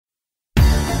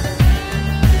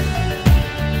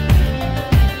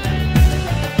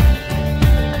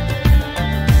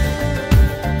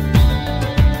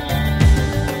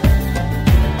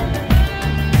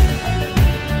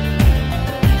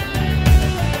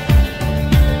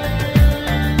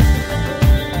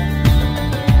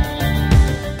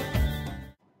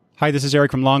Hi, this is Eric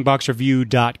from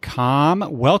longboxreview.com.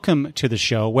 Welcome to the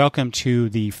show. Welcome to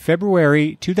the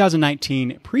February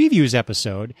 2019 previews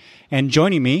episode. And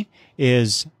joining me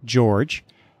is George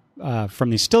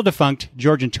from the still defunct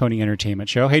George and Tony Entertainment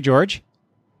Show. Hey, George.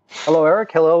 Hello,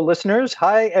 Eric. Hello, listeners.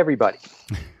 Hi, everybody.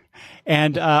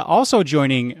 And also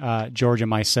joining George and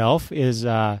myself is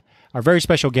our very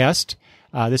special guest.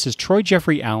 This is Troy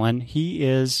Jeffrey Allen. He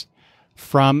is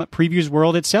from Previews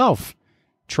World itself.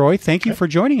 Troy, thank you for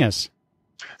joining us.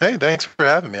 Hey, thanks for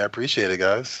having me. I appreciate it,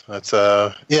 guys. That's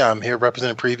I'm here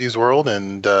representing Previews World,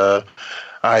 and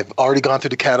I've already gone through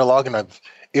the catalog and I've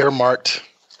earmarked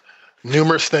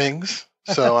numerous things,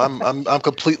 so I'm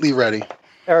completely ready.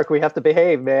 Eric, we have to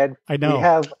behave, man. I know. We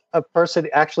have a person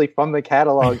actually from the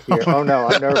catalog here. Oh no,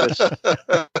 I'm nervous.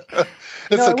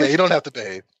 It's okay. You don't have to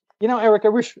behave. You know, Eric, I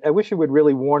wish you would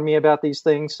really warn me about these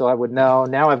things so I would know.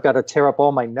 Now I've got to tear up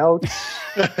all my notes.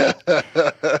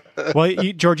 Well,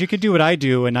 George, you could do what I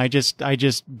do, and I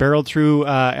just barreled through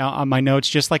on my notes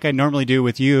just like I normally do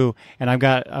with you, and I've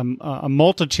got a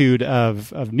multitude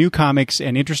of new comics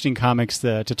and interesting comics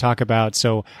to talk about.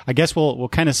 So I guess we'll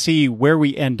kind of see where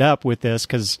we end up with this,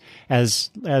 because as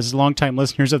longtime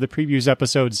listeners of the previews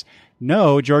episodes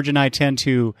know, George and I tend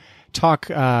to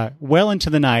talk well into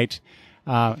the night.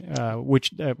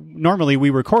 Which normally we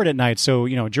record at night. So,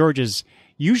 George is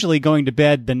usually going to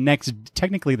bed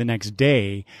technically the next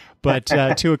day, but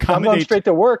to accommodate... I'm going straight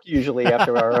to work usually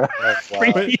after our...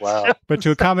 Wow. But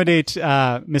to accommodate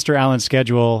Mr. Allen's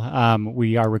schedule,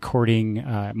 we are recording,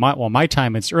 my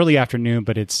time, it's early afternoon,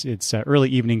 but it's early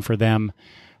evening for them.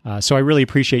 So I really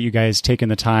appreciate you guys taking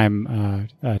the time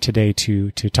today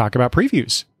to talk about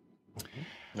previews.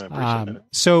 I appreciate it.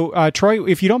 So, Troy,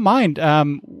 if you don't mind,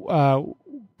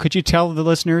 could you tell the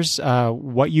listeners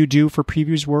what you do for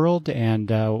Previews World and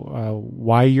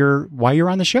why you're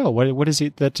on the show? What is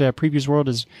it that Previews World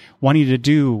is wanting to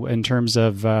do in terms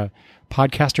of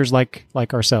podcasters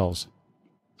like ourselves?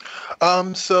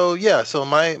 So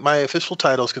my official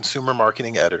title is Consumer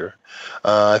Marketing Editor.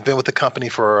 I've been with the company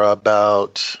for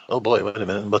about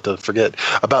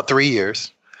 3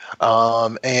 years.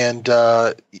 I've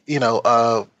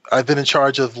been in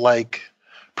charge of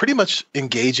pretty much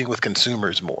engaging with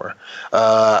consumers more.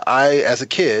 I, as a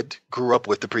kid, grew up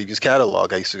with the Previews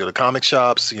catalog. I used to go to comic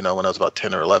shops, when I was about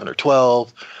 10 or 11 or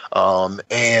 12. I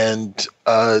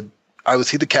would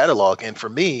see the catalog, and for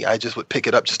me, I just would pick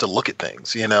it up just to look at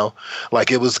things, it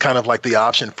was kind of like the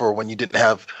option for when you didn't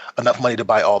have enough money to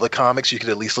buy all the comics, you could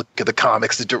at least look at the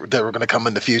comics that were going to come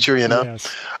in the future,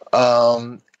 Yes.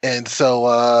 And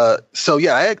I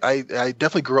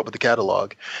definitely grew up with the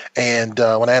catalog. And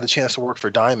when I had a chance to work for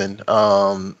Diamond,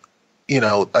 I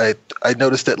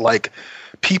noticed that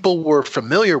people were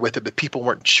familiar with it, but people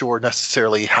weren't sure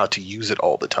necessarily how to use it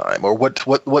all the time or what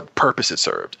purpose it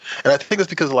served. And I think it's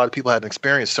because a lot of people had an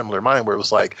experience similar to mine where it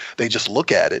was they just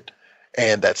look at it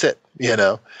and that's it,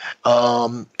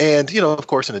 of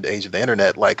course, in the age of the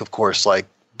internet,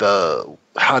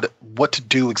 what to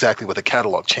do exactly with a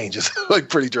catalog changes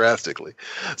pretty drastically.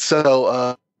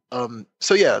 So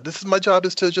this is my job,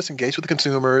 is to just engage with the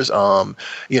consumers,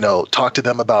 talk to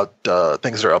them about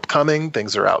things that are upcoming,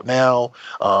 things that are out now,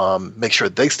 make sure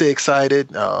they stay excited,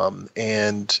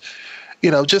 and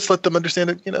just let them understand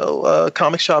that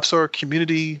comic shops are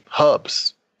community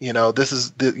hubs.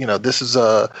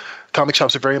 Comic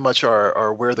shops are very much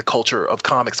are where the culture of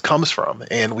comics comes from,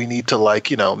 and we need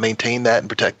to maintain that and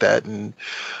protect that, and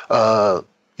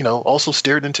also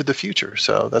steer it into the future.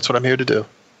 So that's what I'm here to do.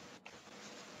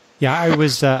 Yeah, I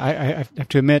was. I have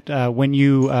to admit, when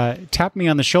you tapped me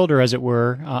on the shoulder, as it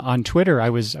were, on Twitter, I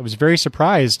was very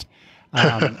surprised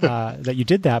that you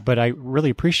did that. But I really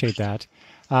appreciate that.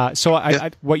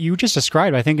 What you just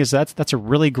described, I think, is that's a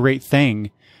really great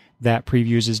thing that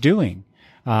Previews is doing,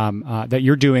 that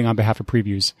you're doing on behalf of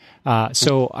Previews.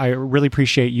 So I really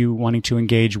appreciate you wanting to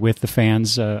engage with the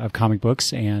fans of comic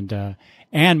books and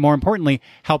more importantly,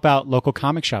 help out local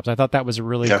comic shops. I thought that was a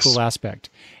really cool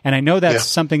aspect. And I know that's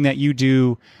something that you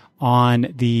do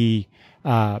on the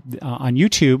on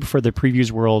YouTube for the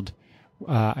Previews World.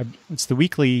 It's the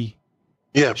weekly.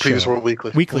 Yeah, Previews World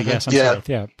Weekly. Weekly, yes. I'm sorry.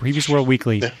 Yeah, Previews World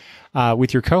Weekly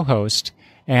with your co-host.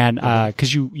 And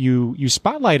because you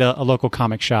spotlight a local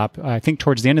comic shop, I think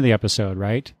towards the end of the episode,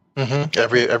 right?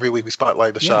 Every week we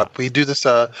spotlight the shop. We do this.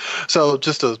 So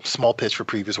just a small pitch for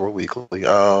Previous World Weekly.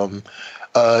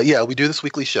 We do this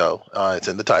weekly show. It's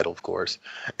in the title, of course,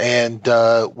 and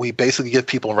we basically give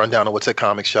people a rundown of what's at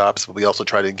comic shops. But we also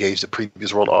try to engage the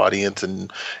Previous World audience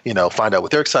and find out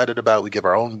what they're excited about. We give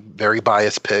our own very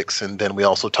biased picks, and then we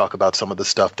also talk about some of the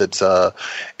stuff that's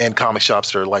in comic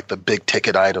shops that are like the big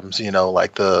ticket items.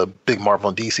 Like the big Marvel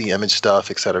and DC Image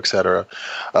stuff, et cetera, et cetera.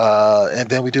 And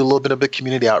then we do a little bit of big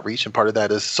community outreach, and part of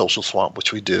that is Social Swamp,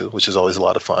 which we do, which is always a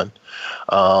lot of fun.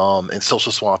 And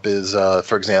Social Swamp is,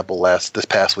 for example, this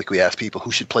past week we asked people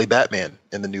who should play Batman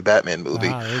in the new Batman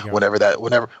movie whenever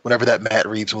that Matt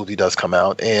Reeves movie does come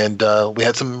out, and we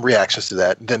had some reactions to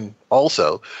that. And then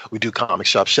also we do Comic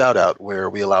Shop Shout Out, where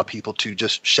we allow people to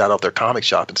just shout out their comic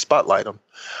shop and spotlight them.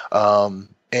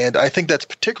 And I think that's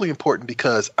particularly important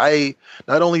because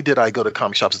not only did I go to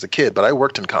comic shops as a kid, but I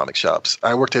worked in comic shops.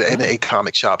 I worked in a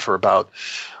comic shop for about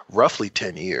roughly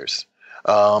 10 years.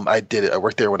 I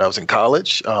worked there when I was in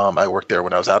college. I worked there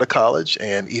when I was out of college.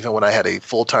 And even when I had a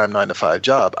full-time 9-to-5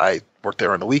 job, I worked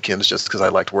there on the weekends just because I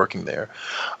liked working there.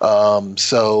 I'm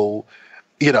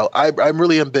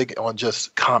really big on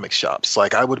just comic shops.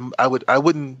 Like I wouldn't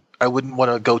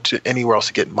want to go to anywhere else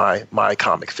to get my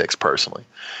comic fix personally.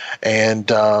 And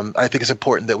I think it's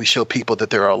important that we show people that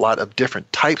there are a lot of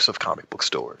different types of comic book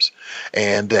stores,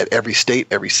 and that every state,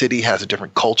 every city has a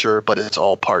different culture, but it's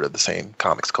all part of the same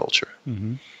comics culture.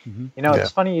 Mm-hmm. Mm-hmm.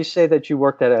 It's funny you say that you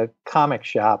worked at a comic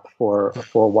shop for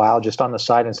a while, just on the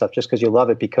side and stuff, just because you love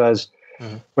it. Because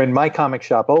when my comic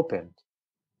shop opened,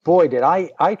 boy, did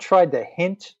I tried to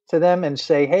hint to them and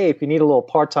say, hey, if you need a little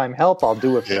part-time help, I'll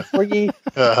do it for free.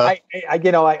 Uh-huh.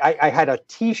 I had a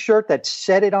T-shirt that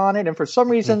said it on it, and for some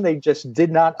reason they just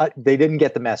didn't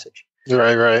get the message.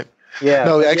 Right. Yeah.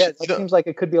 No, actually, it seems like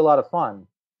it could be a lot of fun.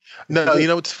 No,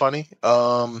 it's funny.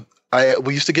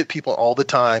 We used to get people all the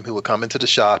time who would come into the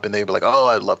shop and they'd be like, oh,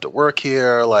 I'd love to work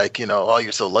here. Like, oh,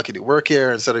 you're so lucky to work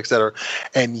here, et cetera, et cetera.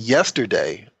 And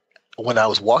yesterday, when I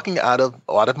was walking out of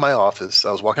my office,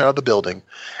 I was walking out of the building,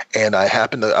 and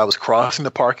I was crossing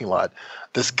the parking lot.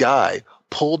 This guy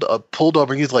pulled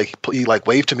over. He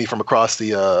waved to me from across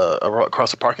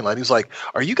the parking lot. He was like,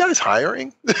 "Are you guys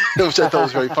hiring?" Which I thought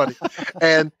was very funny.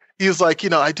 And he was like,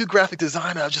 I do graphic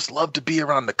design. I just love to be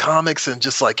around the comics and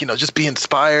just just be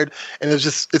inspired. And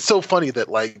it's so funny that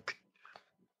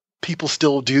people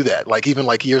still do that. Even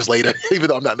years later, even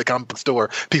though I'm not in the comic book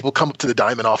store, people come up to the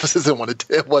Diamond offices and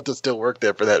want to still work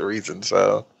there for that reason.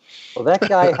 So, well, that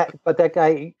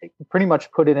guy pretty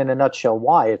much put it in a nutshell.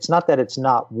 Why? It's not that it's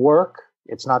not work.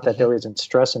 It's not that there isn't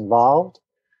stress involved,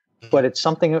 but it's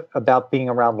something about being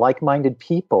around like-minded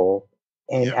people.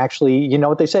 And actually, you know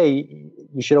what they say,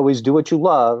 you should always do what you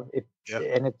love,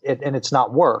 and it's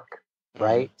not work,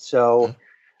 right? So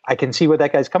I can see where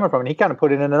that guy's coming from, and he kind of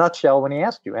put it in a nutshell when he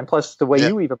asked you. And plus, the way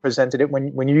you even presented it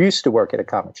when you used to work at a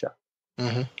comic shop.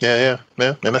 Mm-hmm. Yeah,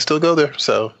 and I still go there,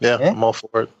 so I'm all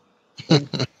for it.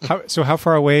 How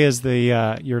far away is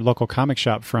your local comic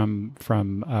shop from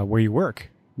where you work?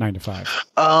 9 to 5.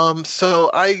 I'll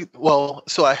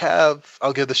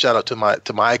give the shout out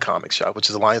to my comic shop, which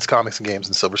is Alliance Comics and Games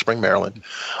in Silver Spring, Maryland.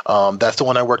 That's the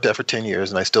one I worked at for 10 years,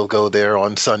 and I still go there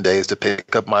on Sundays to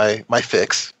pick up my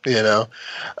fix, But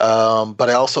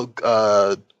I also,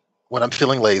 when I'm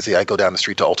feeling lazy, I go down the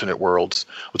street to Alternate Worlds,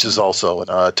 which is also in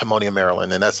Timonium,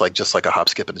 Maryland, and that's just like a hop,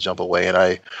 skip, and a jump away. And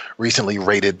I recently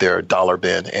raided their dollar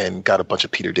bin and got a bunch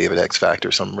of Peter David X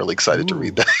Factor, so I'm really excited to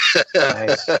read that.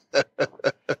 Nice.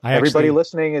 Everybody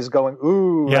listening is going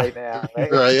right now.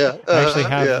 Right? Right, yeah. I actually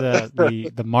have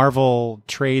the Marvel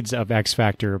trades of X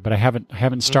Factor, but I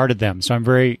haven't started them, so I'm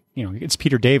very it's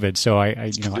Peter David, so I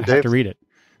have to read it.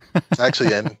 Actually,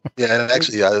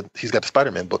 he's got the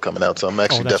Spider-Man book coming out, so I'm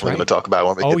actually definitely going to talk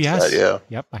about it when we get to that. Yeah.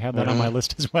 Yep, I have that on my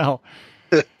list as well.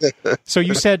 So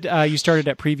you said you started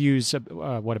at Previews,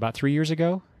 about 3 years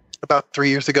ago? About 3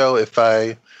 years ago. If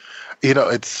I,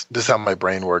 this is how my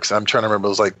brain works. I'm trying to remember.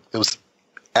 It was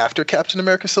after Captain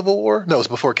America: Civil War. No, it was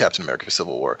before Captain America: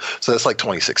 Civil War. So that's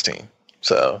 2016.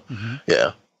 So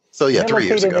yeah. So yeah, 3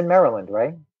 years ago. In Maryland,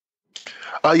 right?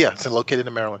 It's located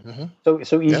in Maryland. Mm-hmm.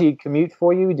 So easy commute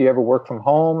for you? Do you ever work from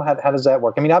home? How does that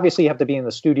work? I mean, obviously you have to be in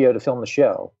the studio to film the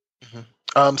show.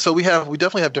 Mm-hmm. So we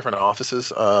definitely have different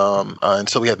offices. And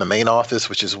so we have the main office,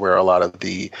 which is where a lot of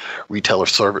the retailer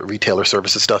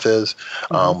services stuff is.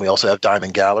 We also have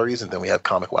Diamond Galleries, and then we have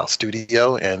Comic Wow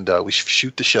Studio, and we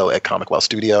shoot the show at Comic Wow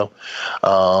Studio.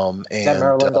 Is that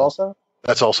Maryland also?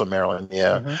 That's also Maryland,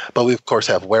 yeah. Mm-hmm. But we, of course,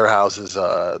 have warehouses.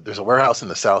 There's a warehouse in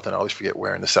the South, and I always forget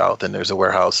where in the South. And there's a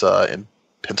warehouse in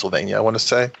Pennsylvania, I want to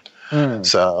say.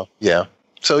 So, yeah.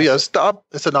 So yeah,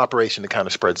 it's an operation that kind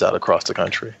of spreads out across the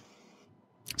country.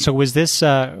 So was this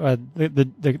the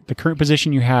current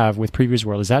position you have with Previews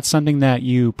World? Is that something that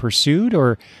you pursued,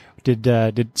 or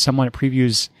did someone at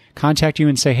Previews contact you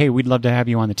and say, "Hey, we'd love to have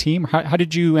you on the team"? How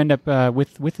did you end up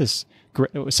with this?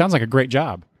 It sounds like a great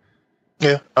job.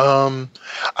 Yeah. I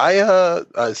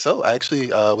actually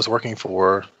was working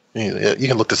for. You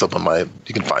can look this up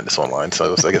you can find this online.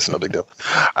 So I guess no big deal.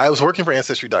 I was working for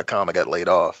Ancestry.com. I got laid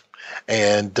off.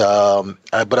 And but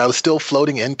I was still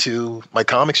floating into my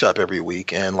comic shop every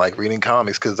week and like reading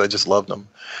comics because I just loved them.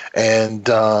 And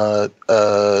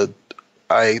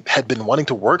I had been wanting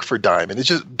to work for Diamond.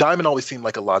 Diamond always seemed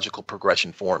like a logical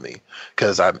progression for me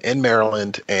because I'm in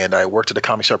Maryland and I worked at a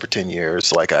comic shop for 10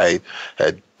 years. Like I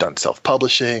had done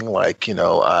self-publishing. Like,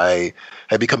 I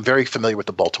had become very familiar with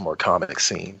the Baltimore comic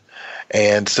scene.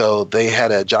 And so they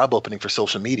had a job opening for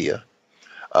social media.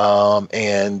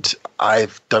 And I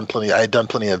had done plenty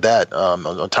of that,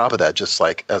 on top of that, just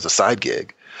like as a side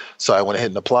gig. So I went ahead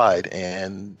and applied,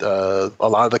 and a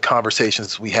lot of the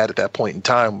conversations we had at that point in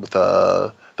time with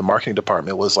the marketing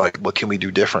department was like, what can we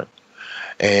do different?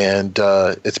 And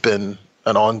it's been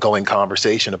an ongoing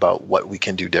conversation about what we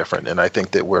can do different. And I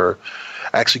think that we're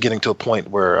actually getting to a point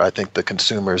where I think the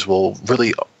consumers will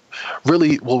really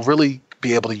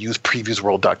be able to use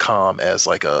previewsworld.com as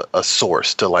like a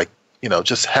source to like,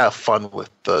 just have fun with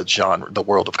the genre, the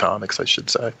world of comics, I should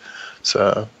say.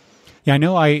 So, yeah, I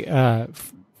know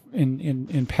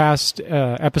in past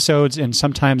episodes and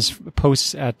sometimes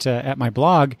posts at my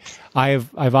blog,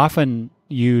 I've often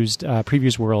used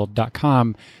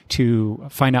previewsworld.com to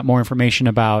find out more information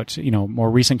about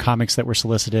more recent comics that were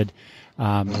solicited.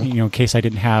 In case I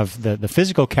didn't have the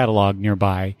physical catalog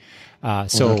nearby.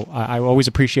 So I always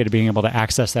appreciated being able to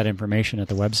access that information at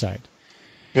the website.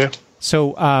 Yeah.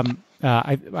 So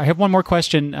I have one more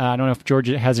question. I don't know if George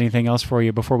has anything else for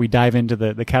you before we dive into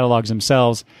the catalogs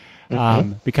themselves.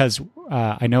 Because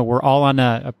I know we're all on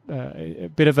a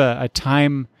bit of a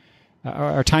time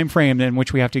frame in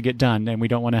which we have to get done, and we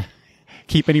don't want to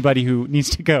keep anybody who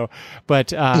needs to go.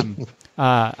 But as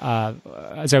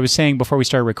I was saying before we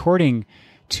started recording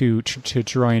to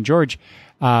Troy and George,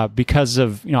 because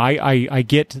of I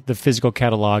get the physical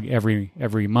catalog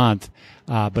every month,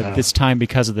 but this time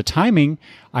because of the timing,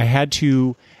 I had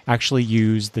to actually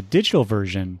use the digital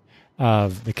version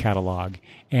of the catalog.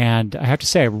 And I have to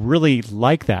say, I really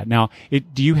like that. Now,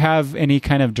 do you have any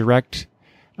kind of direct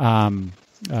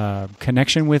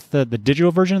connection with the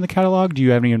digital version of the catalog? Do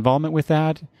you have any involvement with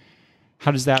that?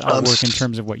 How does that work in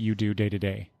terms of what you do day to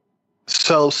day?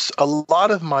 So a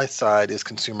lot of my side is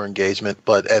consumer engagement,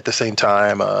 but at the same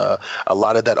time, a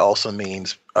lot of that also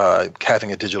means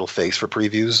having a digital face for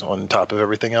previews on top of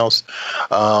everything else.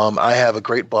 I have a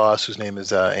great boss whose name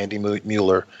is Andy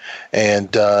Mueller,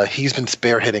 and he's been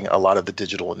spearheading a lot of the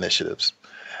digital initiatives,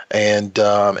 and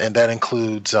that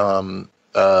includes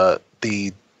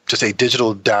just a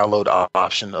digital download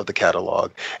option of the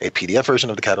catalog, a PDF version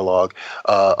of the catalog,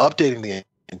 updating the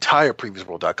entire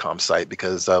previewsworld.com site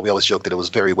because we always joke that it was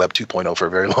very Web 2.0 for a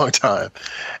very long time.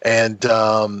 And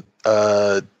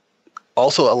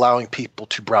also allowing people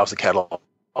to browse the catalog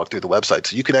through the website.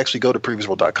 So you can actually go to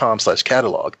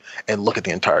previewsworld.com/catalog and look at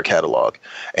the entire catalog.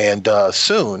 And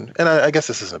soon, and I guess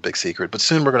this isn't a big secret, but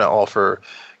soon we're going to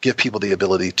give people the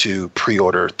ability to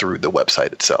pre-order through the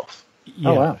website itself. Yeah.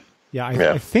 Oh, wow. Yeah,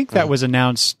 I think that was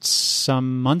announced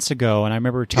some months ago, and I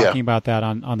remember talking about that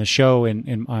on the show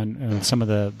and on some of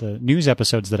the news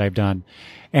episodes that I've done.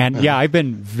 And yeah, I've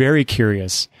been very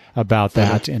curious about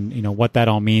that and what that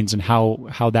all means and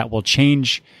how that will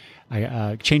change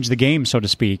the game, so to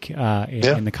speak,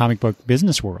 in the comic book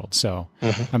business world. So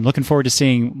I'm looking forward to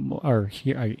seeing or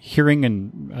hearing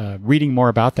and reading more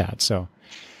about that. So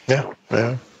yeah.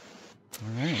 All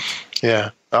right.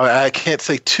 Yeah. I can't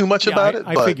say too much about it.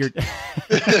 I figured.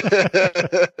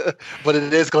 But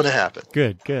it is going to happen.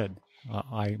 Good.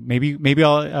 Maybe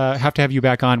I'll have to have you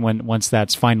back on once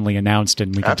that's finally announced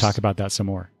and we can talk about that some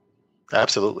more.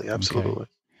 Absolutely. Okay.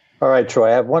 All right, Troy.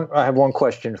 I have one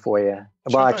question for you. Sure,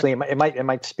 well, actually, it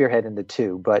might spearhead into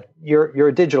two. But you're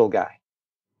a digital guy.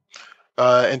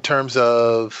 In terms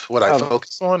of what I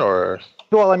focus on, or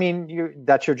well, I mean,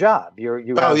 that's your job. You're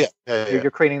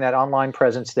creating that online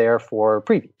presence there for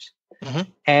previews,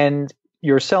 and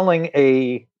you're selling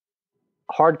a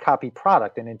hard copy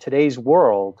product. And in today's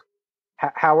world,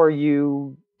 how are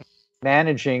you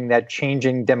managing that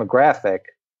changing demographic?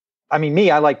 I mean,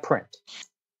 I like print.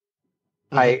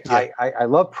 I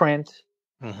love print.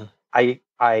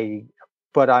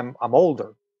 But I'm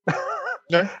older.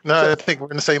 No, I think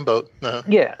we're in the same boat. No.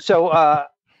 Yeah. So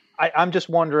I'm just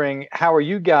wondering, how are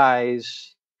you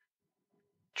guys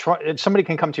somebody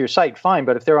can come to your site, fine,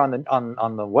 but if they're on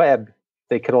the web,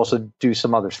 they could also do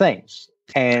some other things.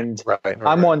 And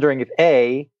I'm wondering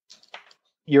if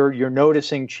you're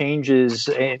noticing changes,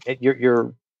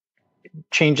 your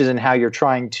changes in how you're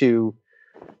trying to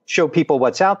show people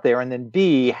what's out there, and then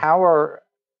B, how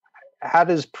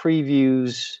does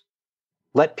previews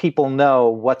let people know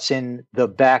what's in the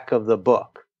back of the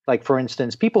book? Like, for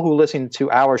instance, people who listen to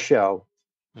our show,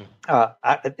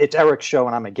 it's Eric's show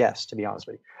and I'm a guest, to be honest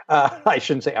with you. I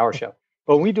shouldn't say our show.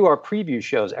 But when we do our preview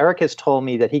shows, Eric has told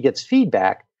me that he gets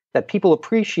feedback that people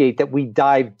appreciate that we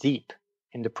dive deep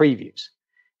into previews.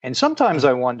 And sometimes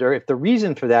I wonder if the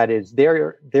reason for that is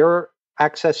they're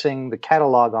accessing the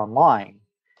catalog online,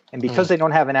 and because they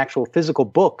don't have an actual physical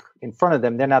book in front of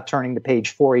them, they're not turning to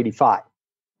page 485.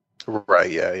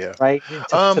 Right, yeah. Right?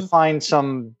 To find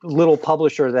some little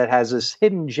publisher that has this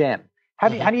hidden gem. How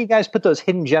do you guys put those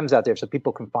hidden gems out there so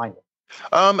people can find them?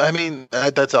 I mean,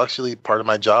 that's actually part of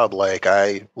my job. Like,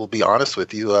 I will be honest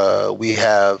with you. We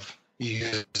have, you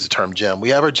use the term gem. We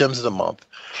have our gems of the month.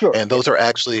 Sure. And those are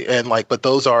actually, but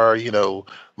those are,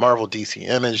 Marvel, DC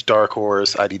Image, Dark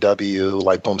Horse, IDW,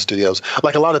 like Boom Studios,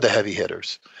 like a lot of the heavy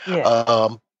hitters. Yeah.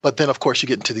 But then, of course, you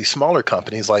get into these smaller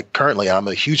companies. Like currently, I'm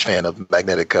a huge fan of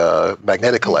Magnetic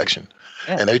Collection.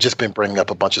 Yeah. And they've just been bringing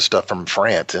up a bunch of stuff from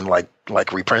France and like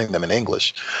reprinting them in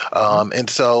English.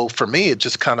 And so for me, it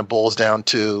just kind of boils down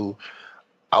to,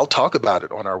 I'll talk about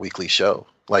it on our weekly show,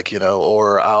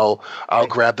 or I'll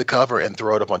grab the cover and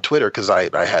throw it up on Twitter because I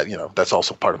have, that's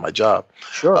also part of my job.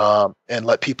 Sure. And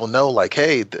let people know, like,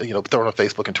 hey, throw it on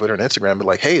Facebook and Twitter and Instagram, but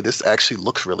like, hey, this actually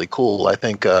looks really cool. I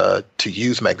think to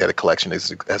use Magnetic Collection as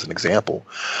an example,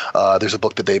 there's a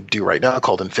book that they do right now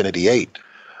called Infinity 8.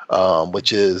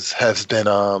 Which has been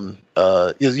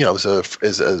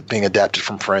is being adapted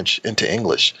from French into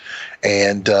English,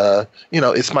 and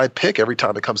it's my pick every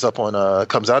time it comes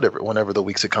out whenever the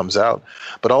weeks it comes out.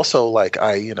 But also, like,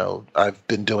 I've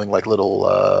been doing like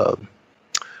little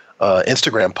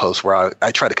Instagram posts where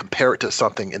I try to compare it to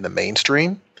something in the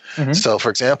mainstream. Mm-hmm. So, for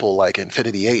example, like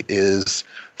Infinity 8 is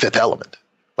Fifth Element.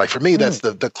 Like for me, that's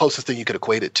the closest thing you could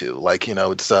equate it to. Like,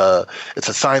 it's a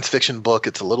science fiction book.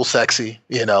 It's a little sexy,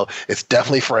 it's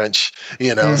definitely French,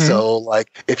 so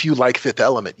like if you like Fifth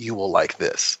Element, you will like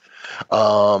this.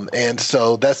 And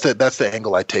so that's the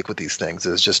angle I take with these things,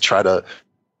 is just try to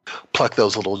pluck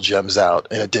those little gems out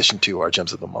in addition to our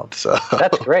gems of the month. So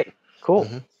that's great. Cool.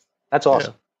 Mm-hmm. That's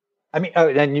awesome. Yeah. I mean,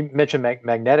 and you mentioned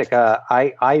Magnetic.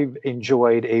 I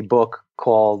enjoyed a book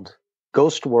called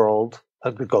Ghost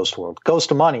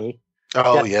of Money.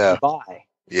 Oh yeah. Buy.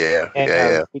 Yeah.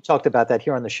 And we talked about that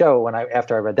here on the show.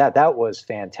 After I read that was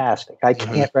fantastic. I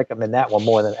can't recommend that one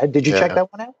more than. Did you check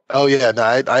that one out? Oh yeah, no,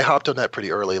 I hopped on that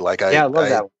pretty early. Like I love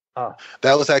that one. Oh.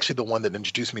 That was actually the one that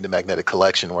introduced me to Magnetic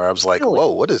Collection, where I was like, really?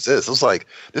 Whoa, what is this? I was like,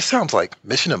 this sounds like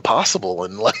Mission Impossible.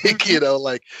 And like,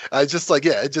 I just like,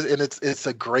 it's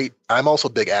a great, I'm also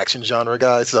a big action genre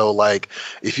guy. So like,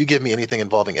 if you give me anything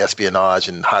involving espionage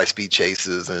and high speed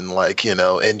chases and like,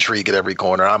 intrigue at every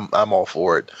corner, I'm all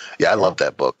for it. Yeah. I love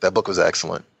that book. That book was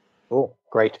excellent. Oh,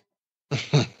 great.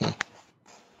 All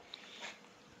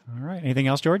right. Anything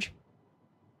else, George?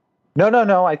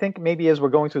 No. I think maybe as we're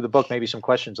going through the book, maybe some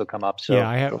questions will come up. So yeah,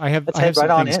 I have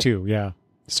some things too. Yeah.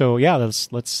 So yeah, let's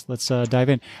dive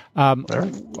in.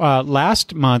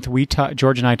 Last month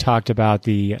George and I talked about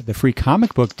the free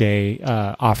comic book day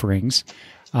offerings.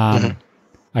 I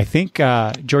think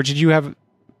George,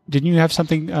 didn't you have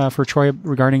something for Troy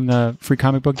regarding the free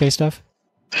comic book day stuff?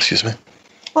 Excuse me.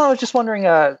 Well, I was just wondering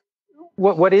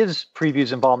what is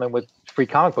Preview's involvement with Free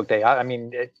Comic Book Day? I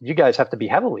mean, you guys have to be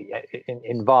heavily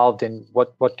involved in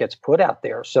what gets put out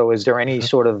there. So is there any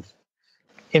sort of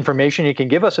information you can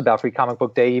give us about Free Comic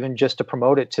Book Day, even just to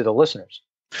promote it to the listeners?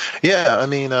 Yeah, I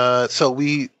mean, so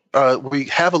we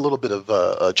have a little bit of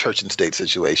a church and state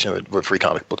situation with Free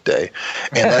Comic Book Day,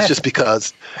 and that's just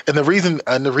because, and the reason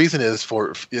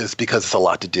is because it's a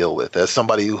lot to deal with. As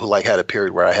somebody who like had a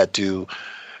period where I had to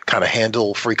kind of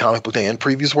handle Free Comic Book Day and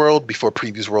Previews World before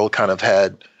Previews World kind of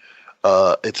had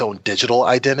its own digital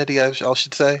identity, I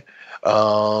should say.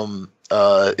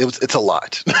 It's a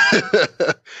lot,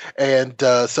 and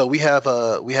so we have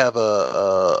a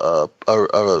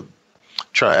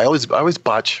try. I always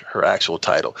botch her actual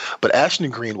title, but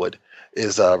Ashton Greenwood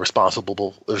is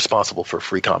responsible for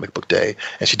Free Comic Book Day,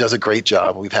 and she does a great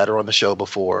job. We've had her on the show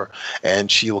before, and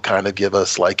she will kind of give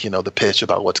us like the pitch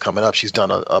about what's coming up. She's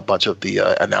done a bunch of the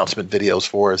announcement videos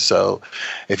for us. So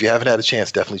if you haven't had a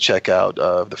chance, definitely check out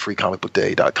the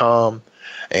freecomicbookday.com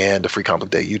and the Free Comic Book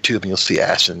Day YouTube, and you'll see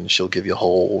Ashton. She'll give you a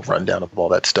whole rundown of all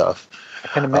that stuff. I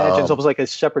can imagine it's almost like a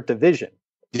separate division.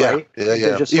 Yeah, right? yeah.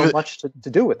 There's just so much to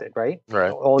do with it, right?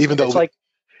 Right. Even though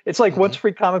it's like once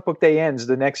Free Comic Book Day ends,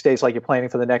 the next day it's like you're planning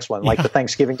for the next one, like the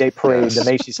Thanksgiving Day parade, the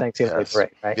Macy's Thanksgiving Day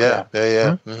parade, right?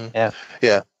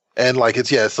 Yeah. And like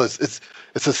so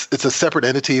it's a separate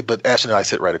entity, but Ash and I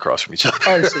sit right across from each other.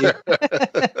 Oh, I see.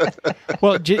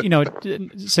 Well,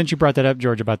 since you brought that up,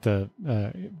 George, about the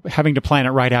having to plan it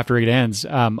right after it ends,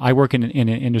 I work in an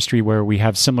industry where we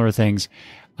have similar things.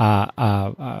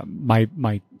 My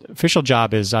official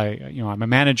job is I'm a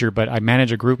manager, but I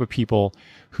manage a group of people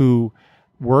who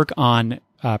work on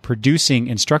producing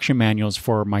instruction manuals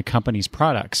for my company's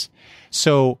products.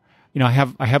 So, I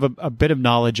have a bit of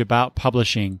knowledge about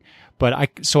publishing, but I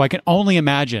can only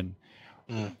imagine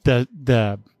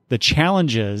the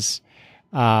challenges,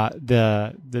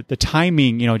 the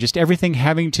timing, just everything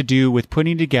having to do with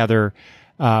putting together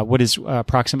what is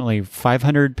approximately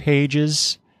 500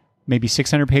 pages, maybe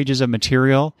 600 pages of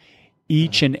material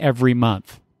each and every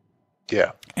month.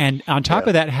 Yeah. And on top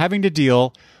of that, having to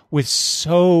deal with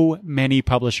so many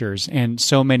publishers and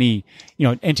so many,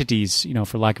 entities,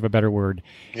 for lack of a better word,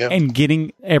 and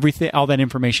getting all that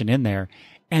information in there.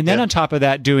 And then on top of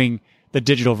that, doing the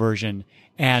digital version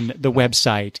and the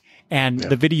website and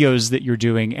the videos that you're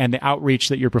doing and the outreach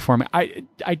that you're performing.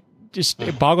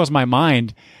 It boggles my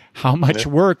mind how much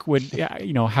work would,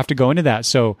 have to go into that.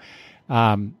 So,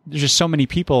 there's just so many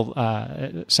people,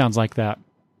 sounds like that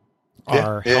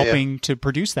are helping to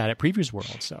produce that at Previews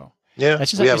World. So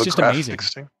that's just, it's just amazing.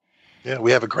 Team. Yeah,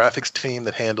 we have a graphics team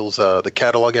that handles the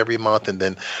catalog every month, and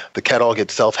then the catalog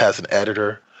itself has an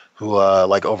editor who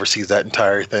oversees that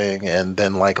entire thing. And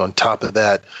then on top of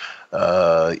that,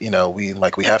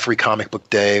 we have Free Comic Book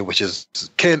Day, which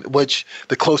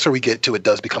the closer we get to it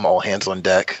does become all hands on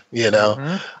deck,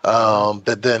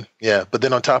 but then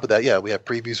on top of that, we have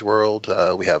Previews World,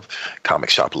 we have Comic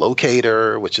Shop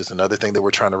Locator, which is another thing that we're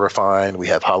trying to refine. We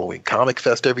have Halloween Comic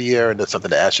Fest every year, and that's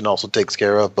something that Ashton also takes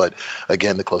care of. But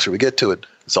again, the closer we get to it,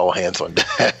 it's all hands on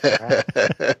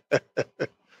deck.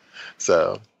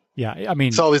 So. Yeah, I mean,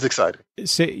 it's always exciting.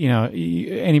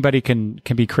 Anybody can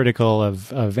be critical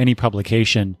of any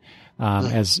publication,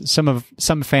 as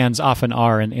some fans often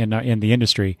are in the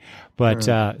industry. But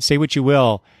say what you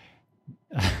will,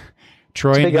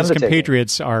 Troy and his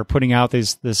compatriots are putting out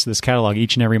this catalog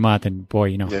each and every month, and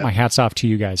boy, my hat's off to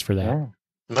you guys for that. Yeah.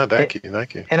 No, thank you.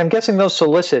 And I'm guessing those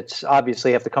solicits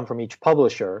obviously have to come from each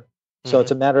publisher. So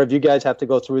it's a matter of you guys have to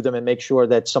go through them and make sure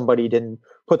that somebody didn't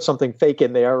put something fake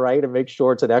in there, right? And make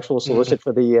sure it's an actual solicit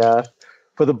for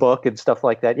the book and stuff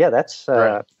like that. Yeah, that's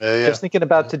just thinking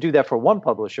about to do that for one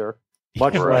publisher,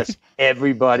 much less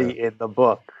everybody in the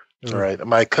book. Right.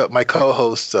 My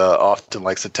co-host often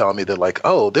likes to tell me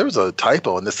that there's a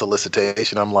typo in this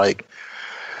solicitation. I'm like,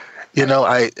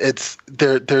 there's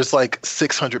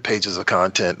 600 pages of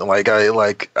content.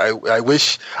 I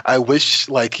wish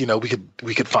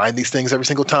we could find these things every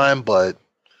single time, but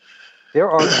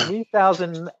there are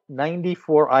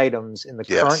 3,094 items in the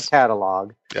current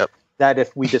catalog. Yep. That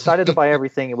if we decided to buy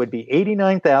everything, it would be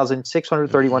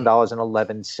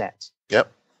 $89,631.11.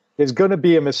 Yep. There's going to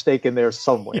be a mistake in there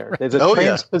somewhere. There's a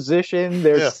transposition.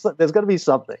 There's going to be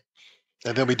something.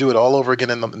 And then we do it all over again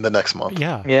in the next month.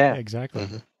 Yeah. Exactly.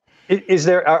 Mm-hmm.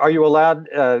 Are you allowed,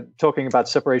 talking about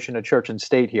separation of church and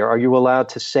state here, are you allowed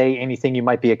to say anything you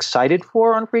might be excited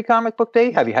for on Free Comic Book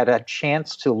Day? Have you had a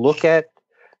chance to look at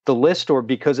the list, or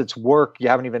because it's work, you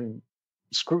haven't even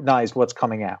scrutinized what's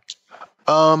coming out?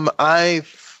 I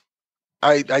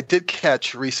did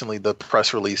catch recently the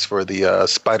press release for the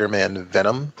Spider-Man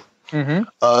Venom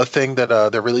thing that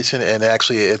they're releasing, and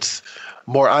actually it's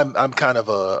more. I'm kind of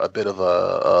a bit of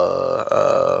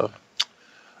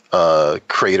a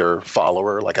creator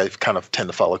follower. I kind of tend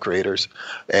to follow creators,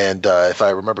 and if I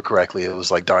remember correctly, it was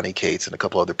Donnie Cates and a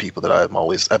couple other people that I've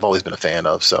always been a fan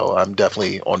of. So I'm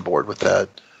definitely on board with that.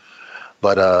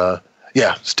 But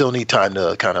still need time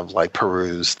to kind of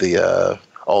peruse the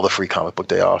all the Free Comic Book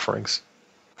Day offerings.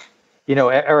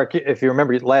 Eric, if you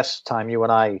remember last time, you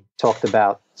and I talked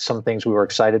about some things we were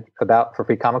excited about for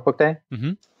Free Comic Book Day,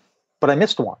 but I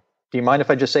missed one. Do you mind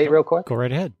if I just say it real quick? Go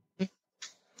right ahead.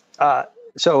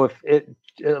 So if it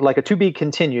a to be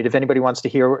continued, if anybody wants to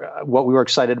hear what we were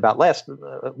excited about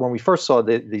when we first saw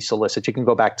the solicit, you can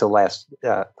go back to the last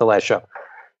show.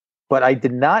 But I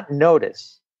did not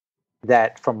notice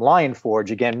that from Lion Forge,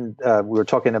 again, we were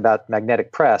talking about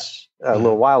Magnetic Press a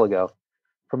little while ago.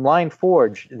 From Lion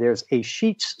Forge, there's a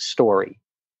Sheets story.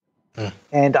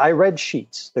 And I read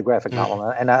Sheets, the graphic novel,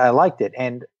 and I liked it.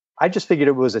 And I just figured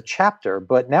it was a chapter,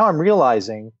 but now I'm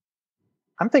realizing,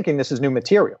 I'm thinking this is new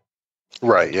material.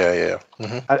 Right, yeah.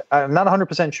 I'm not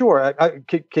 100% sure.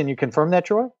 Can you confirm that,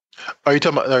 Troy? Are you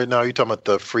talking about? Are you talking about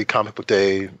the free comic book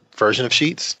day version of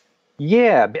Sheets?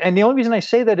 Yeah, and the only reason I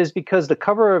say that is because the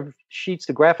cover of Sheets,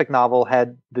 the graphic novel,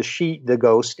 had the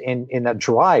ghost in a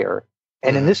dryer,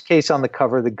 and in this case, on the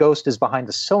cover, the ghost is behind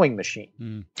the sewing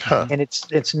machine, Huh. and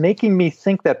it's making me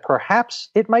think that perhaps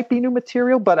it might be new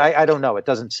material, but I don't know. It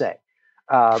doesn't say.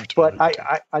 But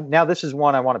I now this is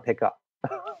one I want to pick up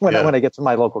when I get to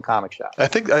my local comic shop. I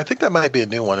think that might be a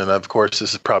new one, and of course,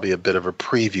 this is probably a bit of a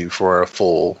preview for a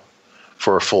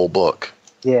full book.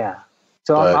 Yeah.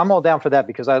 So I'm all down for that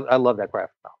because I love that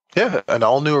graphic novel. Yeah, an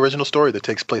all new original story that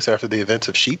takes place after the events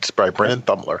of Sheets by Brennan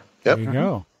Thumler. Yep. There you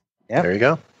go. Yep. There you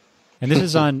go. And this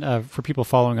is on for people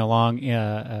following along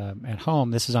at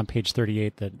home. This is on page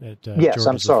 38. That yes, George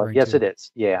I'm is sorry. referring Yes, to. it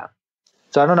is. Yeah.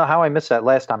 So I don't know how I missed that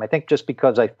last time. I think just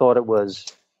because I thought it was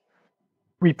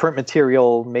reprint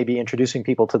material, maybe introducing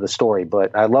people to the story.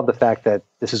 But I love the fact that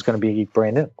this is going to be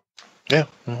brand new. Yeah.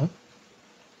 Mm-hmm.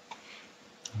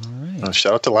 All right.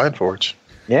 Shout out to Lion Forge.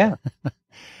 Yeah.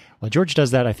 Well, George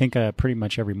does that, I think, pretty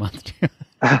much every month.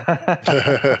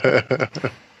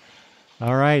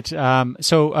 All right.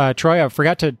 So, Troy, I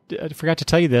forgot to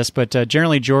tell you this, but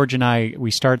generally, George and I,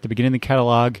 we start at the beginning of the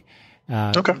catalog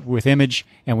with Image,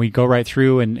 and we go right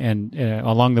through, and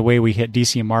along the way, we hit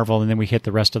DC and Marvel, and then we hit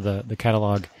the rest of the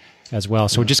catalog as well.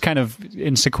 So just kind of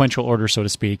in sequential order, so to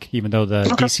speak, even though the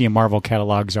DC and Marvel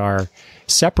catalogs are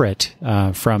separate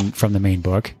from the main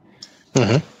book.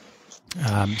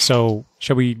 So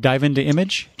shall we dive into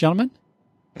Image, gentlemen?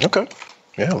 Okay.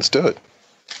 Yeah, let's do it.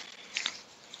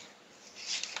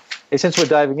 Hey, since we're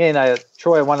diving in,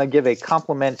 Troy, I want to give a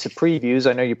compliment to previews.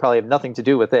 I know you probably have nothing to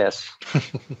do with this,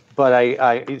 but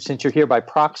I since you're here by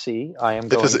proxy, I am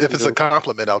going. If it's a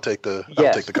compliment, I'll take the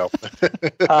compliment.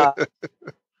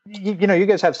 You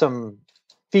guys have some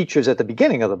features at the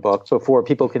beginning of the book before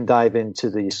people can dive into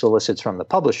the solicits from the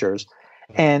publishers.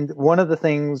 And one of the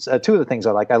things, two of the things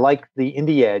I like the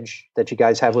Indie Edge that you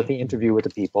guys have with the interview with the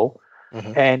people,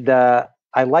 and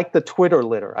I like the Twitter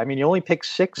litter. I mean, you only pick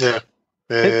six.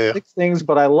 Six things,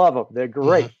 but I love them. They're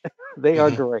great. They are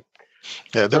great.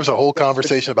 Yeah, there was a whole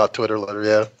conversation about Twitter letter.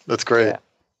 Yeah, that's great. Yeah.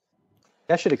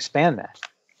 I should expand that.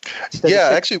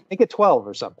 Actually, make it 12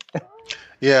 or something.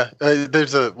 Yeah,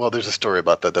 there's a story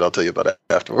about that I'll tell you about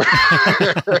afterward.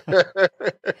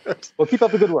 Well, keep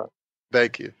up the good work.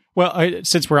 Thank you. Well,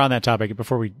 since we're on that topic,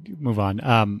 before we move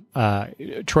on,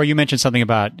 Troy, you mentioned something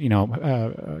about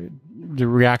the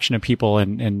reaction of people,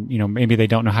 and maybe they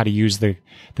don't know how to use the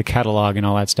catalog and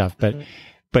all that stuff. But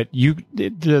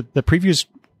the previous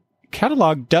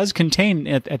catalog does contain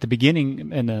at the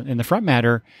beginning in the front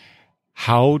matter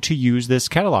how to use this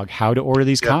catalog, how to order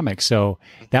these comics. So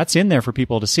that's in there for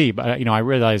people to see. But I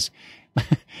realize.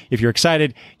 If you're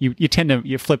excited, you tend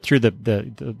to flip through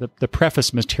the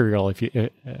preface material, if you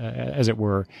as it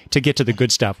were, to get to the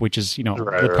good stuff, which is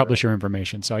the publisher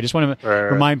information. So I just want to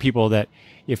remind people that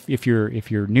if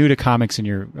you're new to comics and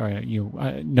you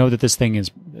know that this thing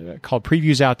is called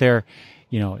previews out there,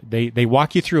 they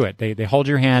walk you through it. They hold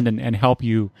your hand and help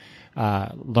you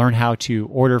learn how to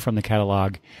order from the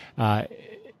catalog.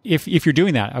 If you're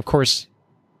doing that, of course,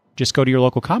 just go to your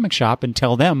local comic shop and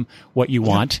tell them what you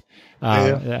want.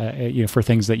 For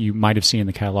things that you might have seen in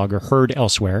the catalog or heard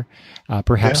elsewhere,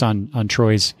 perhaps on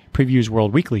Troy's Previews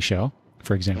World Weekly show,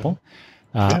 for example,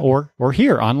 or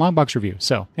here on Longbox Review.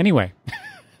 So anyway.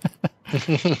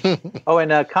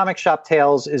 And Comic Shop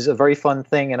Tales is a very fun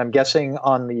thing, and I'm guessing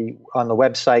on the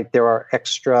website there are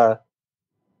extra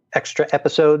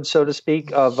episodes, so to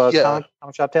speak, of Comic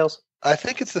Shop Tales. I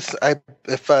think it's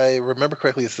if I remember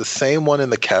correctly, it's the same one in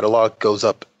the catalog goes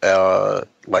up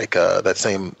that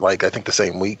same I think the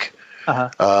same week.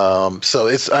 So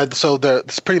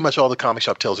it's pretty much all the Comic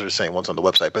Shop Tales are the same ones on the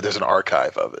website, but there's an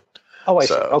archive of it. Oh, I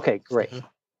see. Okay, great,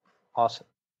 awesome.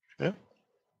 Yeah,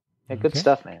 good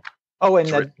stuff, man. Oh,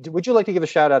 and would you like to give a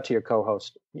shout out to your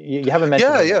co-host? You haven't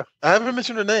mentioned her name. I haven't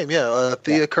mentioned her name.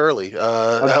 Thea Curley.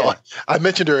 I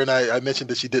mentioned her, and I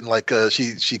mentioned that she didn't like.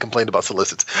 She complained about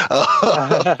solicits.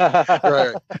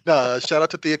 Right. No, shout out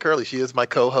to Thea Curley. She is my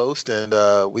co-host, and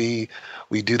we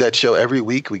do that show every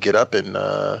week. We get up and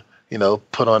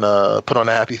put on a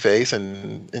happy face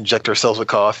and inject ourselves with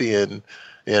coffee, and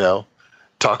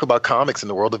talk about comics in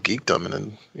the world of geekdom,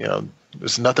 and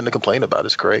there's nothing to complain about.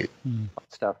 It's great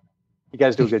stuff. You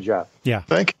guys do a good job. Yeah.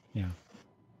 Thank you. Yeah.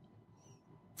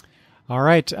 All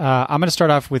right. I'm going to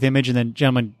start off with Image, and then,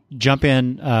 gentlemen, jump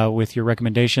in with your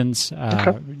recommendations.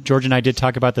 George and I did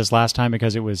talk about this last time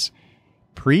because it was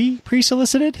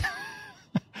pre-solicited.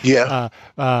 Yeah.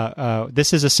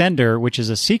 This is Ascender, which is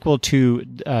a sequel to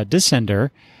Descender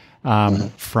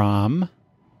from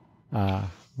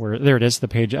where there it is, the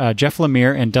page. Jeff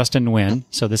Lemire and Dustin Nguyen.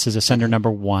 So this is Ascender number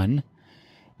 1.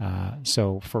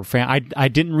 So for I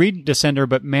didn't read Descender,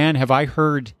 but man, have I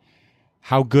heard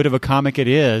how good of a comic it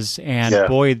is. And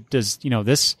boy, does,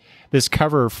 this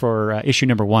cover for issue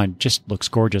number 1 just looks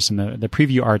gorgeous. And the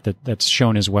preview art that's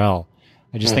shown as well.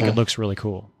 I just think it looks really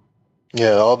cool.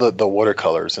 Yeah. All the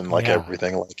watercolors and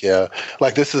everything.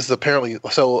 Like this is apparently,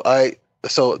 so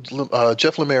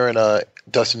Jeff Lemire and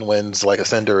Dustin Nguyen's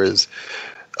Ascender is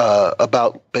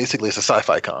about, basically it's a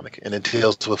sci-fi comic, and it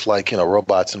deals with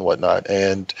robots and whatnot.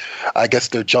 And I guess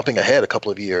they're jumping ahead a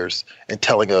couple of years and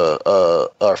telling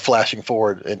or flashing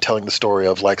forward and telling the story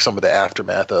of some of the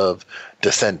aftermath of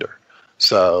Descender.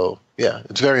 So yeah,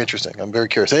 it's very interesting. I'm very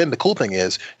curious. And the cool thing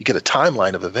is you get a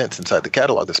timeline of events inside the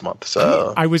catalog this month.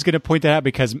 So I was going to point that out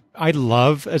because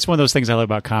it's one of those things I love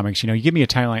about comics. You give me a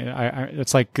timeline.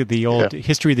 It's like the old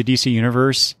history of the DC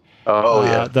universe. Oh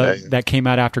yeah, that came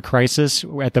out after Crisis.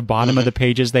 At the bottom of the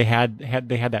pages, they had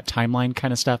that timeline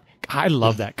kind of stuff. I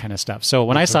love that kind of stuff. So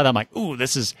when I saw that, I'm like, "Ooh,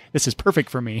 this is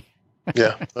perfect for me."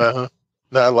 Yeah, no,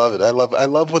 I love it. I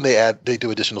love when they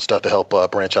do additional stuff to help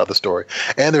branch out the story.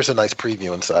 And there's a nice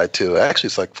preview inside too. Actually,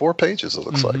 it's 4 pages. It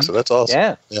looks like, so that's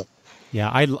awesome. Yeah.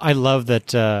 I love that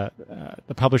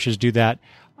the publishers do that.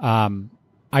 I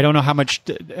don't know how much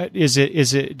is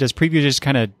it. Does preview just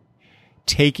kind of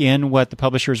take in what the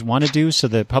publishers want to do? So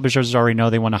the publishers already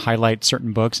know they want to highlight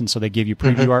certain books, and so they give you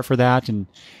preview art for that, and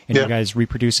you guys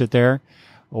reproduce it there,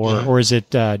 or is it?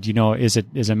 Do you know? Is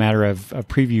it a matter of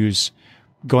previews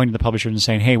going to the publishers and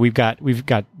saying, "Hey, we've got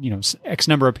X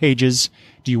number of pages.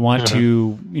 Do you want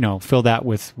to fill that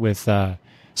with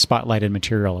spotlighted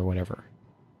material or whatever?"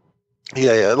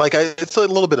 Yeah. It's a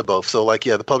little bit of both. So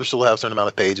the publisher will have a certain amount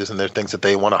of pages, and there are things that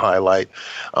they want to highlight.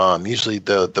 Usually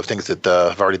the things that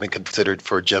have already been considered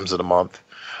for gems of the month.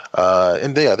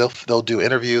 And they'll do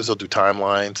interviews, they'll do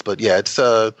timelines, but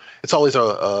it's always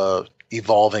a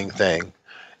evolving thing,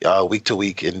 week to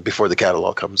week and before the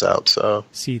catalog comes out. So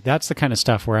see, that's the kind of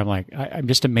stuff where I'm like, I'm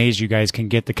just amazed you guys can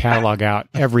get the catalog out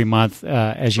every month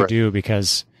as you do,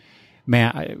 because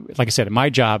man, like I said, in my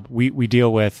job, we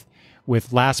deal with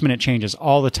last minute changes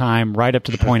all the time, right up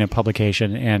to the point of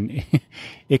publication, and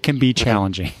it can be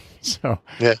challenging. So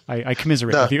I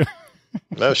commiserate with you.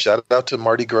 No, shout out to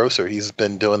Marty Grosser. He's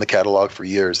been doing the catalog for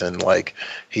years, and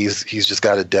he's just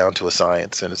got it down to a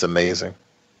science, and it's amazing.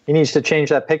 He needs to change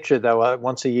that picture though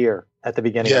once a year at the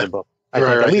beginning of the book. I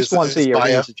think at least once a year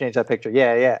he needs to change that picture.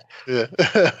 Yeah.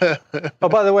 Oh,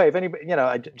 by the way, if anybody,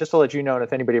 just to let you know, and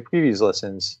if anybody at Previews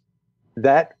listens,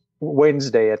 that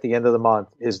Wednesday at the end of the month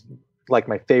is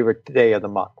my favorite day of the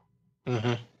month.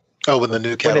 Mm-hmm. Oh, when the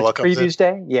new catalog comes in? Previews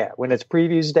day? Yeah, when it's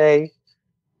Previews day,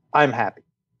 I'm happy.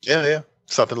 Yeah.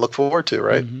 Something to look forward to,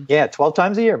 right? Mm-hmm. Yeah, 12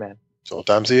 times a year, man. 12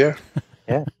 times a year.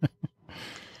 Yeah.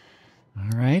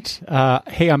 All right.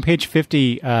 Hey, on page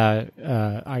 50, I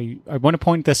want to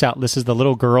point this out. This is the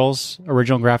Little Girls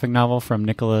original graphic novel from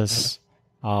Nicholas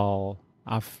Aflahe.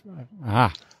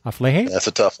 That's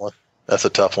a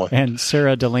tough one. And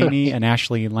Sarah Delaney and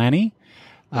Ashley Lanny.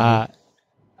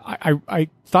 I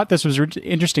thought this was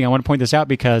interesting. I want to point this out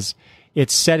because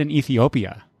it's set in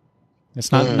Ethiopia.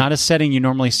 It's not a setting you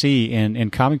normally see in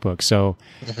comic books. So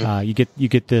you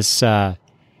get this. What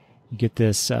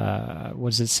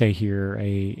does it say here?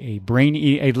 A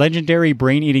legendary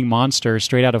brain-eating monster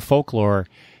straight out of folklore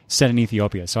set in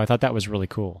Ethiopia. So I thought that was really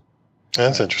cool.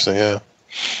 That's interesting. Yeah.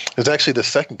 It's actually, the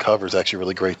second cover is actually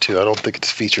really great too. I don't think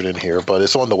it's featured in here, but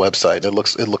it's on the website. It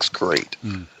looks great.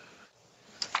 Mm.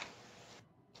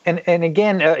 And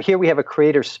again, here we have a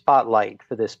creator spotlight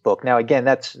for this book. Now, again,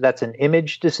 that's an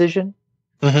Image decision.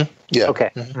 Mm-hmm. Yeah.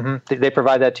 Okay. Mm-hmm. They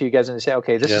provide that to you guys, and they say,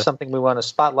 okay, this is something we want to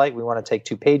spotlight. We want to take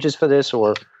 2 pages for this,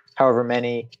 or however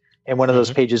many. And one of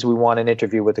those pages, we want an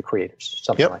interview with the creators.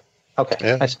 Something like that. Okay.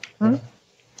 Yeah. Nice. Mm-hmm.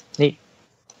 Neat.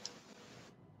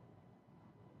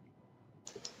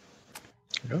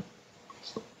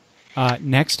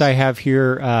 Next, I have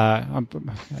here.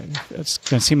 It's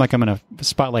going to seem like I'm going to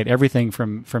spotlight everything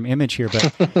from Image here,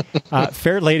 but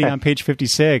Fair Lady on page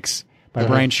 56 by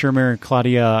Brian Shermer,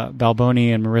 Claudia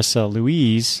Balboni, and Marissa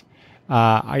Louise.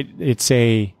 It's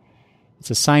a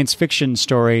science fiction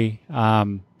story,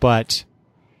 but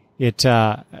it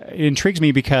intrigues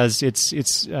me because it's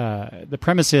the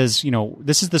premise is,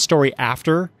 this is the story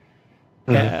after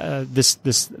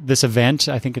this event.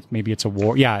 I think it's a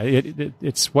war. Yeah,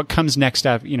 it's what comes next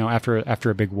after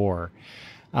a big war.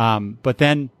 But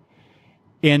then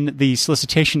in the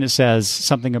solicitation it says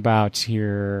something about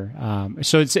here.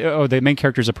 So it's the main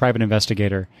character is a private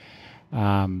investigator.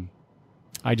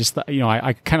 I just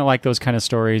I kind of like those kind of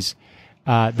stories.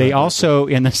 They also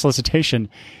in the solicitation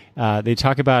They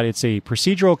talk about it's a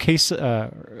procedural case,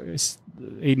 a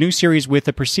new series with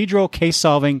the procedural case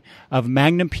solving of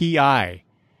Magnum PI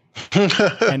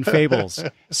and Fables.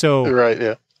 So right,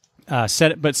 yeah.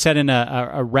 Set in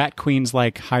a Rat Queens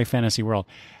like high fantasy world.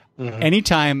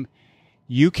 Anytime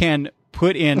you can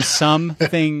put in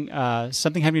something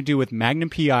something having to do with Magnum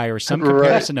PI or some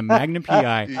comparison to Magnum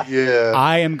PI, yeah,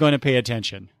 I am going to pay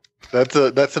attention. That's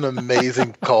an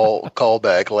amazing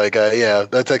callback. Like, yeah,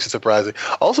 that's actually surprising.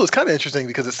 Also, it's kind of interesting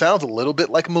because it sounds a little bit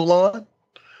like Mulan,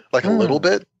 like a little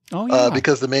bit. Oh yeah,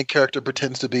 because the main character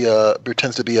pretends to be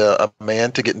a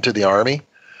man to get into the army.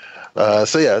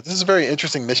 So yeah, this is a very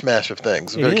interesting mishmash of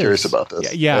things. I'm very curious about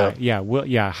this. Yeah.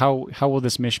 Well, how will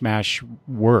this mishmash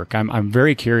work? I'm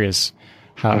very curious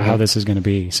how this is going to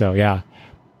be. So yeah,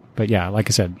 but yeah, like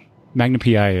I said, Magnum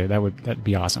PI, that'd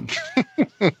be awesome.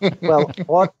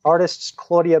 Well, artists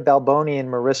Claudia Balboni and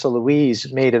Marissa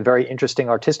Louise made a very interesting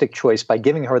artistic choice by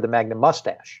giving her the Magnum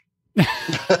mustache. I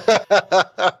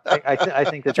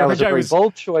think that was a very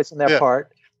bold choice on their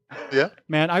part. Yeah,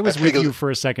 man, I was with you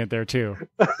for a second there too.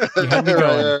 You had me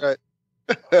going. Right.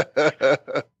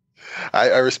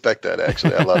 I respect that.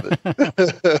 Actually, I love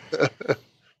it.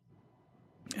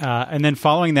 And then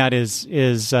following that is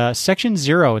Section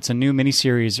Zero. It's a new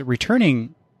miniseries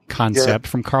returning concept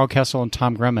from Carl Kessel and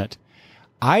Tom Grummett.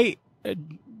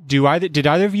 Did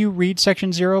either of you read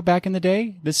Section Zero back in the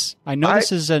day? This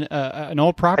is an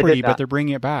old property, but they're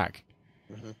bringing it back.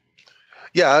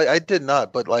 Yeah, I did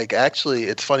not, but like actually,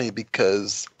 it's funny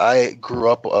because I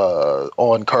grew up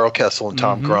on Carl Kessel and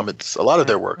Tom Grummett's a lot of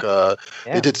their work.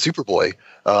 They did Superboy,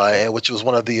 which was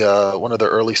one of the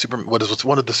early one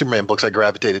of the Superman books I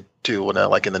gravitated to when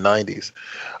like in the 90s.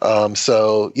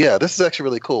 So yeah, this is actually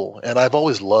really cool, and I've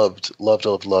always loved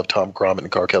Tom Grummett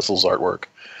and Carl Kessel's artwork.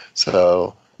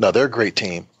 So no, they're a great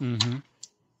team.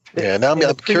 Yeah, now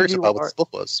I'm curious about what this book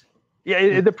was. Yeah,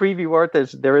 in the preview art,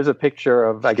 there is a picture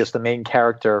of, I guess, the main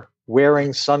character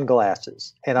wearing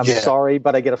sunglasses. And I'm sorry,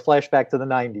 but I get a flashback to the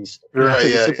 90s. Right,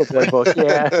 yeah. Superboy book.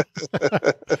 Yeah.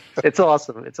 It's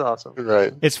awesome. It's awesome.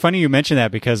 Right. It's funny you mention that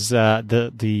because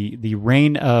the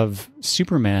Reign of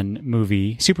Superman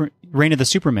movie, Reign of the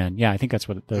Superman, yeah, I think that's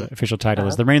what the official title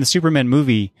is. The Reign of the Superman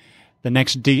movie, the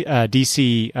next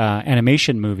DC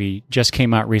animation movie, just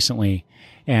came out recently.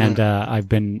 And I've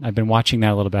been watching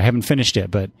that a little bit. I haven't finished it,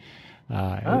 but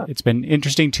it's been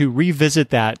interesting to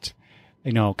revisit that,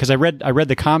 because I read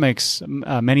the comics,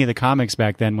 many of the comics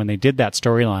back then when they did that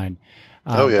storyline.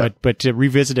 But to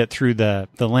revisit it through the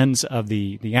lens of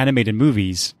the animated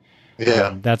movies,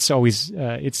 that's always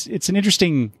it's an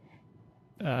interesting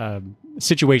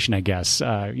situation, I guess.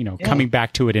 Coming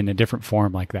back to it in a different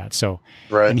form like that. So,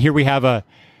 and here we have a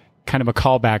kind of a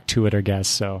callback to it, I guess.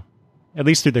 So, at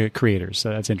least through the creators.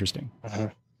 So that's interesting.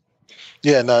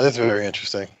 Yeah, no, that's very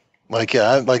interesting. Like,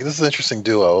 yeah, this is an interesting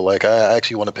duo. Like, I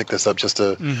actually want to pick this up just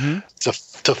to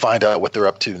find out what they're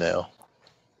up to now.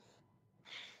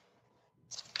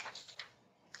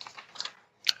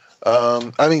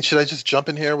 Should I just jump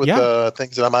in here with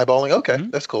things that I'm eyeballing? Okay,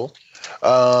 that's cool.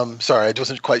 Sorry, I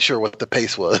wasn't quite sure what the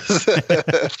pace was.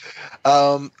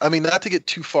 Not to get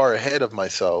too far ahead of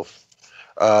myself,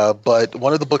 but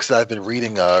one of the books that I've been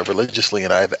reading religiously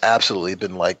and I've absolutely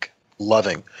been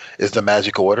loving is The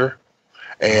Magic Order.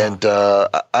 And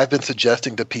I've been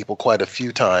suggesting to people quite a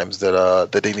few times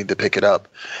that they need to pick it up.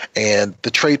 And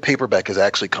the trade paperback is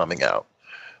actually coming out,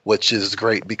 which is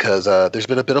great because there's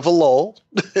been a bit of a lull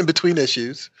in between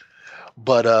issues.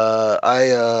 But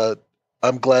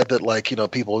I'm glad that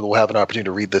people will have an opportunity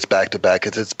to read this back to back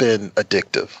because it's been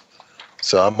addictive.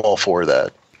 So I'm all for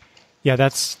that. Yeah,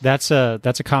 that's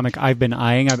a comic I've been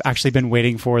eyeing. I've actually been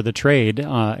waiting for the trade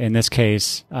in this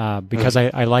case because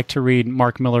I like to read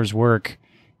Mark Millar's work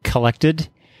collected.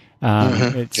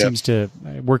 It seems to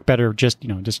work better.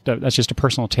 That's just a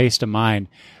personal taste of mine.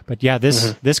 But yeah,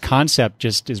 this concept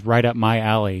just is right up my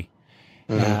alley.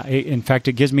 In fact,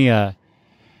 it gives me a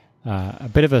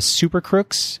bit of a Super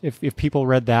Crooks, if people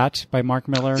read that by Mark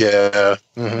Millar. Yeah.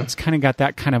 It's kind of got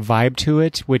that kind of vibe to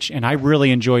it, and I really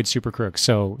enjoyed Super Crooks.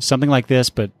 So something like this,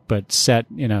 but set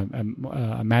in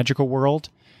a magical world.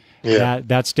 Yeah.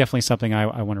 That's definitely something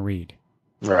I want to read.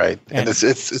 Right. And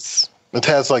it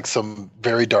has some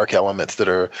very dark elements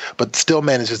but still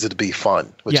manages it to be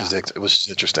fun, which is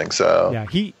interesting. So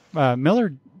yeah,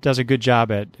 Miller does a good job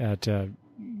at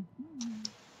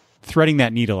threading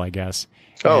that needle, I guess.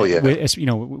 Oh yeah,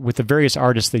 with the various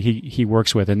artists that he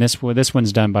works with, and this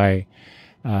one's done by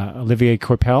Olivier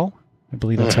Coipel, I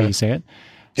believe that's how you say it.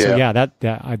 So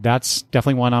that's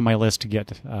definitely one on my list to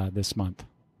get this month.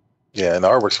 Yeah, and the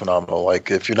artwork's phenomenal. Like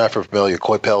if you're not familiar,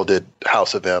 Coipel did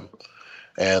House of M,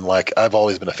 And like I've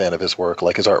always been a fan of his work.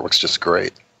 Like his artwork's just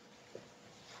great.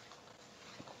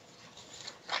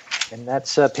 And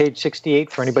that's page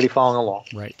 68 for anybody following along.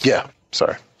 Right. Yeah.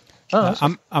 Sorry.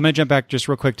 I'm going to jump back just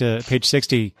real quick to page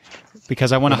 60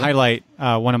 because I want to highlight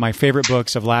one of my favorite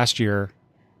books of last year,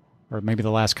 or maybe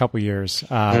the last couple years.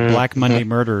 Black Monday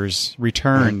Murders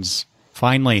returns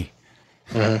finally.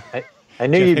 I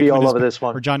knew you'd be all over this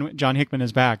one. Or John Hickman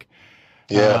is back.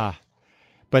 Yeah.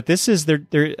 But this is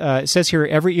it says here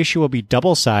every issue will be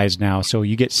double sized now, so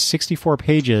you get 64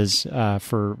 pages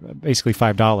for basically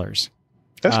 $5.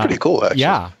 That's pretty cool, actually.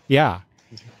 Yeah.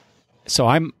 So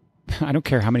I don't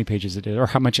care how many pages it is or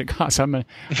how much it costs. I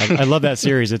love that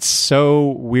series. It's so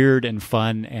weird and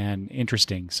fun and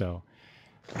interesting. So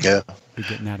yeah, we're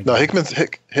getting that again. No,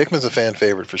 Hickman's a fan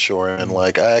favorite for sure. And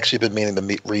like I actually been meaning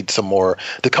to read some more,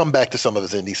 to come back to some of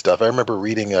his indie stuff. I remember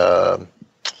reading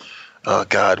oh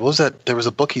God, what was that? There was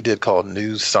a book he did called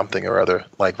News Something or Other,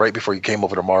 like right before he came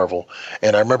over to Marvel.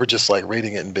 And I remember just like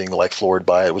reading it and being like floored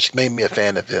by it, which made me a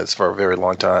fan of his for a very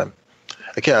long time.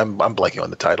 I'm blanking on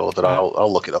the title of it.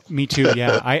 I'll look it up. Me too.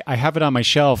 Yeah, I have it on my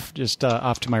shelf just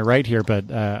off to my right here,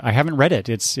 but I haven't read it.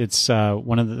 It's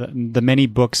one of the many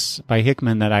books by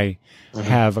Hickman that I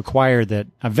have acquired that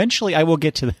eventually I will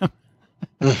get to them.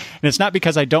 And it's not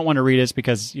because I don't want to read it; it's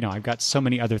because I've got so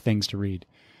many other things to read.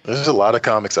 There's a lot of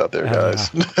comics out there, guys.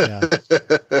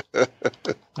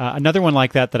 Another one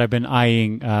like that I've been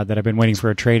eyeing, that I've been waiting for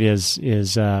a trade is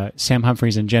Sam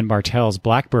Humphries and Jen Bartel's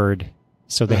Blackbird.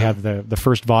 So they have the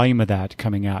first volume of that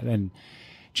coming out, and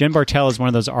Jen Bartel is one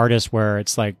of those artists where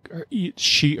it's like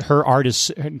her art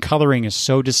and coloring is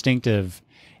so distinctive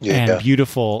and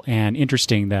beautiful and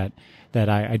interesting that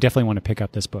I definitely want to pick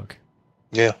up this book.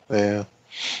 Yeah.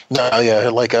 No, yeah,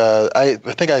 like I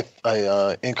think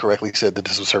I incorrectly said that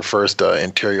this was her first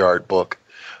interior art book,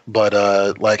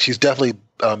 but like she's definitely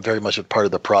very much a part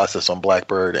of the process on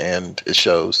Blackbird, and it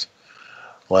shows.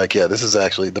 Like, yeah, this is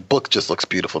actually, the book just looks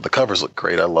beautiful. The covers look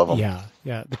great. I love them.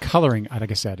 Yeah. The coloring,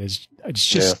 like I said, it's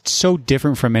just so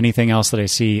different from anything else that I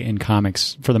see in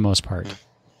comics for the most part.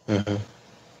 Mm-hmm.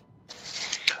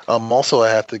 Also, I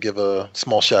have to give a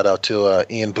small shout out to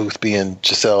Ian Boothby and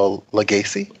Giselle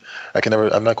Lagacy.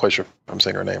 I'm not quite sure if I'm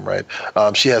saying her name right.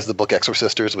 She has the book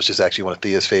Exorcisters, which is actually one of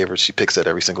Thea's favorites. She picks it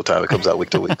every single time it comes out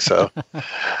week to week. So,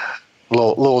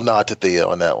 little nod to Thea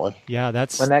on that one. Yeah,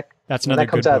 that's when another that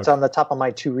comes out. book. It's on the top of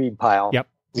my to read pile. Yep.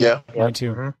 Yeah. Mine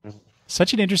too.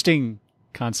 Such an interesting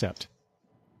concept.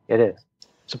 It is.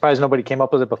 Surprised nobody came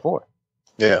up with it before.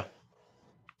 Yeah.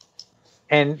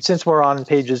 And since we're on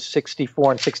pages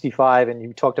 64 and 65, and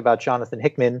you talked about Jonathan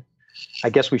Hickman, I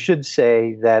guess we should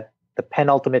say that the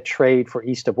penultimate trade for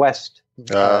East of West,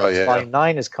 Volume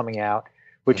 9 is coming out,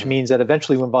 which means that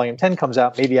eventually when Volume 10 comes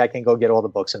out, maybe I can go get all the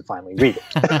books and finally read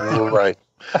it. Right.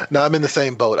 No, I'm in the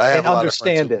same boat. I have a lot of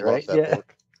friends who love that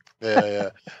book. Yeah.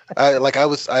 I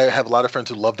have a lot of friends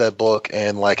who love that book,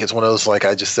 and like it's one of those, like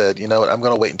I just said, you know what, I'm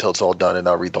going to wait until it's all done and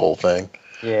I'll read the whole thing.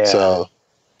 Yeah. So,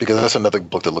 because that's another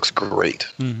book that looks great.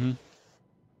 Mm-hmm.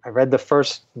 I read the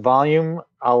first volume.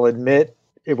 I'll admit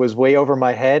it was way over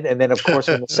my head, and then of course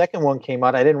when the second one came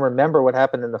out, I didn't remember what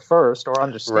happened in the first or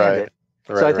understand it.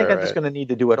 So I think I'm just going to need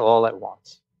to do it all at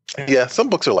once. Yeah, some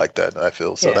books are like that, I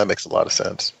feel. So that makes a lot of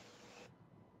sense.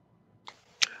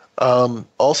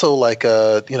 Also, like,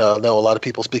 I know a lot of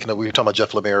people, speaking of, we were talking about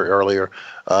Jeff Lemire earlier.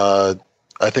 I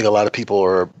think a lot of people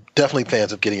are definitely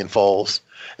fans of Gideon Falls,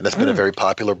 and that's been a very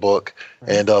popular book.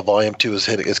 And Volume 2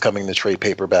 is coming to trade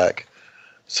paperback.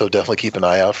 So definitely keep an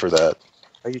eye out for that.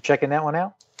 Are you checking that one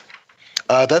out?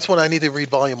 That's one I need to read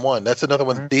Volume 1. That's another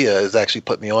one Thea has actually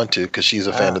put me onto because she's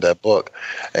a fan of that book.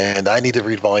 And I need to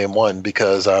read Volume 1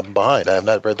 because I'm behind. I have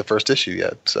not read the first issue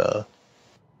yet. So.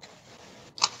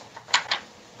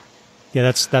 Yeah,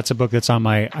 that's a book that's on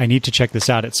my I need to check this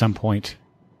out at some point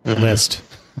list.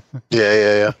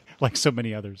 Yeah. Like so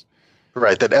many others.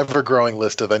 Right, that ever-growing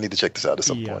list of I need to check this out at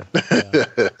some point.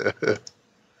 Yeah.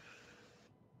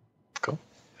 Cool.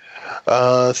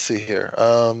 Let's see here.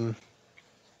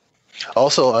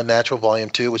 Also, Unnatural Volume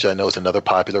 2, which I know is another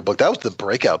popular book. That was the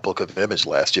breakout book of Image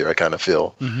last year, I kind of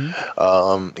feel.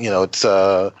 It's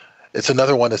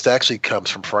another one that actually comes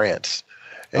from France.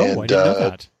 And, I didn't know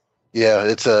that. Yeah,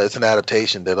 it's an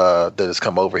adaptation that has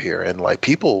come over here, and like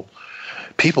people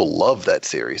love that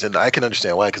series, and I can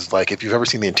understand why. Because like if you've ever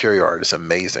seen the interior art, it's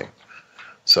amazing.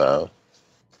 So,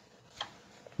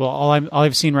 well, all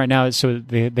I've seen right now is so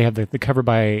they have the cover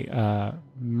by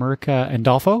Mirka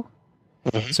Andolfo.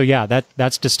 So yeah,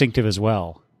 that's distinctive as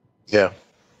well. Yeah,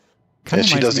 and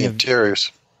she does the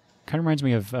interiors. Kind of reminds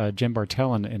me of Jim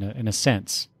Bartel in a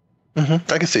sense. I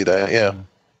can see that. Yeah.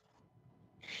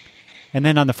 And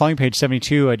then on the following page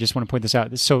 72, I just want to point this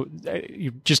out. So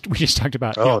we just talked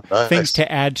about nice. things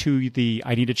to add to the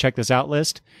I need to check this out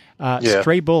list.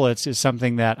 Stray Bullets is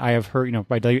something that I have heard,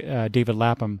 by David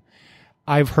Lapham.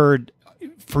 I've heard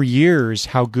for years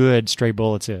how good Stray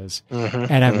Bullets is,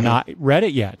 and I've not read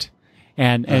it yet.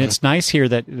 And it's nice here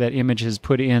that Image has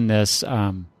put in this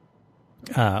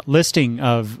listing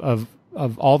of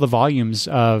all the volumes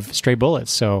of Stray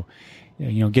Bullets. So,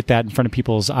 get that in front of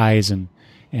people's eyes and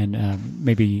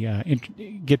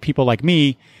maybe get people like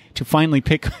me to finally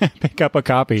pick up a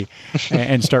copy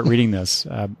and start reading this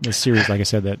series. Like I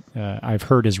said, that I've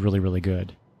heard is really, really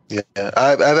good. Yeah,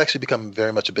 I've actually become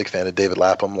very much a big fan of David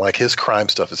Lapham. Like, his crime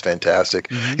stuff is fantastic.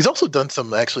 He's also done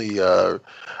some actually,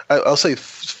 I'll say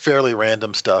fairly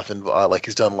random stuff, and like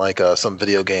he's done like some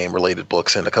video game related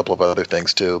books and a couple of other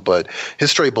things too. But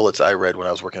his Stray Bullets I read when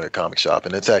I was working at a comic shop,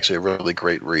 and it's actually a really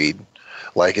great read.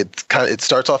 Like, it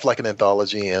starts off like an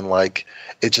anthology, and like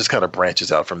it just kind of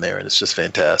branches out from there, and it's just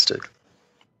fantastic.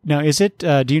 Now, is it?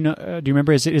 Do you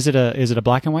remember? Is it a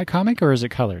black and white comic, or is it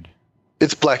colored?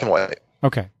 It's black and white.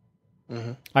 Okay.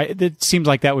 It seems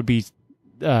like that would be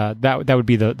that would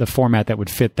be the format that would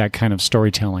fit that kind of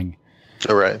storytelling.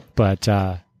 All right. But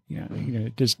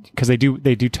just because they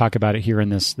do talk about it here in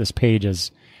this page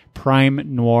as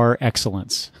prime noir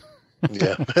excellence.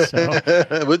 Yeah.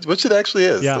 which it actually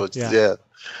is. Yeah, yeah.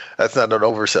 That's not an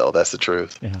oversell. That's the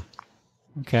truth. Yeah.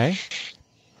 Okay.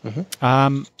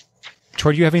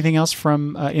 Troy, do you have anything else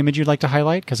from Image you'd like to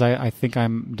highlight? Because I think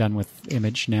I'm done with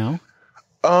Image now.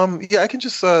 Yeah, I can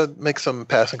just make some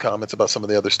passing comments about some of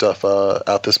the other stuff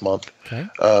out this month. Okay.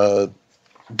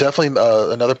 Definitely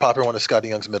another popular one is Scotty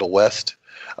Young's Middle West.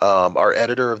 Our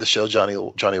editor of the show,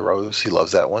 Johnny Rose, he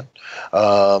loves that one.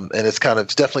 And it's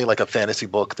definitely like a fantasy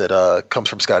book that comes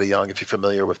from Scotty Young, if you're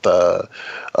familiar with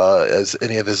as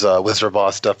any of his Wizard of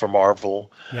Oz stuff from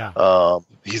Marvel. Yeah.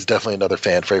 He's definitely another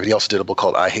fan favorite. He also did a book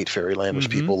called I Hate Fairyland, which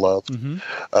people loved.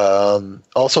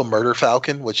 Also Murder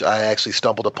Falcon, which I actually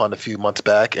stumbled upon a few months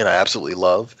back and I absolutely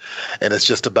love. And it's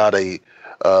just about a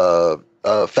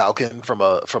falcon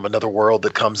from another world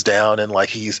that comes down, and like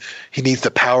he needs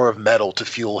the power of metal to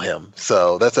fuel him.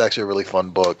 So that's actually a really fun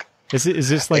book. Is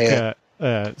this like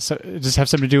does this have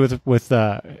something to do with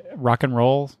rock and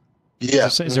roll? Yeah.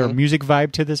 Is there a music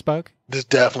vibe to this book? There's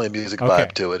definitely a music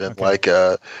vibe to it, and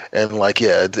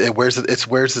it wears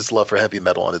its love for heavy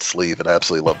metal on its sleeve, and I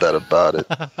absolutely love that about it.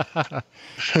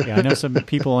 Yeah, I know some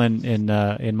people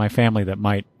in my family that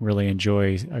might really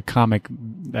enjoy a comic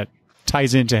that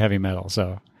ties into heavy metal,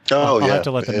 so I'll have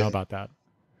to let them know about that.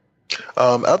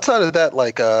 Outside of that,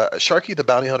 like Sharky the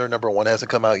Bounty Hunter #1 hasn't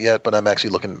come out yet, but I'm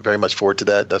actually looking very much forward to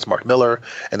that. That's Mark Miller,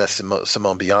 and that's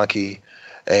Simone Bianchi.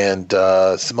 And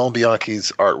Simone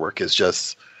Bianchi's artwork is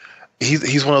just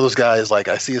he's one of those guys, like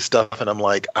I see his stuff and I'm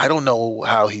like, I don't know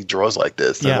how he draws like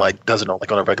this and like does it on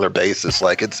a regular basis.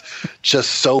 Like, it's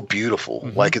just so beautiful.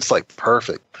 Like, it's like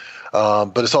perfect.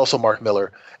 But it's also Mark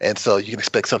Miller, and so you can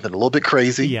expect something a little bit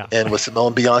crazy. Yeah. And with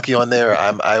Simone Bianchi on there,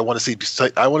 I want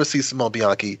to see Simone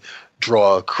Bianchi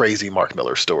draw crazy Mark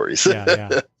Miller stories.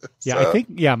 Yeah, I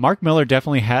think Mark Miller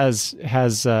definitely has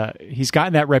he's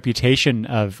gotten that reputation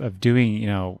of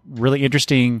doing really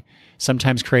interesting,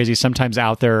 sometimes crazy, sometimes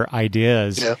out there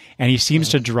ideas, and he seems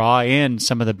to draw in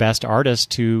some of the best artists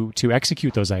to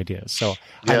execute those ideas. So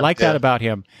I like that about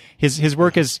him. His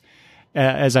work is,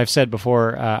 as I've said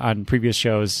before on previous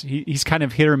shows, he's kind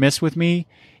of hit or miss with me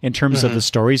in terms of the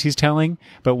stories he's telling.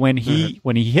 But when he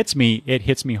hits me, it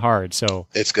hits me hard. So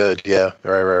it's good. Yeah.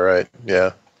 Right.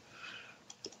 Yeah.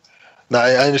 No,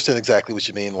 I understand exactly what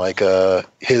you mean. Like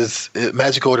his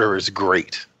Magic Order is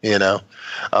great,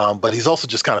 but he's also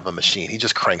just kind of a machine. He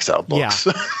just cranks out books.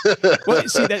 Yeah. Well,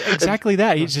 see, exactly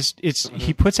that.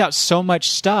 He puts out so much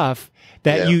stuff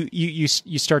that you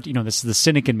start, this is the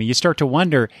cynic in me. You start to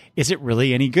wonder, is it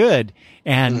really any good?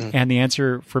 And the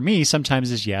answer for me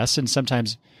sometimes is yes, and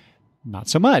sometimes not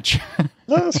so much.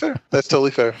 No, that's fair. That's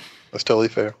totally fair.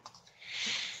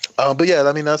 But yeah,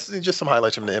 I mean, that's just some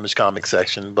highlights from the Image Comics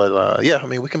section. But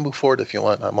we can move forward if you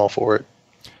want. I'm all for it.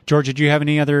 George, did you have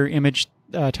any other Image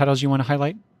titles you want to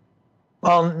highlight?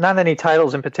 Well, not any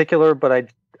titles in particular,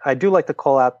 but I do like to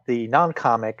call out the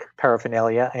non-comic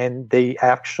paraphernalia, and they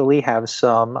actually have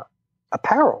some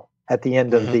apparel at the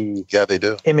end of the they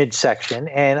do. Image section.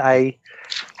 And there's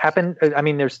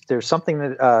something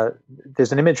that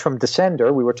there's an image from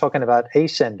Descender. We were talking about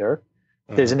Ascender.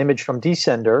 There's an image from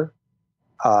Descender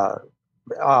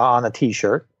on a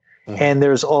T-shirt, and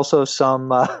there's also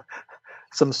some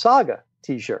Saga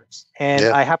T-shirts. And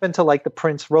I happen to like the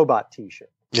Prince Robot T-shirt.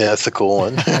 Yeah, that's a cool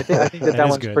one. I think that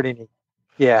one's good. Pretty neat.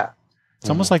 Yeah. It's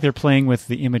almost like they're playing with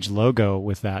the Image logo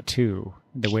with that too.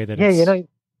 The way that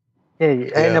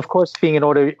and of course, being an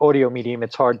audio medium,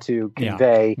 it's hard to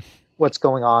convey what's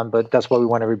going on, but that's why we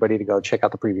want everybody to go check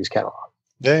out the previous catalog.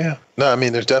 Yeah. No, I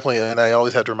mean, there's definitely, and I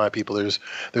always have to remind people, there's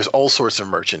all sorts of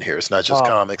merch in here. It's not just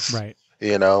comics, right?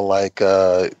 You know, like,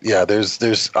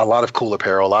 there's a lot of cool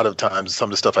apparel. A lot of times, some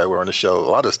of the stuff I wear on the show, a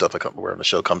lot of stuff I wear on the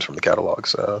show comes from the catalog.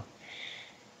 So,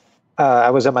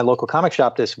 I was at my local comic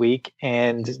shop this week,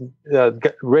 and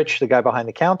Rich, the guy behind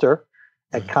the counter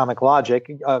at Comic Logic,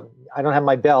 I don't have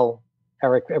my bell,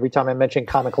 Eric. Every time I mention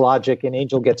Comic Logic, an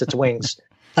angel gets its wings.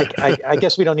 I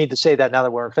guess we don't need to say that now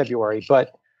that we're in February,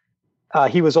 but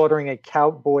he was ordering a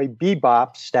Cowboy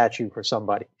Bebop statue for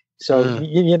somebody. So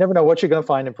you never know what you're going to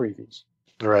find in previews.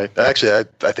 Right. Actually,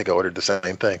 I think I ordered the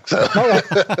same thing. So.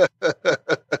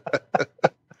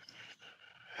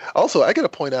 Also, I got to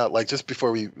point out, like, just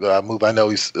before we move, I know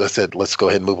we said let's go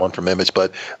ahead and move on from Image,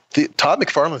 but Todd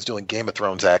McFarlane's doing Game of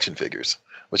Thrones action figures,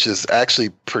 which is actually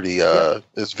pretty,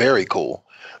 it's very cool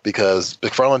because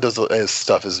McFarlane does his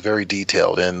stuff is very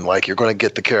detailed, and like you're going to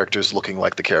get the characters looking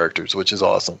like the characters, which is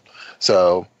awesome.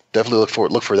 So definitely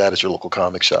look for that at your local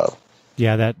comic shop.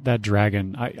 Yeah, that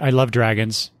dragon. I love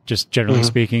dragons, just generally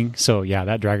speaking. So yeah,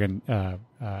 that dragon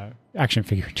action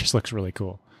figure just looks really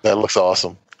cool. That looks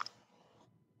awesome.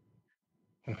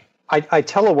 I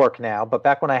telework now, but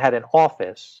back when I had an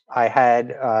office, I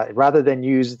had rather than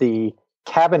use the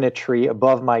cabinetry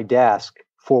above my desk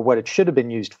for what it should have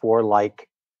been used for, like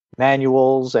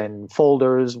manuals and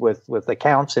folders with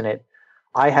accounts in it,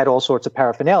 I had all sorts of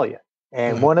paraphernalia.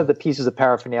 And one of the pieces of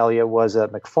paraphernalia was a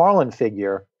McFarlane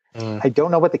figure. I don't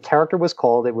know what the character was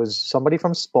called. It was somebody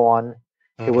from Spawn.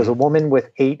 It was a woman with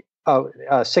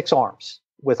 6 arms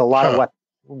with a lot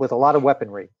of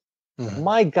weaponry.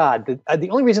 My God, the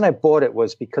only reason I bought it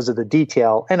was because of the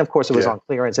detail, and of course it was on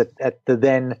clearance at the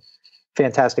then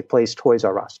fantastic place Toys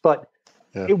R Us. But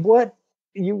the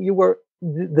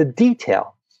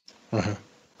detail.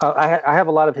 I have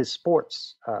a lot of his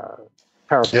sports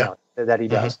paraphernalia that he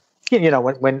does. You know,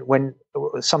 when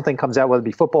something comes out, whether it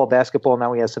be football, basketball,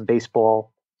 now we have some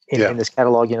baseball in this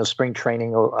catalog. You know, spring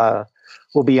training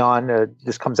will be on.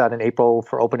 This comes out in April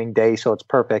for opening day, so it's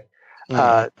perfect.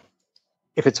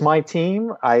 If it's my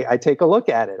team, I take a look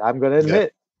at it. I'm going to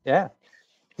admit,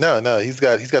 No, he's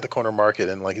got the corner market,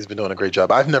 and like he's been doing a great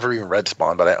job. I've never even read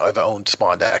Spawn, but I've owned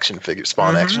Spawn action figures.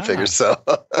 So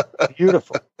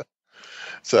beautiful.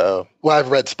 So, well, I've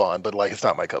read Spawn, but like it's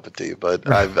not my cup of tea. But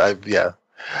I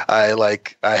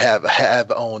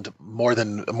have owned more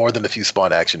than a few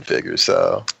Spawn action figures.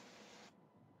 So.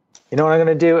 You know what I'm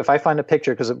going to do? If I find a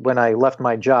picture, because when I left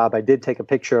my job, I did take a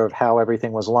picture of how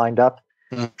everything was lined up.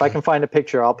 If I can find a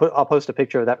picture, I'll post a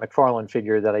picture of that McFarlane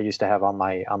figure that I used to have on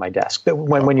my desk. But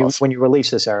when you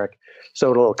release this, Eric,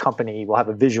 so it'll accompany. We'll have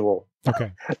a visual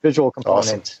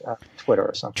component, Twitter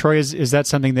or something. Troy, is that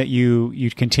something that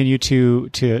you continue to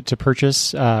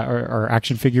purchase or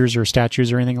action figures or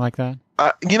statues or anything like that?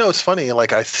 You know, it's funny.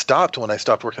 Like I stopped when I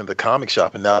stopped working at the comic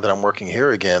shop, and now that I'm working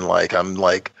here again, like I'm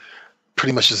like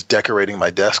pretty much just decorating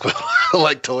my desk with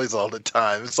like toys all the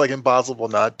time. It's like impossible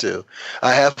not to.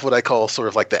 I have what I call sort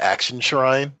of like the action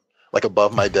shrine, like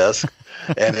above my desk,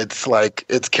 and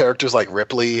it's characters like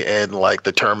Ripley and like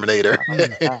the Terminator.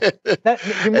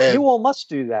 You all must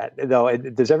do that though.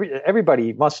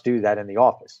 Everybody must do that in the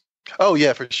office. Oh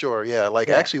yeah, for sure. Yeah,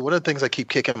 actually, one of the things I keep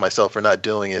kicking myself for not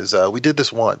doing is we did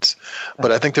this once,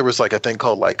 but I think there was like a thing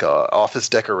called like office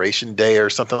decoration day or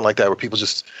something like that, where people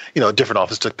just different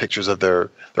office took pictures of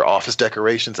their office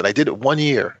decorations, and I did it 1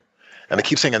 year, and I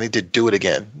keep saying I need to do it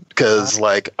again because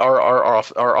like our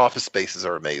office spaces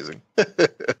are amazing.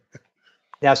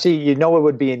 Now, see, it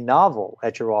would be novel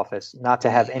at your office not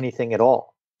to have anything at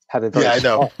all. Have it very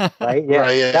small, right? Yeah,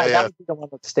 right, that would be the one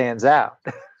that stands out.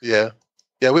 Yeah.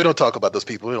 Yeah, we don't talk about those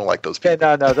people. We don't like those people.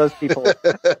 Yeah, no, those people.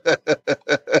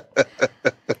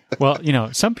 Well,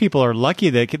 some people are lucky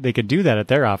they could do that at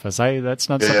their office. That's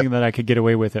not something that I could get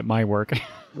away with at my work.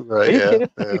 Right?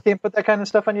 You can't put that kind of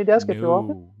stuff on your desk at your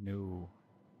office. No.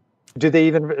 Do they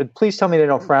even? Please tell me they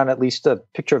don't frown at least a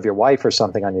picture of your wife or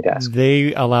something on your desk.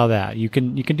 They allow that. You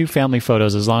can do family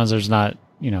photos as long as there's not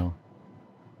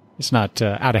it's not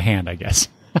out of hand, I guess.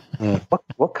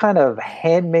 What kind of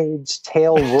Handmaid's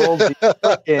Tale world do you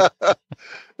work in?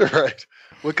 Right.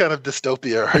 What kind of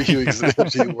dystopia are you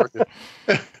working?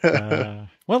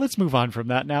 Well, let's move on from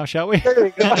that now, shall we? There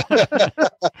we go.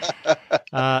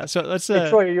 So let's. Hey,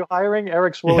 Troy, are you hiring?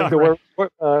 Eric's willing to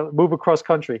move across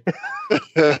country.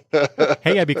 Hey,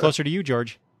 I'd be closer to you,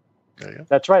 George.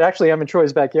 That's right. Actually, I'm in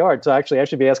Troy's backyard, so actually I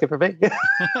should be asking for me.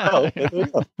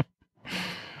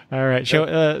 All right.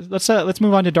 Let's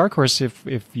move on to Dark Horse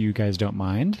if you guys don't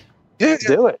mind. Yeah,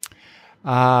 Do it.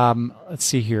 Let's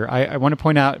see here. I want to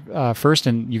point out first,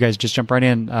 and you guys just jump right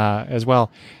in as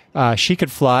well. She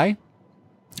Could Fly.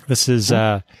 This is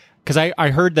because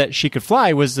I heard that She Could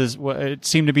Fly was this. It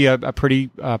seemed to be a pretty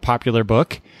popular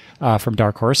book from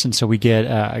Dark Horse, and so we get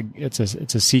it's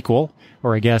a sequel,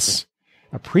 or I guess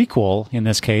a prequel in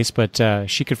this case. But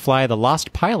She Could Fly, The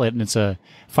Lost Pilot, and it's a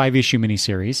 5-issue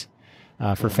miniseries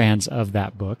for fans of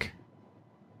that book.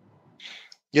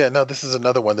 Yeah, no, this is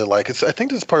another one that I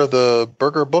think this is part of the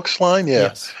Berger Books line. Yeah.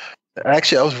 Yes.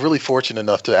 Actually, I was really fortunate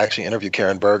enough to actually interview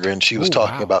Karen Berger, and she was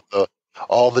talking about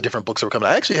all the different books that were coming.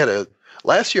 I actually had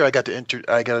last year I got to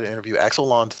interview Axel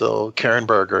Lonzo, Karen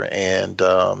Berger, and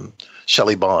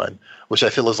Shelley Bond, which I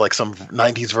feel is like some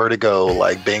 90s Vertigo,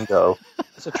 like bingo.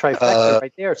 It's a trifecta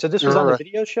right there. So this was on the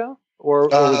video show, or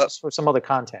was this for some other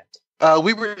content?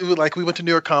 We went to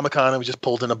New York Comic Con and we just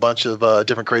pulled in a bunch of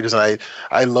different creators, and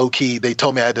I low key, they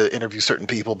told me I had to interview certain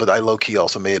people, but I low key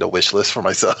also made a wish list for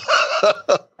myself.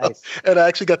 Nice. And I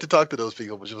actually got to talk to those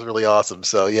people, which was really awesome.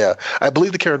 So yeah, I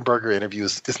believe the Karen Berger interview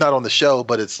it's not on the show,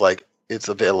 but it's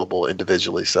available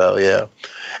individually. So yeah,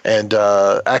 and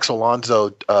Axel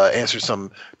Lonzo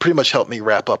pretty much helped me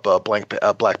wrap up a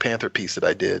Black Panther piece that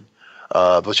I did.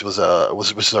 Which was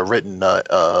a written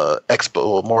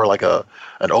expo, more like an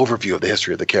overview of the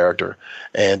history of the character.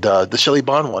 And the Shelley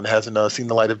Bond one hasn't seen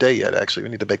the light of day yet. Actually, we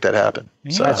need to make that happen.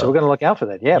 Yeah. So we're going to look out for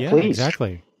that. Yeah, please.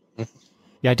 Exactly.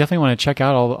 Yeah, I definitely want to check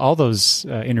out all those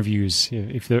interviews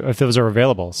if those are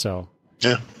available. So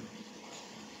yeah.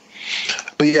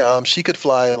 But yeah, She Could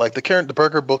Fly. Like the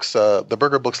Berger Books, the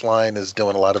Berger Books line is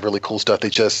doing a lot of really cool stuff. They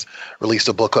just released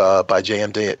a book by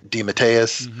J.M.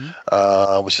 DeMatteis,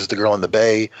 which is The Girl in the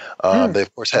Bay. They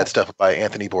of course had stuff by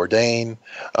Anthony Bourdain.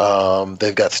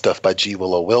 They've got stuff by G.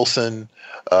 Willow Wilson.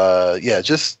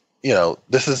 This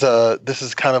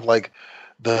is kind of like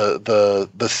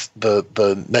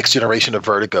the next generation of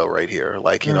Vertigo right here.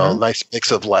 Like, a nice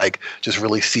mix of just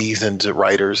really seasoned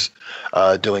writers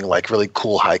doing really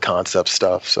cool high concept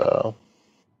stuff. So,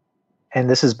 and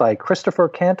this is by Christopher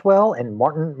Cantwell and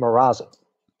Martin Morazzo.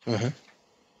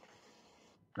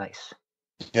 Nice.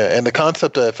 Yeah, and the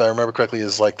concept, if I remember correctly,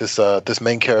 is this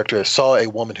main character saw a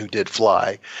woman who did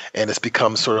fly, and it's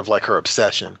become sort of like her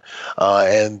obsession.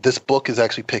 And this book is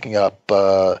actually picking up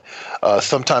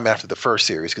sometime after the first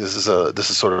series, because this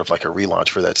is sort of like a relaunch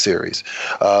for that series,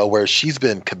 where she's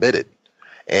been committed,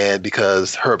 and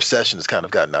because her obsession has kind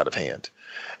of gotten out of hand,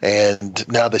 and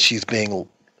now that she's being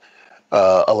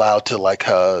allowed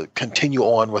to continue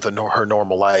on with her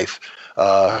normal life.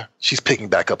 She's picking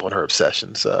back up on her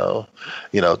obsession. So,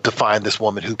 to find this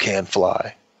woman who can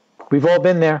fly. We've all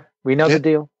been there. We know the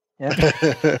deal.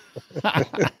 Yeah.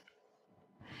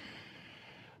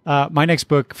 My next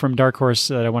book from Dark Horse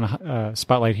that I want to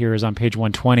spotlight here is on page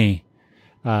 120.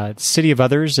 City of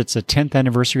Others. It's a 10th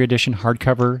anniversary edition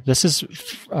hardcover. This is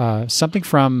something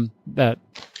from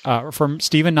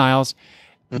Stephen Niles.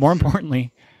 More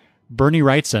importantly, Bernie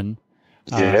Wrightson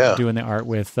doing the art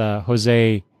with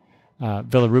Jose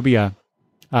Villarrubia.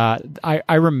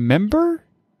 I remember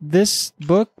this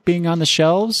book being on the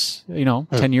shelves,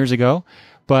 10 years ago,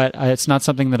 but it's not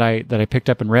something that I picked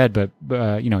up and read. But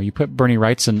you put Bernie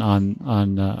Wrightson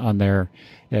on there,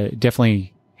 it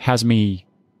definitely has me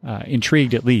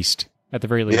intrigued, at the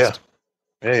very least.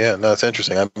 Yeah. No, it's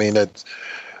interesting. I mean, it's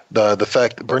the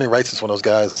fact that Bernie Wrightson's one of those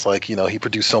guys. It's he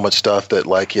produced so much stuff that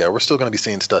we're still going to be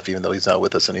seeing stuff even though he's not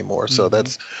with us anymore. So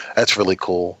that's really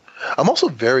cool. I'm also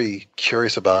very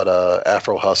curious about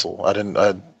Afro Hustle. I didn't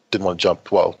want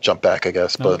to jump back, I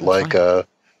guess, but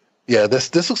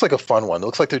this looks like a fun one. It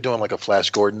looks like they're doing a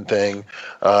Flash Gordon thing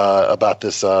about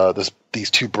these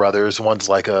two brothers. One's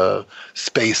like a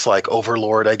space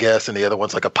overlord, I guess, and the other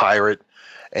one's like a pirate.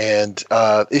 And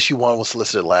issue 1 was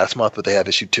solicited last month, but they have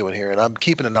issue 2 in here, and I'm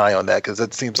keeping an eye on that because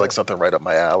it seems like something right up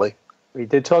my alley. We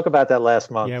did talk about that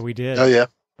last month. Yeah, we did. Oh yeah.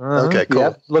 Okay, cool.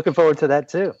 Yep. Looking forward to that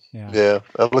too. Yeah,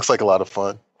 that looks like a lot of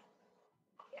fun.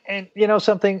 And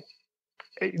something,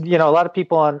 a lot of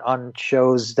people on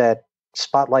shows that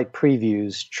spotlight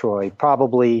previews, Troy,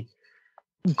 probably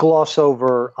gloss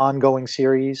over ongoing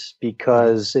series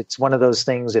because it's one of those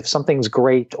things. If something's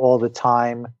great all the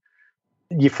time,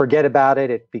 you forget about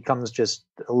it. It becomes just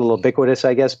a little ubiquitous,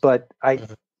 I guess. But I'd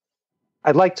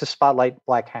like to spotlight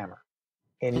Black Hammer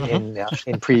in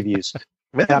previews.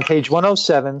 And on page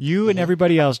 107, you and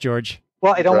everybody else, George.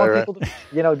 Well, I don't want people to,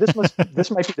 this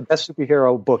might be the best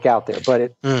superhero book out there,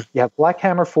 but you have Black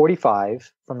Hammer 45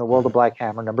 from the World of Black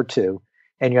Hammer, number 2,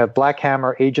 and you have Black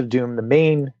Hammer Age of Doom, the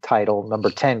main title,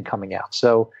 number 10 coming out.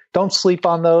 So don't sleep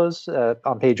on those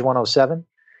on page 107.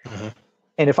 Mm-hmm.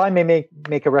 And if I may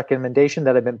make a recommendation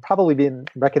that I've probably been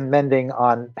recommending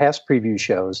on past preview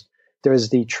shows, there's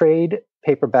the trade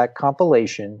paperback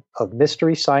compilation of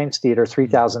Mystery Science Theater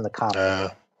 3000, the comic.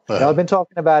 Now, I've been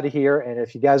talking about it here, and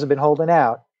if you guys have been holding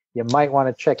out, you might want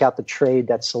to check out the trade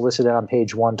that's solicited on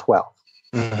page 112.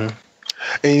 Mm-hmm.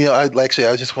 And I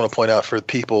just want to point out for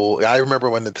people. I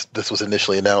remember when this was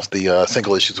initially announced, the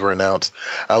single issues were announced.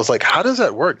 I was like, "How does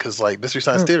that work?" Because like Mystery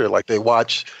Science Theater, like they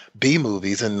watch B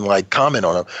movies and like comment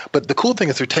on them. But the cool thing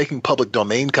is they're taking public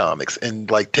domain comics and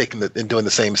like and doing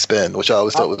the same spin, which I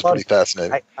always thought was pretty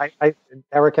fascinating.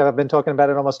 Eric, I've been talking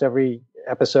about it almost every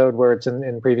episode where it's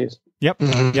in previews. Yep.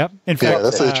 Mm-hmm. Yep. In fact,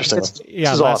 that's interesting.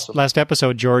 Awesome. Last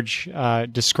episode, George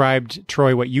described,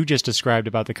 Troy, what you just described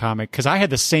about the comic, because I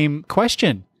had the same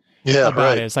question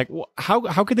about it. It's like,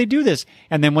 how could they do this?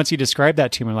 And then once you described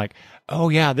that to me, I'm like, oh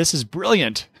yeah, this is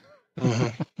brilliant.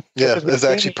 Mm-hmm. Yeah, it's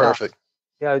actually perfect.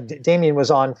 Yeah, Damien was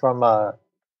on from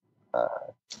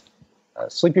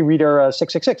Sleepy Reader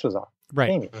 666 was on. Right.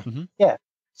 Damien. Mm-hmm. Yeah.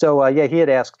 So he had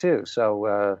asked too.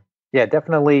 So yeah,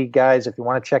 definitely, guys, if you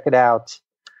want to check it out,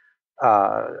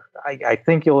 I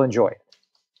think you'll enjoy it.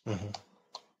 Mm-hmm.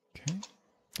 Okay.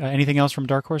 Anything else from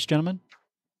Dark Horse, gentlemen?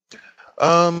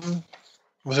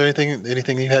 Was there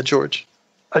anything you had, George?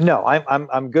 No,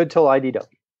 I'm good till IDW.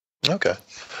 Okay.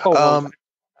 Oh, well,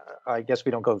 I guess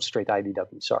we don't go straight to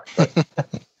IDW. Sorry.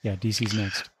 Yeah, DC's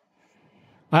next.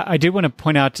 I did want to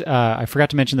point out, I forgot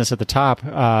to mention this at the top.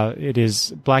 It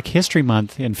is Black History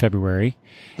Month in February,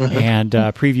 and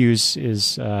previews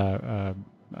is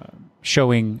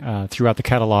showing throughout the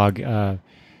catalog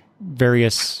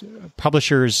various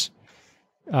publishers'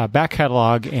 back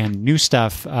catalog and new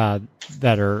stuff that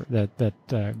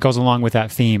goes along with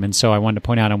that theme. And so I wanted to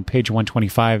point out on page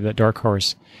 125 that Dark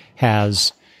Horse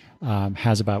has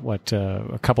about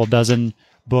a couple dozen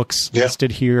books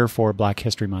listed here for Black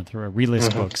History Month, or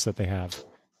relist books that they have.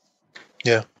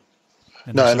 Yeah.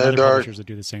 And there's some other publishers that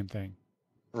do the same thing.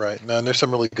 Right. No, and there's some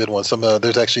really good ones.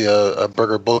 There's actually a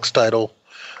Burger Books title,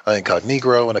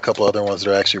 Incognegro, and a couple other ones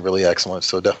that are actually really excellent.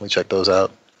 So definitely check those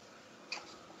out.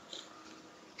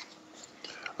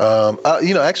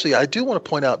 Actually, I do want to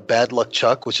point out Bad Luck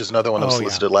Chuck, which is another one that was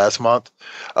listed last month.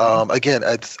 Again,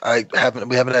 we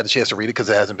haven't had a chance to read it because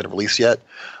it hasn't been released yet.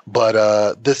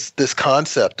 But this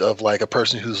concept of like a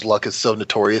person whose luck is so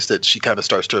notorious that she kind of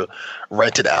starts to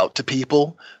rent it out to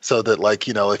people, so that like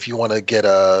if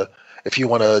you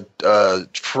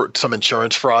want some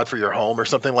insurance fraud for your home or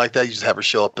something like that, you just have her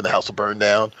show up and the house will burn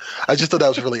down. I just thought that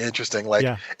was really interesting,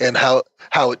 and how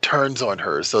it turns on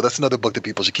her. So that's another book that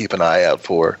people should keep an eye out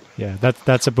for. Yeah,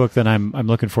 that's a book that I'm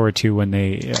looking forward to when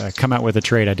they come out with a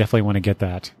trade. I definitely want to get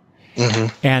that.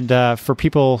 Mm-hmm. And for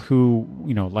people who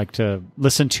like to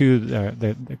listen to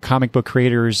the comic book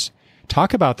creators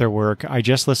talk about their work, I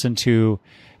just listened to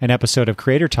an episode of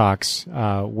Creator Talks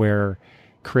where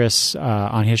Chris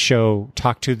on his show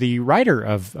talked to the writer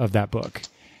of that book.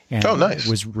 And nice. It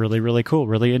was really, really cool,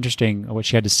 really interesting what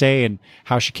she had to say and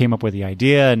how she came up with the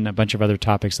idea and a bunch of other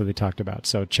topics that they talked about.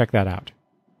 So check that out.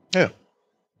 Yeah.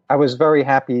 I was very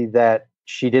happy that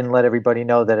she didn't let everybody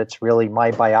know that it's really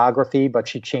my biography, but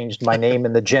she changed my name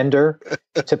and the gender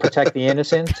to protect the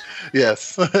innocent.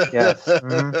 Yes. Yes.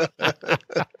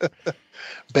 Mm-hmm.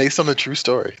 Based on a true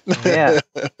story. Yeah.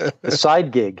 The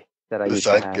side gig that I used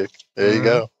to have. There you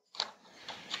go.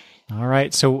 All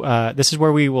right. So this is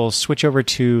where we will switch over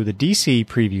to the DC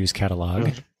previews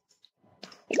catalog.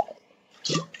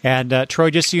 And Troy,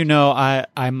 just so you know,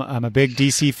 I'm a big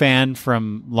DC fan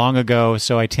from long ago,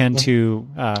 so I tend to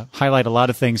highlight a lot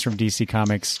of things from DC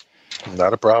Comics.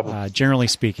 Not a problem. Generally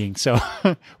speaking. So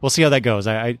we'll see how that goes.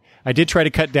 I did try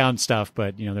to cut down stuff,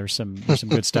 but there's some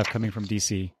good stuff coming from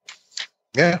DC.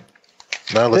 Yeah.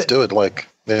 No, let's do it.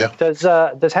 Yeah. Does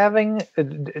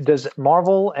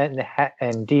Marvel and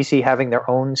DC having their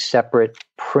own separate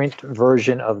print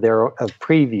version of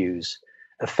previews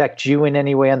affect you in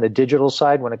any way on the digital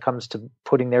side when it comes to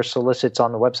putting their solicits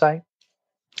on the website?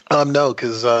 No,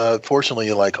 because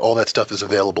fortunately, all that stuff is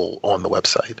available on the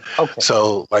website. Okay.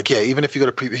 So, even if you go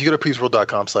to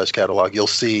previeworld.com/catalog, you'll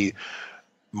see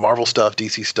Marvel stuff,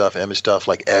 DC stuff, Image stuff,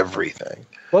 everything.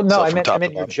 Well, no, I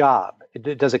meant your job.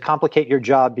 Does it complicate your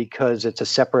job because it's a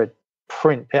separate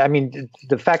print? I mean,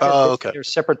 the fact that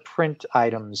there's separate print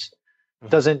items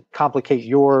doesn't complicate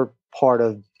your part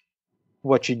of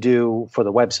what you do for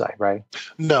the website, right?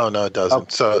 No, it doesn't. Okay.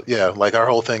 So, yeah, our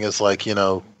whole thing is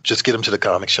just get them to the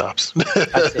comic shops.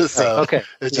 So okay.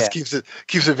 It just keeps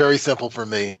it very simple for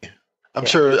me. I'm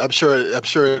sure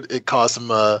it caused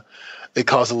some it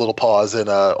caused a little pause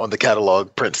on the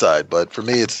catalog print side, but for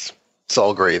me it's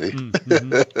all gravy.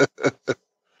 Mm-hmm.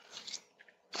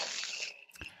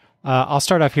 I'll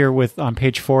start off here with on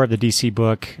page 4 of the DC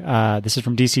book. This is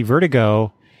from DC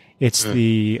Vertigo. It's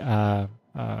the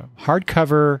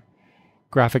hardcover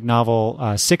graphic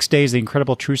novel, 6 Days, The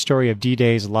Incredible True Story of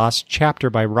D-Day's Lost Chapter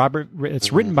by Robert.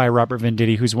 It's written by Robert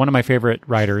Venditti, who's one of my favorite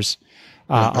writers,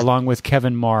 along with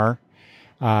Kevin Marr,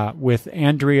 with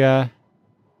Andrea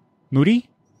Moody.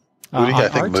 I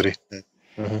think Moody.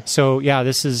 So yeah,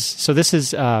 this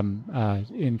is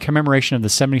in commemoration of the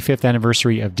 75th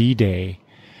anniversary of D-Day.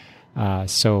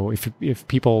 So if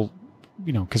people,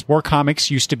 because war comics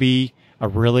used to be a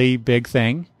really big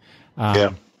thing.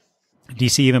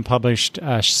 DC even published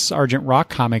Sergeant Rock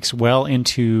comics well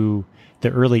into the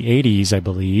early 80s, I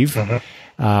believe.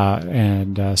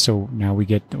 And so now we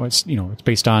get it's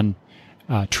based on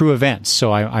true events.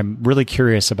 So I'm really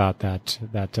curious about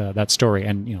that story.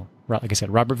 And like I said,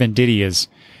 Robert Venditti is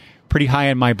pretty high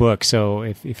in my book. So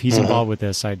if he's involved with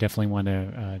this, I definitely want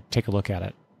to take a look at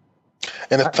it.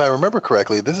 And if I remember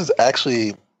correctly, this is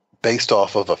actually based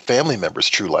off of a family member's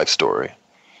true life story.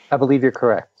 I believe you're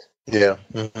correct. Yeah.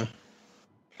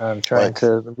 I'm trying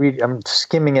to read. I'm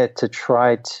skimming it to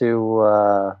try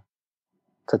to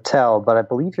tell, but I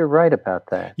believe you're right about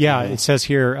that. Yeah, it says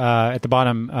here at the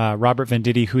bottom, Robert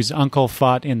Venditti, whose uncle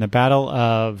fought in the Battle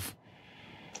of,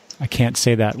 I can't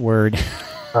say that word.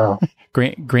 Oh,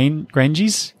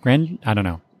 Granges? I don't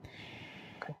know.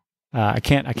 I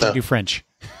can't do French.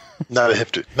 Not a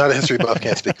history buff,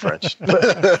 can't speak French.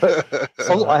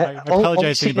 I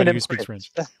apologize to anybody who speaks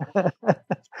French.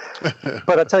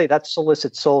 But I'll tell you, that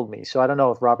solicit sold me. So I don't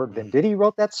know if Robert Venditti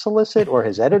wrote that solicit or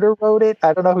his editor wrote it.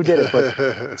 I don't know who did it, but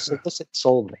the solicit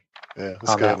sold me. Yeah,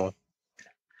 that's a good one.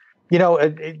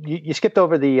 You skipped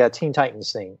over the Teen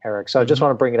Titans thing, Eric. So I just want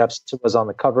to bring it up since it was on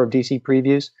the cover of DC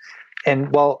Previews.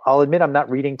 And while I'll admit I'm not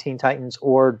reading Teen Titans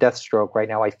or Deathstroke right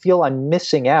now, I feel I'm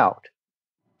missing out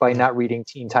by not reading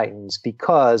Teen Titans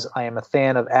because I am a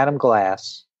fan of Adam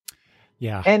Glass.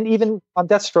 Yeah. And even on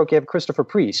Deathstroke, you have Christopher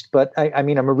Priest. But I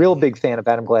mean, I'm a real big fan of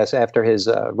Adam Glass after his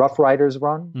Rough Riders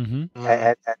run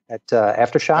at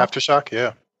Aftershock. Aftershock,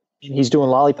 yeah. And he's doing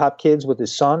Lollipop Kids with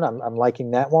his son. I'm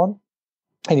liking that one.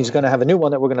 And he's going to have a new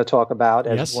one that we're going to talk about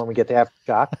when we get to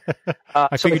Aftershock.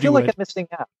 I feel like I'm missing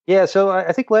out. Yeah, so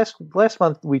I think last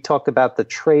month we talked about the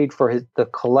trade for the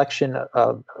collection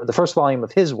of the first volume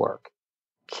of his work.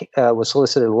 Was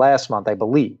solicited last month, I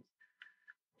believe.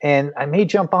 And I may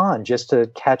jump on just to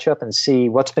catch up and see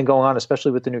what's been going on,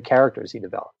 especially with the new characters he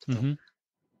developed.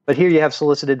 But here you have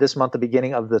solicited this month the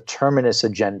beginning of the Terminus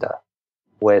agenda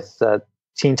with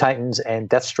Teen Titans and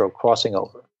Deathstroke crossing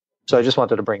over. So I just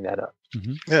wanted to bring that up.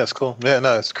 Yeah, it's cool. Yeah,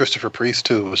 no, it's Christopher Priest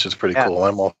too, which is pretty cool.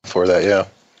 I'm all for that, yeah.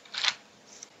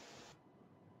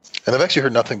 And I've actually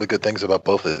heard nothing but good things about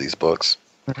both of these books.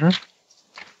 I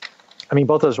mean,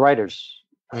 both those writers.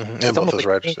 And both those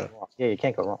writers. Yeah, you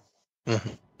can't go wrong.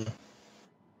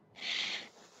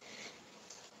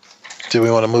 Do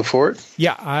we want to move forward?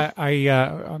 Yeah,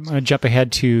 I'm going to jump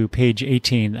ahead to page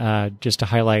 18 just to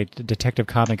highlight Detective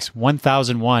Comics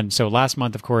 1001. So last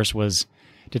month, of course, was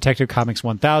Detective Comics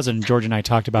 1000. George and I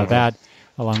talked about that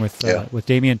along with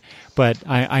Damien. But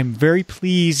I'm very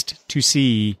pleased to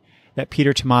see that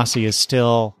Peter Tomasi is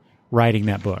still writing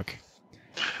that book.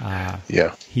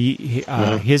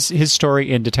 His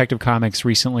story in Detective Comics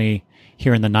recently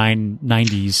here in the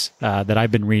 90s that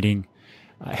I've been reading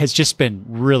has just been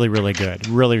really, really good,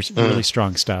 really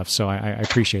strong stuff. So I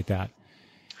appreciate that.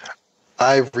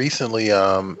 I recently,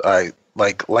 I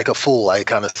like a fool, I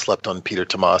kind of slept on Peter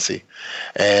Tomasi,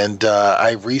 and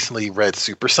I recently read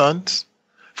Super Sons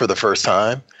for the first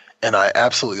time. And I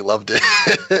absolutely loved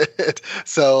it.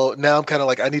 So now I'm kind of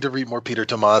like, I need to read more Peter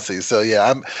Tomasi. So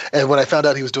yeah, and when I found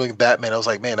out he was doing Batman, I was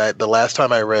like, man, the last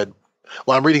time I read,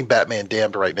 well, I'm reading Batman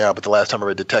Damned right now, but the last time I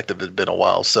read Detective had been a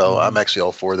while. So I'm actually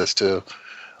all for this too.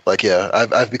 Like, yeah,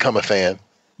 I've become a fan.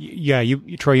 Yeah,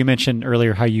 Troy, you mentioned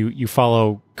earlier how you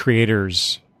follow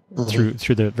creators through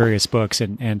the various books,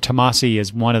 and Tomasi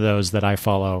is one of those that I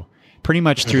follow pretty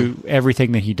much through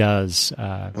everything that he does.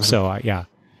 So yeah.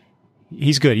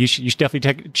 He's good. You should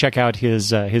definitely check out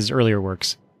his earlier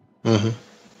works. And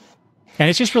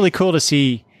it's just really cool to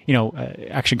see,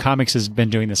 Action Comics has been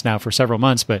doing this now for several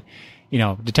months, but,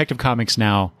 Detective Comics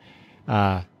now,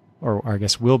 or I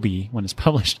guess will be when it's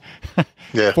published,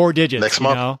 4 digits, next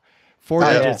month. 4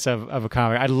 digits of a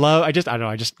comic. I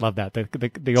just love that.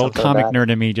 The old comic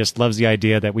nerd in me just loves the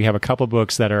idea that we have a couple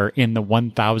books that are in the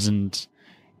 1,000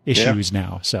 issues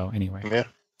now. So anyway. Yeah.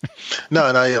 No,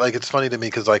 and it's funny to me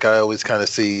because I always kind of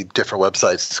see different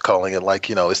websites calling it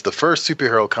it's the first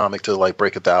superhero comic to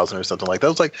break 1,000 or something like that. I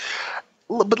was like,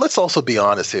 but let's also be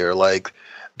honest here.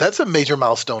 that's a major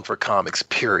milestone for comics,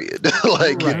 period.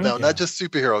 Like, Right, you know, yeah. not just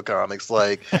superhero comics.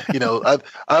 Like, you know,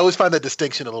 I always find that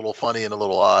distinction a little funny and a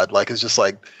little odd. Like, it's just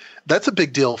like, that's a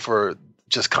big deal for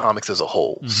just comics as a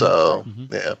whole. Mhm. So,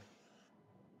 Mhm. yeah.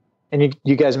 And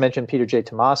you guys mentioned Peter J.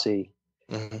 Tomasi.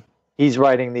 hmm He's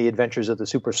writing the Adventures of the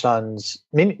Super Sons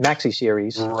maxi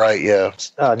series. Right, yeah.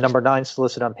 Number 9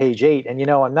 listed on page 8. And, you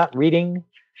know, I'm not reading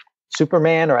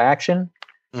Superman or action,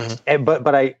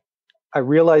 but I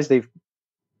realize we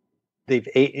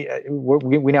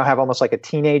now have almost like a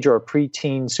teenager or a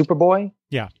preteen Superboy.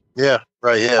 Yeah. Yeah,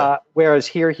 right, yeah. Whereas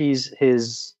here he's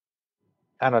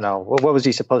I don't know, what was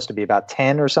he supposed to be, about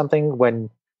 10 or something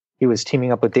when he was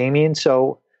teaming up with Damian?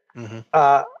 So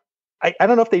I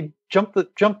don't know if they jumped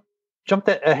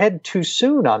ahead too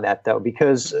soon on that, though,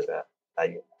 because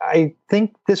I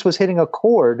think this was hitting a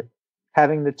chord,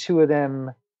 having the two of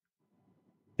them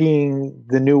being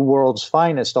the new world's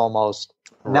finest almost.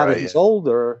 Now that he's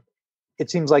older,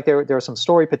 it seems like there was some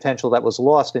story potential that was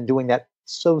lost in doing that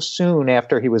so soon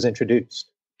after he was introduced.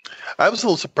 I was a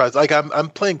little surprised. Like, I'm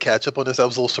playing catch up on this. I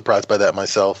was a little surprised by that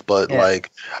myself, but like,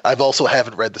 I've also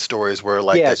haven't read the stories where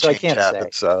like that so change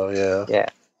happened. So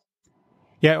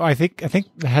Yeah, I think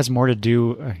that has more to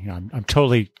do. You know,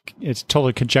 it's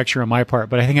totally conjecture on my part,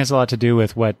 but I think it has a lot to do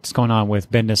with what's going on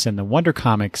with Bendis and the Wonder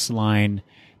Comics line,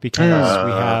 because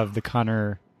we have the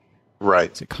Connor,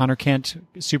 right? Is it Connor Kent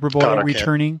Superboy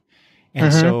returning?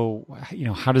 And so, you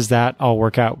know, how does that all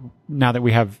work out now that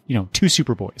we have, you know, 2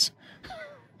 Superboys?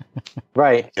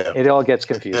 Right. Yeah. It all gets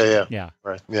confusing. Yeah.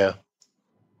 Right. Yeah.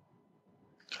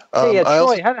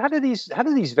 Troy, how do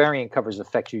these variant covers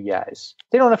affect you guys?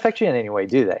 They don't affect you in any way,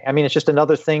 do they? I mean, it's just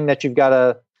another thing that you've got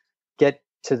to get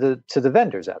to the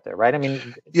vendors out there, right? I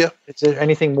mean, is there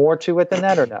anything more to it than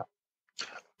that, or no?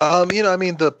 You know, I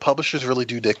mean, the publishers really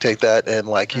do dictate that, and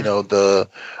like, you know, the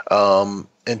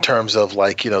in terms of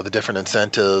like, you know, the different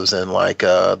incentives and like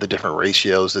the different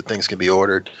ratios that things can be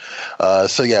ordered.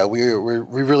 So yeah, we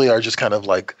really are just kind of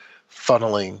like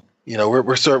funneling. You know,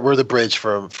 we're the bridge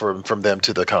from them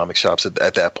to the comic shops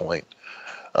at that point.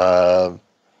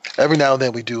 Every now and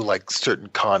then we do like certain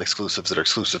con exclusives that are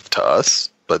exclusive to us,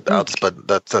 but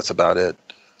that's about it.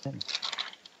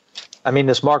 I mean,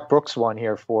 this Mark Brooks one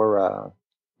here for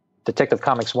Detective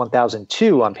Comics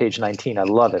 1002 on page 19. I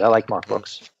love it. I like Mark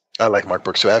Brooks. I like Mark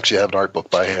Brooks. I actually have an art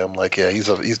book by him. Like, yeah, he's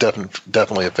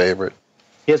definitely a favorite.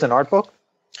 He has an art book?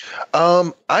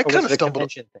 I kind of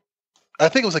stumbled. I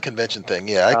think it was a convention thing.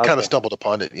 Yeah, I kind of stumbled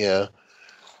upon it. Yeah.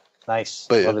 Nice.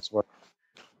 But love his work.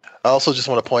 I also just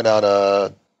want to point out,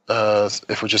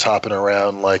 if we're just hopping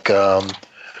around, like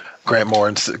Grant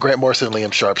Morrison and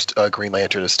Liam Sharp's Green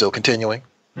Lantern is still continuing,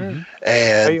 and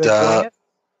are you enjoying it?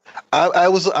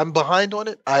 I'm behind on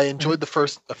it. I enjoyed the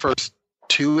first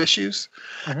 2 issues,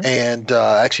 and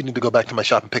I actually need to go back to my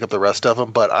shop and pick up the rest of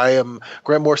them. But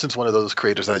Grant Morrison's one of those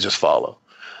creators that I just follow.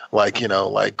 Like, you know,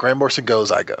 like Grant Morrison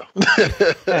goes, I go.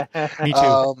 Me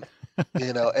too.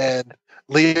 You know, and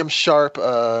Liam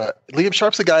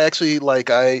Sharp's a guy actually like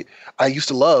I used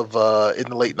to love in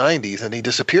the late 90s, and he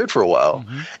disappeared for a while,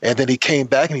 and then he came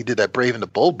back and he did that Brave and the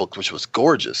Bold book, which was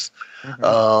gorgeous.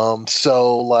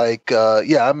 So like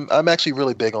I'm actually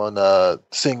really big on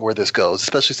seeing where this goes,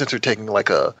 especially since they're taking like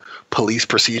a police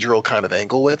procedural kind of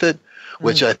angle with it,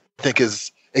 which I think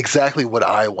is exactly what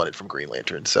I wanted from Green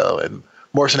Lantern. So, and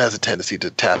Morrison has a tendency to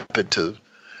tap into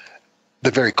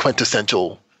the very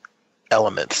quintessential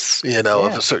elements, you know,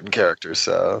 of a certain character.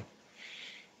 So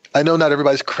I know not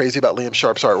everybody's crazy about Liam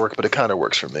Sharp's artwork, but it kind of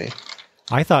works for me.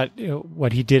 I thought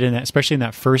what he did in that, especially in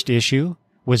that first issue,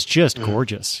 was just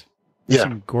gorgeous. There's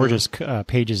some gorgeous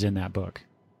pages in that book.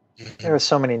 There are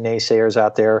so many naysayers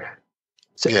out there.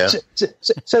 Says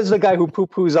the guy who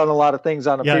poo-poos on a lot of things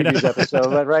on a previous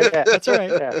episode, but right? Yeah, that's right.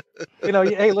 Yeah. You know,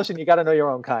 hey, listen, you got to know your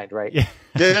own kind, right? Yeah.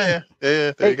 There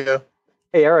you go.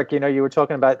 Hey, Eric, you know, you were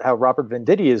talking about how Robert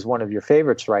Venditti is one of your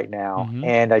favorites right now,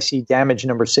 and I see Damage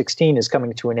number 16 is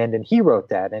coming to an end, and he wrote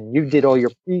that, and you did all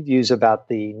your previews about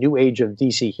the new age of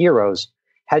DC heroes.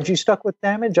 Had you stuck with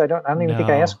Damage? I don't even think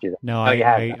I asked you that. No,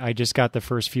 I just got the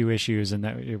first few issues, and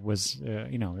that it was,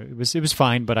 it was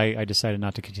fine, but I decided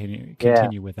not to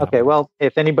continue with that. Okay, well,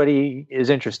 if anybody is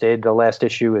interested, the last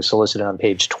issue is solicited on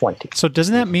page 20. So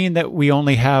doesn't that mean that we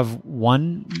only have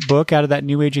one book out of that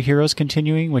New Age of Heroes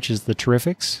continuing, which is the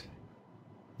Terrifics?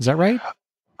 Is that right?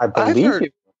 I believe you.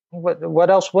 What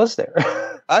else was there?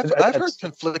 I've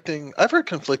heard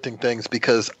conflicting things,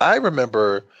 because I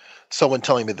remember someone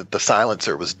telling me that the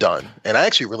silencer was done, and I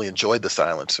actually really enjoyed the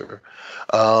silencer.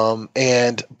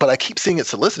 But I keep seeing it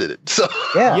solicited. So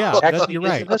you're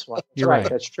right. This one. You're right.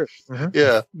 That's true. Mm-hmm.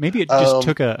 Yeah. Maybe it just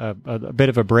took a bit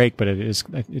of a break, but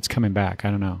it's coming back.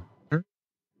 I don't know.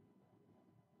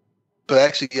 But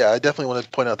actually, I definitely want to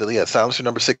point out that Silencer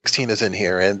number 16 is in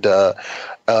here, and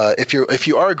if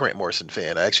you are a Grant Morrison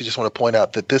fan, I actually just want to point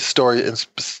out that this story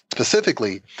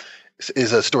specifically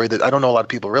is a story that I don't know a lot of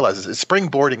people realize. It's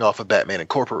springboarding off of Batman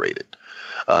Incorporated,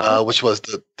 which was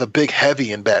the big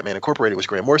heavy in Batman Incorporated, which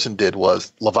Grant Morrison did,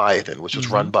 was Leviathan, which was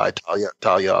run by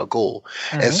Talia al Ghul,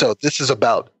 and so this is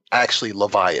about actually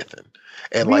Leviathan.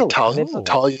 And really?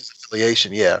 Talia's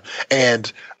affiliation,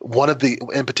 and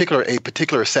a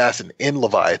particular assassin in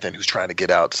Leviathan who's trying to get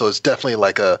out. So it's definitely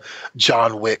like a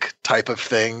John Wick type of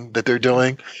thing that they're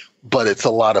doing, but it's a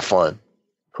lot of fun.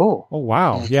 Cool. Oh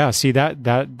wow, yeah. See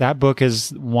that book is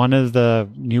one of the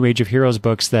New Age of Heroes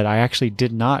books that I actually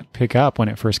did not pick up when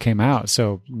it first came out.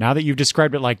 So now that you've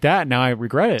described it like that, now I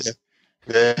regret it.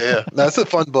 Yeah. That's a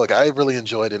fun book. I really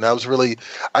enjoyed it. And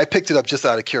I picked it up just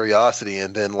out of curiosity.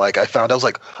 And then I was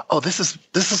like, oh, this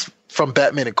is from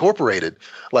Batman Incorporated.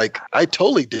 Like, I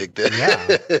totally dig this.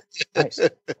 Yeah. Nice.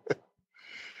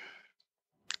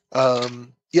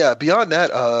 Beyond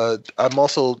that, I'm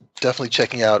also definitely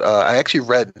checking out, I actually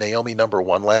read Naomi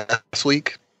 #1 last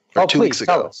week or 2 weeks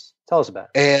ago. Tell us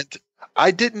about it. And I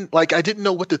didn't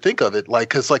know what to think of it.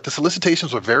 Cause the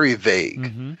solicitations were very vague.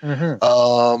 Mm-hmm.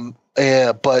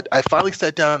 Mm-hmm. But I finally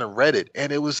sat down and read it,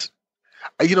 and it was,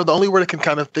 the only word I can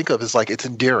kind of think of is it's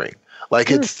endearing.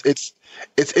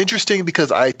 It's interesting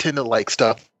because I tend to like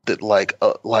stuff that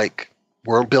like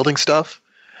world building stuff,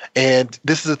 and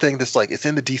this is a thing that's it's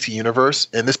in the DC universe,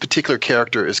 and this particular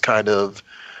character is kind of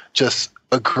just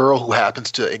a girl who happens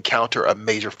to encounter a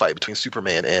major fight between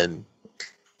Superman and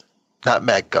not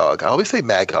Magog. I always say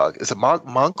Magog. Is it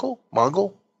Mongol?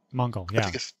 Mongol, yeah. I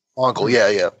think it's Mongol,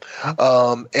 yeah.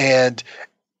 And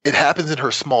it happens in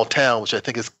her small town, which I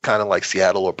think is kind of like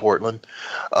Seattle or Portland,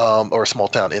 or a small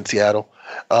town in Seattle.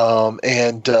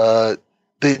 And the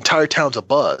entire town's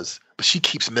abuzz, but she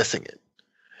keeps missing it.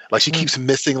 She keeps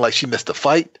missing, she missed the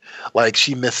fight,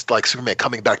 she missed Superman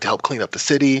coming back to help clean up the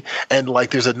city, and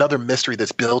there's another mystery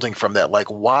that's building from that.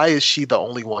 Why is she the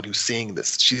only one who's seeing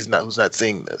this? Who's not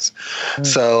seeing this.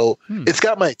 So it's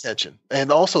got my attention.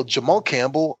 And also Jamal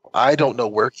Campbell, I don't know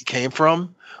where he came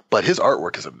from, but his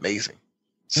artwork is amazing.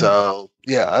 So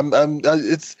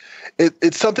it's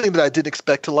something that I didn't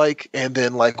expect to like, and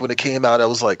then when it came out, I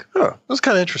was like, it was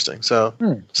kind of interesting. So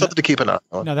something to keep an eye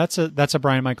on. No, that's a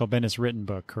Brian Michael Bendis written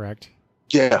book, correct?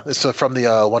 Yeah, it's from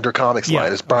the Wonder Comics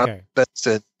line. It's Brian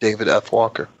Bendis and David F.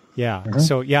 Walker. Yeah. Mm-hmm.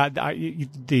 So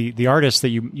the artist that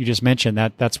you just mentioned,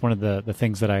 that's one of the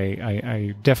things that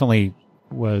I definitely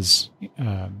was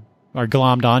or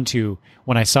glommed onto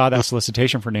when I saw that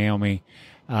solicitation for Naomi.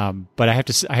 But I have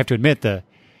to admit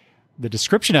the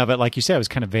description of it, like you said, was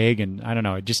kind of vague, and I don't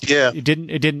know. It just they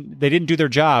didn't do their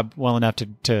job well enough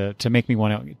to make me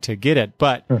want to get it.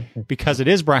 But because it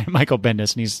is Brian Michael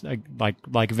Bendis, and he's like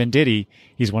Venditti,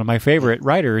 he's one of my favorite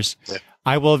writers. Yeah.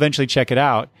 I will eventually check it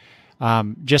out.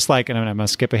 Just and I'm going to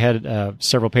skip ahead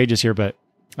several pages here, but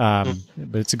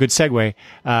it's a good segue.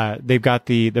 They've got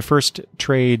the first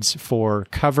trades for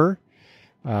Cover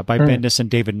by Bendis and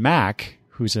David Mack,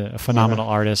 who's a phenomenal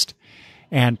artist.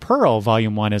 And Pearl,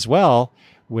 Volume 1 as well,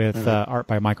 with art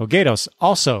by Michael Gaydos,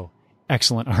 also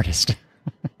excellent artist.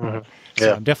 So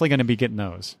I'm definitely going to be getting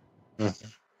those.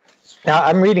 Now,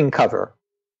 I'm reading Cover,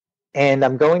 and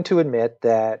I'm going to admit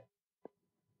that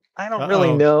I don't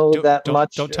really know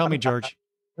much. Don't tell me, George.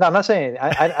 No, I'm not saying.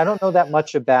 I don't know that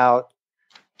much about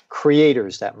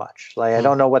creators that much. I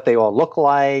don't know what they all look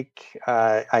like.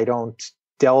 I don't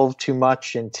delve too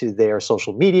much into their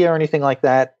social media or anything like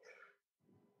that.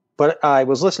 But I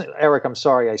was listening, Eric, I'm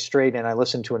sorry, I strayed and I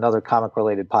listened to another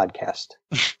comic-related podcast.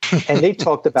 And they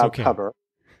talked about Cover.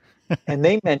 And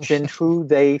they mentioned who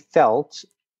they felt,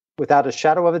 without a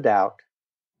shadow of a doubt,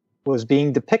 was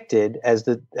being depicted as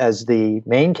the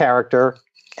main character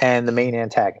and the main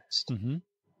antagonist. Mm-hmm.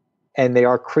 And they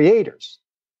are creators.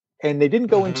 And they didn't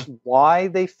go into why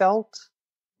they felt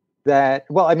that.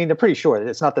 Well, I mean, they're pretty sure.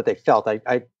 It's not that they felt.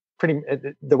 The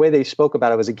way they spoke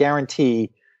about it was a guarantee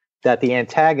that the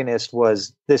antagonist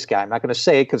was this guy. I'm not going to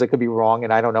say it because it could be wrong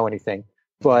and I don't know anything,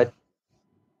 but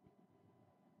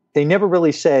they never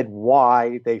really said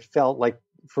why they felt like,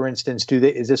 for instance,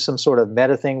 is this some sort of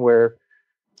meta thing where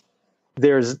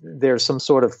there's some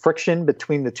sort of friction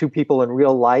between the two people in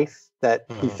real life that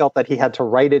he felt that he had to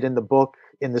write it in the book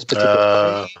in this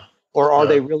particular way? Or are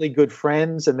they really good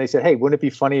friends? And they said, hey, wouldn't it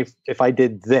be funny if I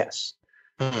did this?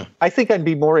 I think I'd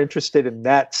be more interested in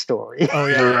that story. Oh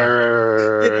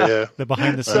yeah, Yeah. the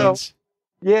behind the scenes.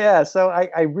 Yeah, so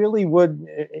I really would.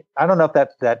 I don't know if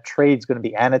that trade's going to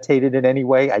be annotated in any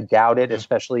way. I doubt it,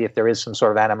 especially if there is some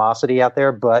sort of animosity out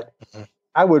there. But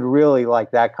I would really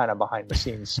like that kind of behind the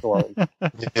scenes story. Yeah,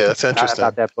 that's interesting.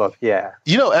 About that book, yeah.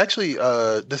 Actually,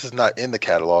 this is not in the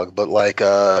catalog, but like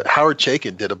Howard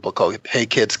Chaykin did a book called Hey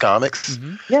Kids Comics.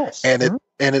 Mm-hmm. Yes, and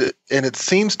it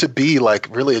seems to be like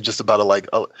really just about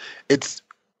it's.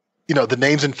 The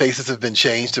names and faces have been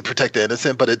changed to protect the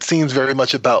innocent, but it seems very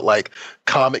much about like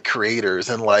comic creators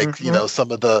and like,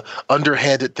 some of the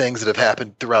underhanded things that have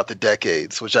happened throughout the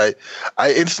decades, which I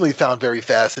instantly found very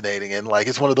fascinating. And like,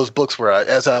 it's one of those books where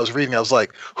as I was reading, I was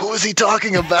like, who is he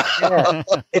talking about? Yeah.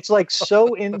 It's like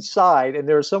so inside. And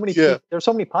there are so many, there's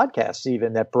so many podcasts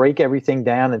even that break everything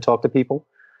down and talk to people,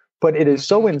 but it is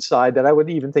so inside that I would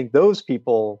even think those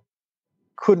people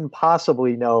couldn't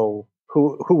possibly know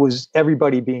who was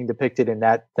everybody being depicted in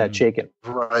that Chaykin.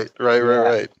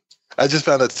 Right. I just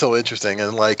found that so interesting,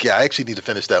 and like, I actually need to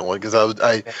finish that one because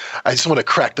I just want to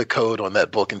crack the code on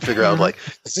that book and figure out like,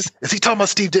 is he talking about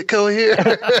Steve Ditko here?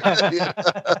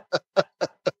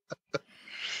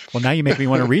 Well, now you make me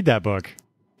want to read that book.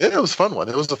 Yeah, it was a fun one.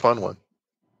 It was a fun one.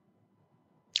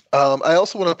 I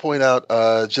also want to point out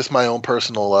just my own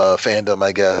personal fandom,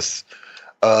 I guess.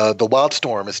 The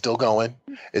Wildstorm is still going.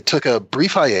 It took a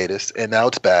brief hiatus, and now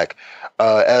it's back.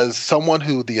 As someone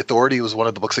who The Authority was one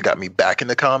of the books that got me back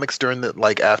into comics during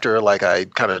after I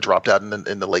kind of dropped out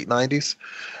in the late 90s.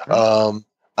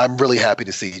 I'm really happy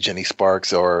to see Jenny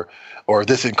Sparks or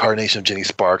this incarnation of Jenny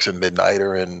Sparks and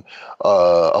Midnighter and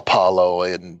Apollo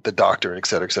and the Doctor, et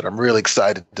cetera, et cetera. I'm really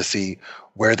excited to see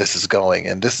where this is going,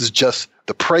 and this is just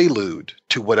the prelude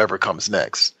to whatever comes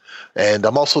next. And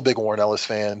I'm also a big Warren Ellis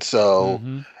fan, so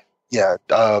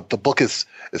the book is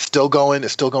still going.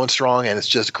 It's still going strong, and it's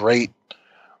just great,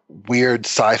 weird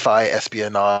sci-fi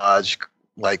espionage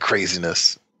like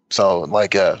craziness. So,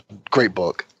 like, a great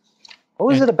book. What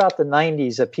was it about the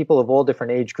 90s that people of all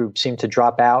different age groups seemed to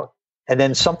drop out, and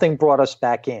then something brought us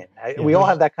back in? We all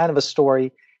have that kind of a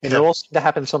story, and it all seemed to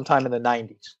happen sometime in the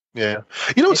 90s. Yeah,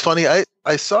 it's funny.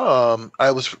 I saw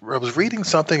I was reading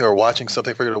something or watching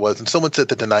something, I forget what it was, and someone said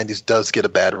that the 90s does get a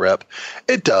bad rep.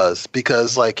 It does,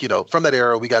 because from that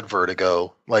era we got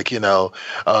Vertigo,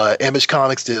 Image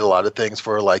Comics did a lot of things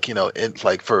for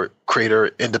for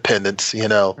creator independence,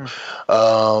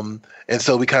 and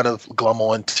so we kind of glum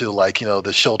on to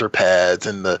the shoulder pads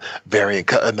and the variant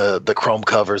and the chrome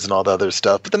covers and all the other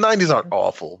stuff. But the 90s aren't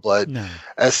awful. But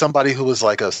as somebody who was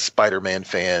like a Spider-Man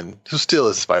fan, who still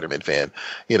is a Spider-Man fan,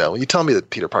 when you tell me that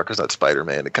Peter Parker's not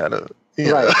Spider-Man, it kind of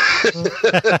it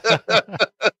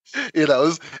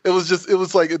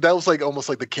was like almost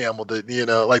like the camel that was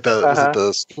it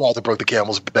the straw that broke the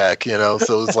camel's back, so it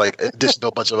was like addition to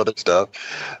a bunch of other stuff.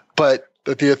 But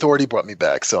the Authority brought me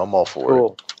back, so I'm all for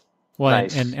it. Well,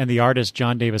 nice. and the artist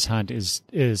John Davis Hunt is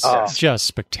just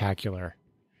spectacular.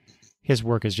 His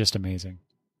work is just amazing.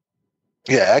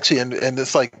 Yeah, actually, and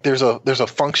it's like there's a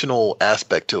functional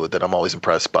aspect to it that I'm always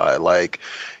impressed by. Like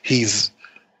his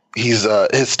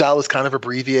style is kind of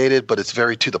abbreviated, but it's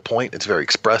very to the point. It's very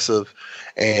expressive,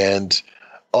 and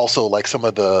also like some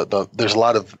of there's a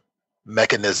lot of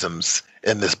mechanisms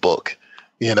in this book.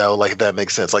 If that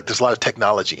makes sense. Like there's a lot of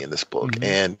technology in this book,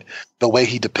 and the way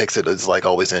he depicts it is like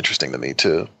always interesting to me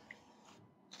too.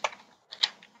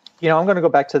 I'm going to go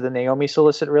back to the Naomi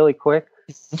solicit really quick.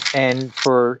 And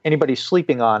for anybody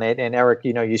sleeping on it, and Eric,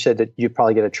 you said that you'd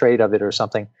probably get a trade of it or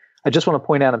something. I just want to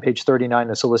point out on page 39,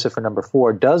 the solicit for number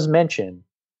 4 does mention,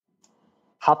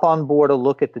 hop on board a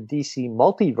look at the DC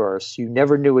multiverse you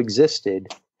never knew existed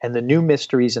and the new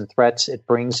mysteries and threats it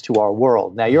brings to our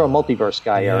world. Now, you're a multiverse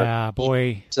guy, Eric. Yeah,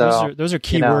 boy. So, those are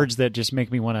keywords that just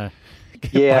make me want to.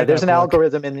 Yeah, there's an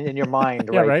algorithm in your mind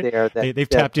right there. They've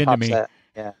tapped into me.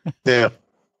 Yeah.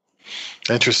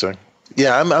 Interesting.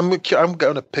 Yeah, I'm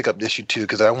going to pick up issue 2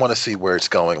 because I want to see where it's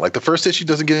going. Like the first issue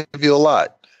doesn't give you a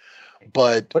lot,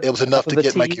 but it was enough to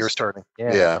get my gears turning.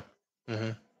 Yeah.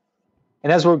 Mm-hmm.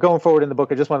 And as we're going forward in the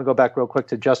book, I just want to go back real quick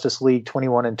to Justice League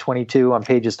 21 and 22 on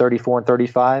pages 34 and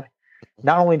 35.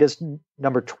 Not only does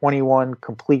number 21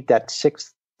 complete that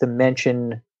sixth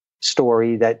dimension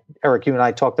story that Eric, you and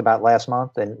I talked about last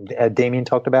month and Damien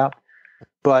talked about,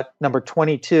 but number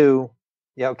 22,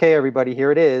 okay, everybody,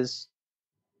 here it is.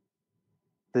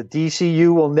 The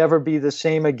DCU will never be the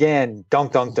same again.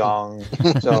 Dunk, dunk, dunk.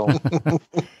 So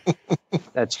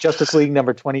that's Justice League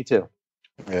number 22.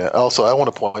 Yeah. Also, I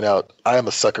want to point out, I am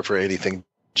a sucker for anything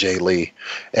Jay Lee,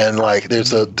 and like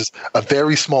there's just a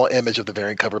very small image of the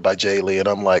variant cover by Jay Lee, and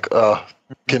I'm like,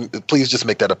 can please just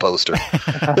make that a poster.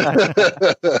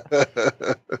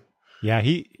 Yeah,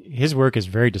 his work is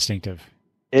very distinctive.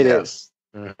 It is.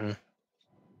 Mm-hmm.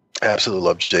 Absolutely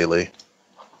love Jay Lee.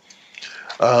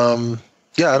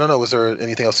 Yeah, I don't know. Was there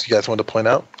anything else you guys wanted to point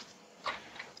out?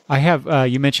 I have.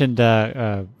 You mentioned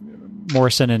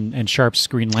Morrison and Sharp's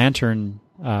Green Lantern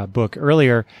book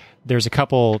earlier. There's a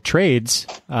couple trades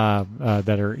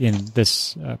that are in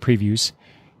this previews,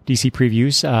 DC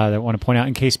previews, that I want to point out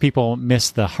in case people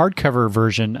missed the hardcover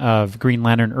version of Green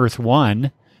Lantern Earth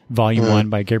 1, Volume 1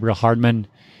 by Gabriel Hardman,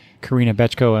 Karina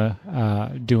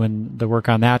Bechko doing the work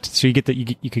on that. So you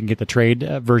can get the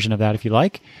trade version of that if you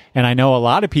like. And I know a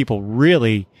lot of people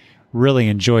really, really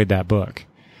enjoyed that book.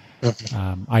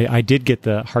 I did get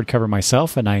the hardcover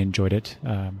myself, and I enjoyed it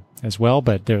as well.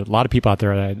 But there are a lot of people out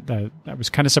there that I was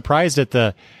kind of surprised at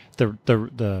the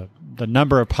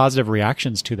number of positive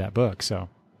reactions to that book. So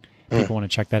people want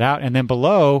to check that out. And then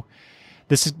below,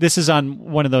 this is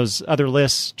on one of those other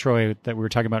lists, Troy, that we were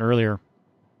talking about earlier.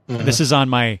 This is on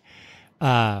my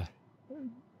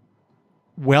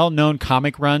well-known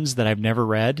comic runs that I've never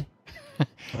read.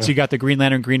 So you got the Green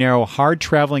Lantern, Green Arrow, Hard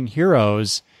Traveling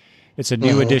Heroes. It's a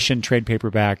new edition trade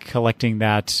paperback collecting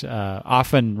that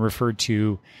often referred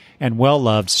to and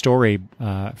well-loved story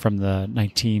from the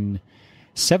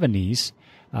 1970s.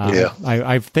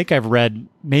 I think I've read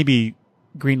maybe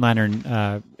Green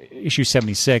Lantern issue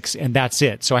 76, and that's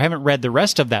it. So I haven't read the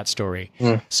rest of that story.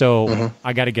 So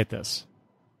I got to get this.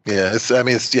 Yeah, it's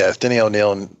Denny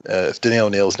O'Neil and it's Denny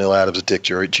O'Neil's Neil Adams and Dick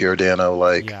Giordano.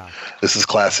 Like, this is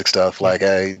classic stuff. Like,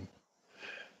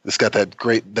 it's got that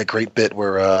great bit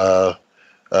where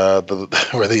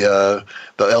the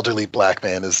elderly black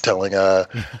man is telling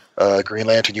Green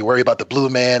Lantern, "You worry about the blue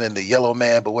man and the yellow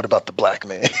man, but what about the black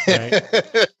man?" Right.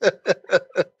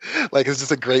 Like, it's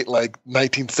just a great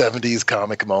 1970s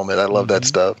comic moment. I love that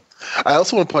stuff. I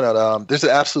also want to point out there's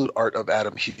an absolute art of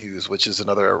Adam Hughes, which is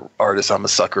another artist I'm a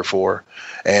sucker for,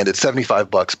 and it's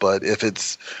 $75. But if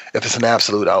it's an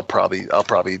absolute, I'll probably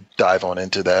dive on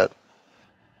into that.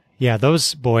 Yeah,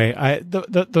 those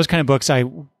kind of books I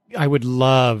would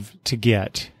love to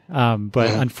get,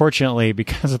 but unfortunately,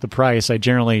 because of the price, I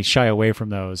generally shy away from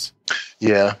those.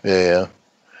 Yeah.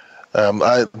 I'm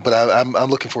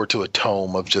looking forward to a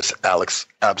tome of just Alex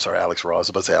Ross. I was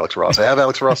about to say Alex Ross. I have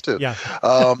Alex Ross too. Yeah.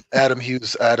 Adam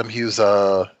Hughes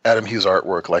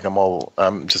artwork. Like,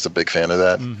 I'm just a big fan of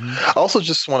that. I also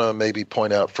just want to maybe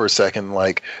point out for a second,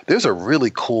 like, there's a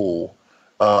really cool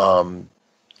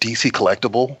DC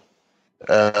collectible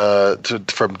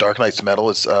from Dark Knight's Metal.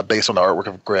 It's based on the artwork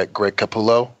of Greg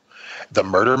Capullo, the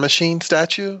Murder Machine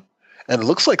statue, and it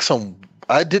looks like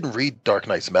I didn't read Dark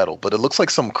Knight's Metal, but it looks like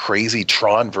some crazy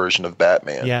Tron version of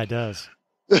Batman. Yeah, it does.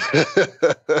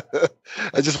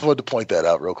 I just wanted to point that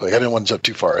out real quick. I didn't want to jump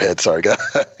too far ahead. Sorry,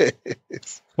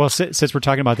 guys. Well, since we're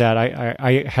talking about that,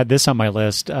 I had this on my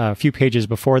list a few pages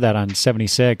before that on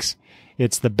 76.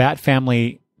 It's the Bat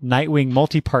Family Nightwing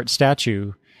multi-part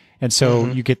statue. And so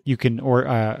you can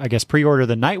pre-order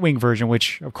the Nightwing version,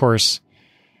 which, of course,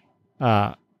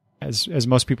 as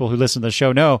most people who listen to the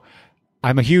show know,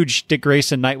 I'm a huge Dick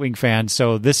Grayson Nightwing fan.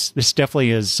 So this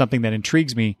definitely is something that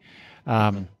intrigues me.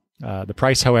 The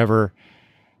price, however,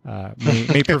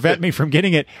 may prevent me from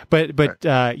getting it. But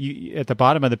you, at the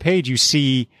bottom of the page, you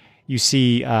see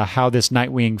how this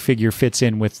Nightwing figure fits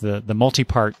in with the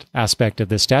multi-part aspect of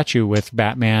this statue with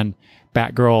Batman,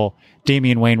 Batgirl,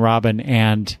 Damian Wayne Robin,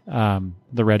 and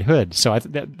the Red Hood. So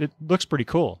it looks pretty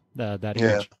cool, that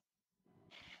image.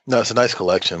 No, it's a nice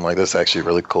collection. Like, that's actually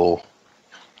really cool.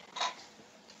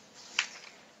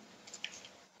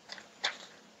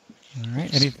 All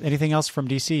right. Anything else from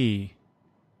DC?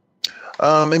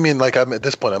 I mean, like, I'm at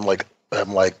this point,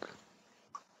 I'm like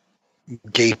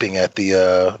gaping at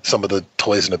the some of the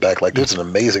toys in the back. Like, there's an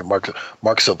amazing Mark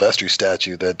Silvestri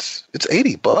statue it's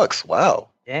 $80. Wow.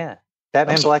 Yeah.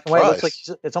 Batman black and white looks like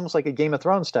it's almost like a Game of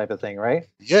Thrones type of thing, right?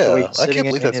 Yeah, I can't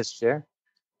believe that's his chair.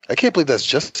 I can't believe that's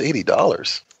just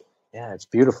 $80. Yeah, it's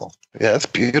beautiful. Yeah, it's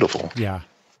beautiful. Yeah.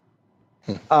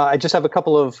 I just have a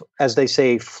couple of, as they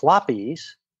say,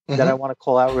 floppies that I want to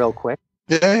call out real quick.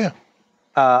 Yeah.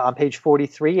 On page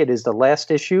 43, it is the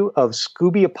last issue of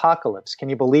Scooby Apocalypse. Can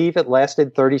you believe it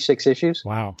lasted 36 issues?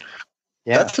 Wow.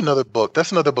 Yeah. That's another book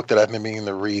that I've been meaning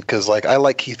to read, because, like, I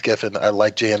like Keith Giffen, I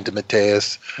like J.M.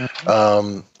 DeMatteis,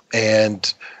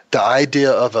 and the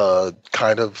idea of a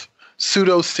kind of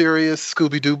pseudo-serious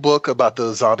Scooby-Doo book about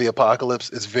the zombie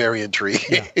apocalypse is very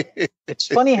intriguing. Yeah. It's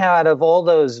funny how out of all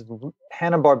those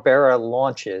Hanna-Barbera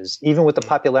launches, even with the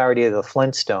popularity of the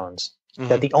Flintstones,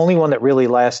 that the only one that really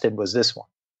lasted was this one.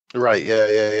 Right.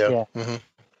 Yeah.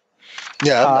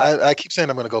 Yeah, I keep saying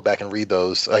I'm going to go back and read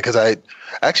those because I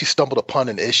actually stumbled upon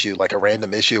an issue, like a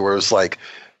random issue, where it was like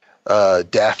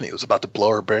Daphne was about to blow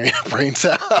her brains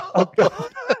out. Oh,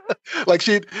 like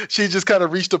she just kind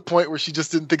of reached a point where she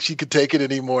just didn't think she could take it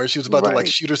anymore. She was about to like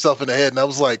shoot herself in the head, and I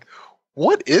was like,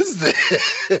 "What is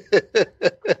this?"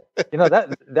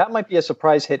 That might be a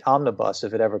surprise hit omnibus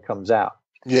if it ever comes out.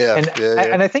 Yeah,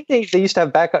 and I think they used to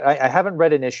have backup. I haven't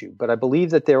read an issue, but I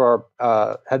believe that there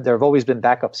have always been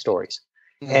backup stories.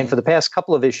 And for the past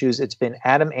couple of issues, it's been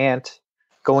Adam Ant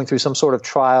going through some sort of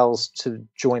trials to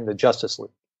join the Justice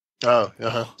League. Oh,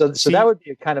 so that would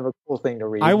be a kind of a cool thing to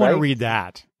read. I want to read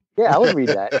that. Yeah, I would read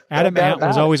that. Adam Ant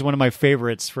was always one of my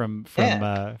favorites from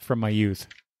my youth.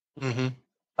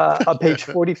 On page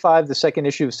 45, the second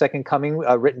issue of Second Coming,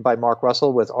 written by Mark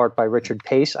Russell with art by Richard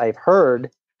Pace. I've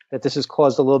heard that this has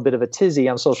caused a little bit of a tizzy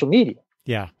on social media.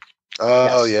 Yeah.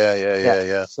 Oh, yes.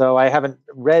 Yeah. So I haven't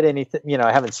read anything,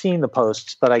 I haven't seen the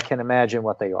posts, but I can imagine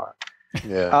what they are.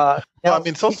 Yeah. Well, I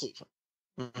mean, it's also...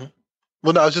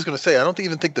 Well, no, I was just going to say, I don't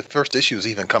even think the first issue's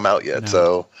even come out yet. No.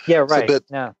 So yeah, right.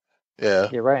 Yeah.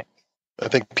 You're right. I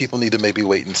think people need to maybe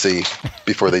wait and see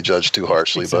before they judge too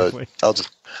harshly, exactly. But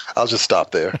I'll just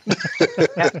stop there.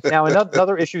 Now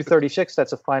another issue 36,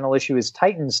 that's a final issue, is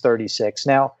Titans 36.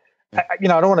 Now, I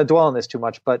don't want to dwell on this too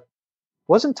much, but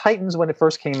wasn't Titans, when it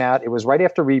first came out, it was right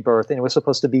after Rebirth, and it was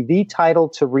supposed to be the title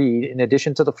to read in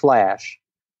addition to The Flash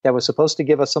that was supposed to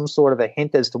give us some sort of a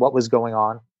hint as to what was going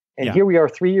on. And here we are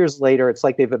 3 years later. It's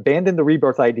like they've abandoned the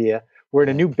Rebirth idea. We're in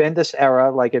a new Bendis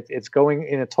era, like it's going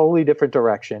in a totally different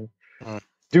direction.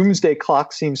 Doomsday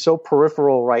Clock seems so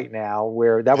peripheral right now,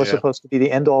 where that was supposed to be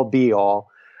the end-all, be-all.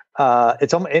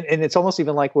 It's almost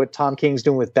even like what Tom King's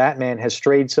doing with Batman has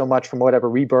strayed so much from whatever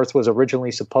Rebirth was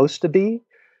originally supposed to be,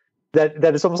 that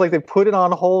it's almost like they put it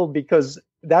on hold because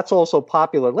that's also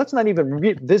popular. Let's not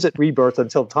even visit Rebirth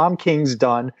until Tom King's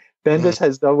done. Bendis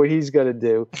has done what he's going to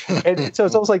do. And so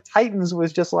it's almost like Titans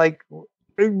was just like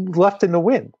left in the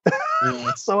wind.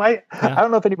 So I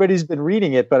don't know if anybody's been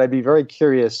reading it, but I'd be very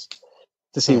curious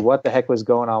to see what the heck was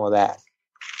going on with that.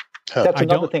 That's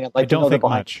another thing I'd like to know the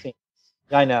behind the scenes.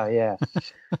 I know, yeah.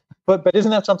 But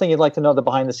isn't that something you'd like to know the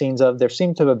behind the scenes of? There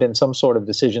seem to have been some sort of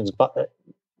decisions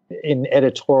in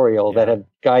editorial that have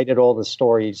guided all the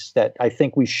stories that I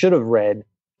think we should have read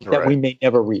that we may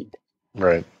never read.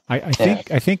 Right. I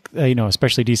think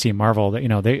especially DC and Marvel,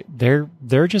 that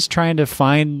they're just trying to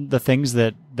find the things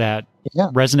that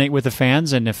resonate with the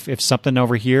fans, and if something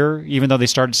over here, even though they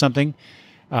started something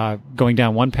going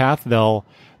down one path, they'll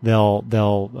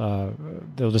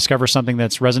discover something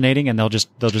that's resonating, and they'll just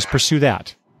pursue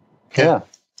that. Yeah.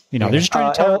 They're just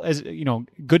trying to tell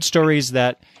good stories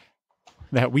that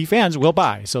we fans will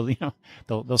buy. So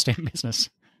they'll stay in business.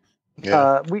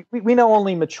 Yeah. We know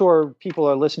only mature people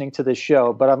are listening to this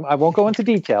show, but I won't go into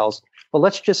details. But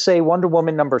let's just say Wonder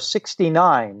Woman number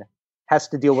 69 has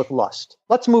to deal with lust.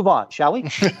 Let's move on, shall we?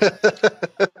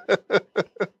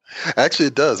 Actually,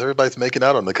 it does. Everybody's making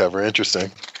out on the cover. Interesting.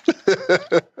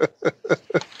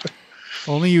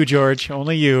 Only you, George.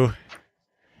 Only you.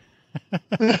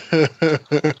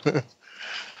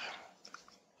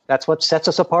 That's what sets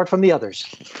us apart from the others.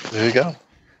 There you go.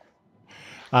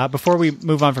 Before we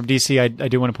move on from DC, I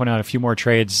do want to point out a few more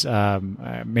trades.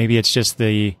 Maybe it's just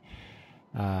the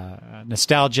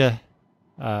nostalgia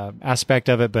aspect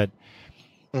of it, but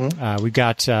we've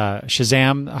got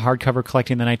Shazam, a hardcover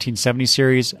collecting the 1970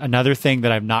 series. Another thing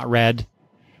that I've not read,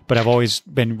 but I've always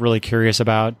been really curious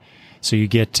about. So you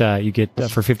get for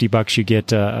 $50, you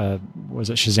get was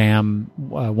it Shazam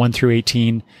 1 through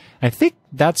 18? I think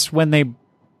that's when they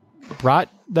brought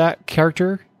that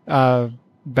character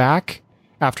back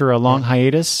after a long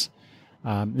hiatus.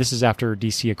 This is after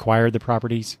DC acquired the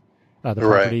property.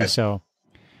 Right. So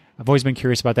I've always been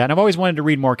curious about that, and I've always wanted to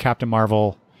read more Captain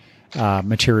Marvel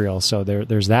material. So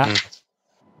there's that.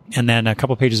 And then a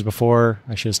couple pages before,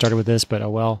 I should have started with this, but oh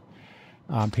well.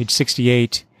 Page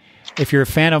 68. If you're a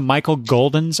fan of Michael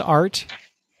Golden's art,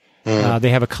 they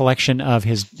have a collection of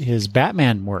his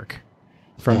Batman work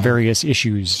from various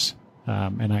issues,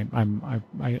 and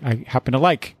I happen to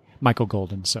like Michael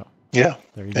Golden, so there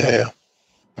you go.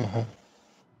 Yeah.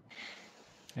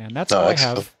 And that's all I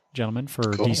have, gentlemen, for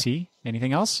DC.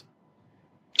 Anything else?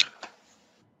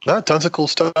 No, tons of cool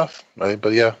stuff. Right?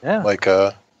 But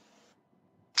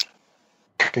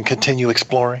can continue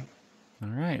exploring. All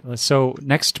right. So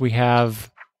next we have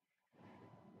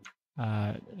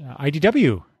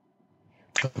IDW.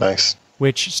 Nice.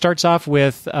 which starts off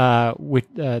with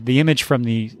the image from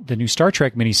the new Star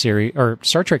Trek miniseries or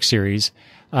Star Trek series,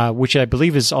 which I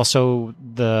believe is also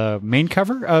the main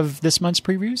cover of this month's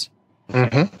previews.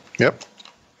 Mm-hmm. Yep.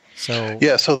 So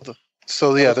yeah,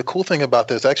 the cool thing about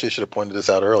this, actually, I should have pointed this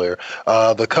out earlier.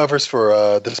 The covers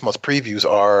for this month's previews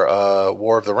are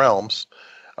War of the Realms,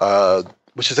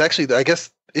 which is actually, I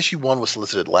guess, issue 1 was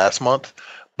solicited last month,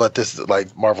 but this is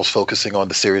like Marvel's focusing on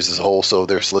the series as a whole, so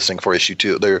they're soliciting for issue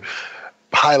 2. They're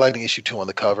highlighting issue 2 on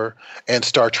the cover, and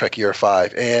Star Trek Year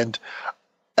 5. And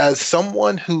as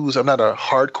someone I'm not a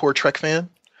hardcore Trek fan,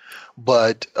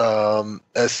 but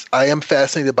as I am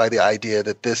fascinated by the idea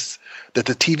that the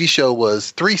TV show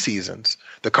was 3 seasons.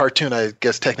 The cartoon, I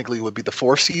guess, technically would be the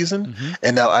 4th season,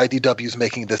 and now IDW is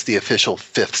making this the official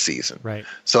 5th season. Right.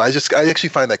 So I actually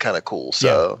find that kind of cool.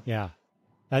 So yeah.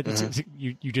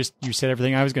 You said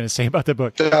everything I was going to say about the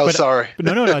book. Oh, sorry. But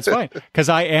no, it's fine, because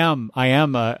I am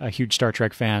a huge Star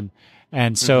Trek fan,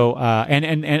 and so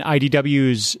and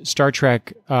IDW's Star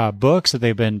Trek books that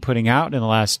they've been putting out in the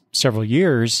last several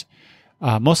years,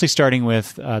 mostly starting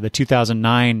with the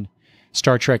 2009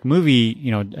 Star Trek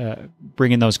movie,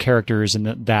 bringing those characters and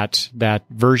that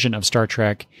version of Star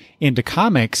Trek into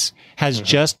comics has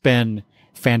just been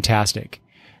fantastic.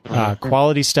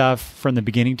 Quality stuff from the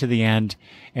beginning to the end.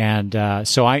 And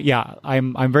so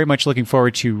I'm very much looking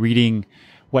forward to reading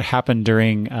what happened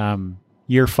during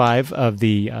year 5 of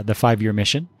the 5-year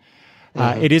mission.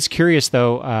 It is curious,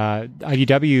 though.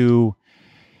 IDW,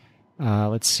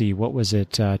 let's see, what was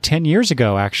it? 10 years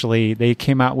ago, actually, they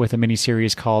came out with a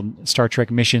miniseries called Star Trek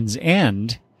Mission's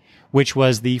End, which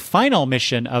was the final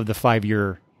mission of the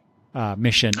 5-year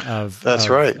mission of the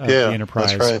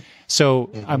Enterprise. That's right. So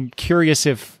I'm curious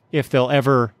if they'll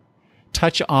ever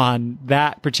touch on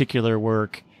that particular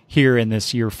work here in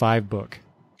this year 5 book.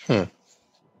 That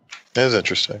is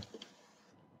interesting.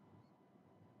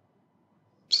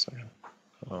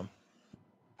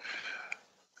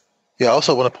 Yeah, I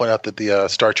also want to point out that the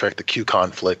Star Trek, the Q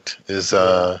conflict is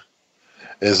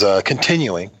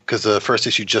continuing, because the first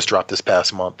issue just dropped this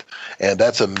past month, and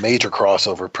that's a major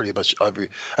crossover. Pretty much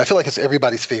I feel like it's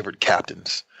everybody's favorite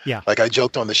captains. Yeah, like I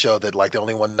joked on the show that like the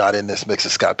only one not in this mix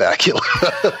is Scott Bakula.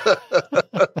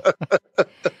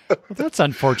 Well, that's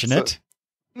unfortunate.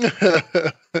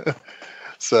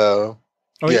 So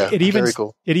yeah, very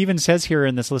cool. It even says here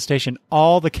in this listation,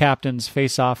 all the captains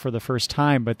face off for the first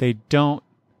time, but they don't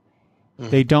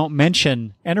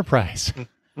mention Enterprise.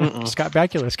 Scott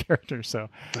Bakula's character. So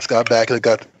Scott Bakula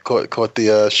got caught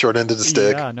the short end of the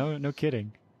stick. Yeah, no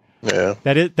kidding. Yeah,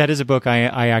 that is a book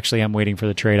I actually am waiting for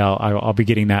the trade. I'll be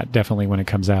getting that definitely when it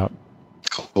comes out.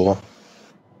 Cool.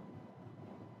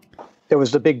 There was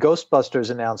the big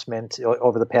Ghostbusters announcement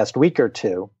over the past week or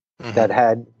two that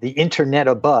had the internet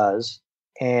abuzz,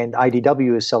 and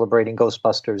IDW is celebrating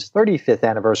Ghostbusters' 35th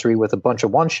anniversary with a bunch of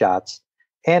one-shots.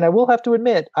 And I will have to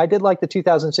admit, I did like the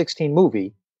 2016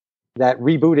 movie that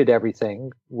rebooted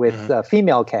everything with a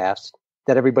female cast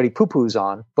that everybody poo-poos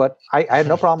on, but I had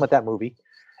no problem with that movie.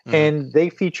 And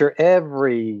they feature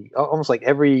almost like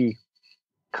every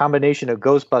combination of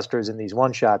Ghostbusters in these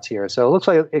one-shots here. So it looks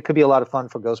like it could be a lot of fun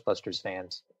for Ghostbusters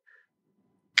fans.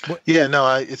 Yeah, no,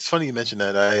 it's funny you mentioned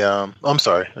that. I'm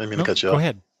sorry, I didn't mean to cut you off. Go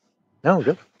ahead. No,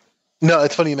 good. No,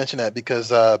 it's funny you mention that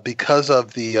because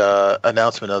of the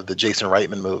announcement of the Jason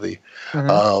Reitman movie,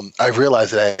 I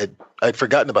realized that I'd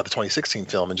forgotten about the 2016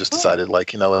 film and just decided,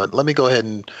 let me go ahead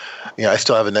and, I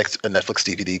still have a Netflix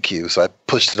DVD queue, so I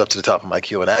pushed it up to the top of my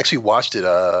queue, and I actually watched it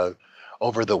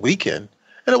over the weekend,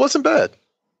 and it wasn't bad.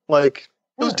 It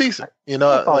was decent.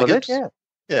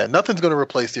 Yeah, nothing's going to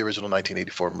replace the original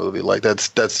 1984 movie.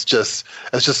 That's just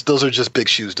those are just big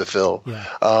shoes to fill. Yeah.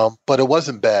 But it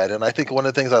wasn't bad, and I think one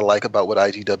of the things I like about what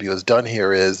IDW has done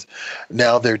here is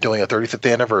now they're doing a 35th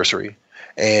anniversary,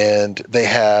 and they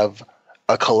have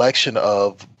a collection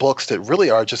of books that really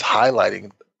are just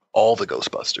highlighting all the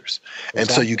Ghostbusters. And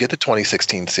so you get the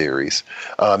 2016 series,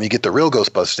 you get the real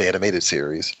Ghostbusters animated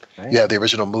series, you have the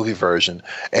original movie version,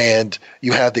 and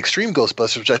you have the Extreme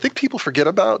Ghostbusters, which I think people forget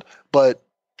about, but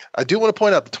I do want to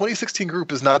point out the 2016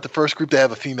 group is not the first group to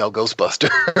have a female Ghostbuster.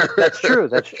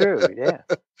 That's true. Yeah.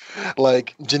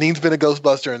 Janine's been a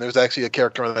Ghostbuster, and there's actually a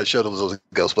character on that show that was a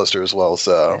Ghostbuster as well.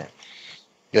 So,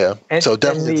 yeah. So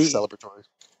definitely it's celebratory.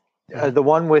 The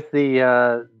one with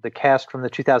the cast from the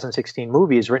 2016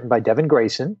 movie is written by Devin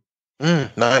Grayson.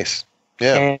 Nice.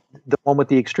 Yeah. And the one with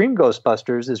the Extreme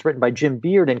Ghostbusters is written by Jim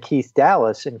Beard and Keith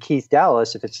Dallas. And Keith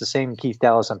Dallas, if it's the same Keith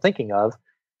Dallas I'm thinking of,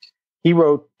 he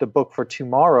wrote the book for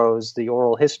Tomorrow's, the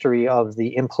oral history of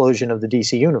the implosion of the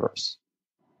DC universe.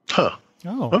 Huh.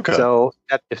 Oh, okay. So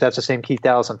if that's the same Keith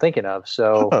Dallas I'm thinking of,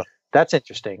 so that's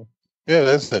interesting. Yeah,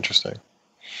 that's interesting.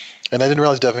 And I didn't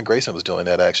realize Devin Grayson was doing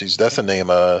that. Actually, that's a name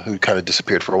who kind of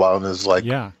disappeared for a while and is like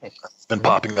been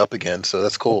popping up again. So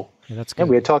that's cool. Yeah, that's good. And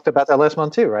we had talked about that last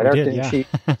month too, right? We did, Didn't she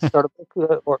start a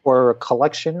book or a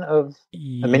collection of a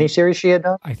miniseries she had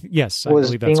done? Yes, I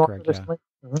believe that's correct. Yeah.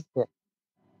 Mm-hmm. Yeah.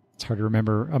 It's hard to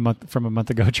remember a month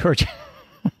ago, George.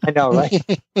 I know, right?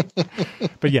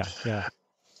 But yeah.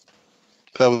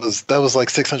 That was like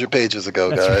 600 pages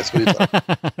ago, guys. Right.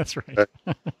 That's right.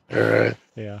 All right.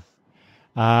 Yeah.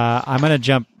 I'm going to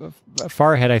jump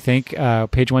far ahead, I think.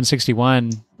 Page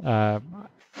 161.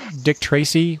 Dick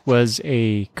Tracy was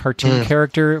a cartoon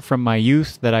character from my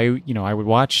youth that I would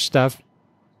watch stuff,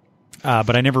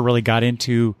 but I never really got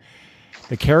into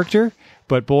the character.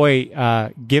 But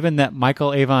boy, given that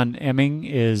Michael Avon Emming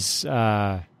is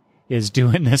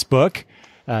doing this book,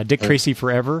 Dick Tracy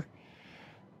Forever,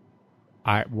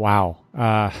 wow.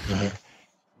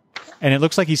 And it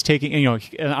looks like he's taking,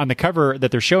 on the cover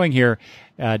that they're showing here,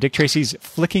 Dick Tracy's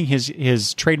flicking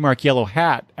his trademark yellow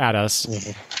hat at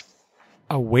us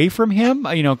away from him.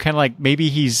 Kind of like maybe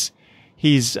he's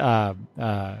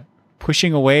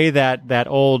pushing away that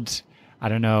old, I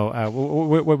don't know,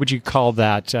 what would you call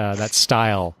that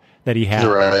style that he had?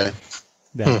 Right.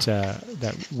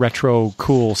 That retro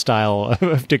cool style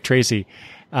of Dick Tracy.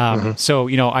 So,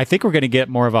 I think we're going to get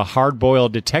more of a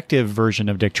hard-boiled detective version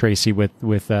of Dick Tracy with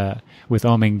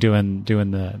Oeming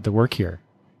doing the work here.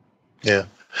 Yeah.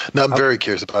 No, I'm very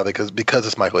curious about it because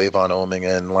it's Michael Avon Oeming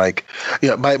and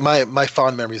my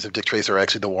fond memories of Dick Tracy are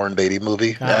actually the Warren Beatty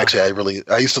movie. Actually,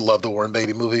 I used to love the Warren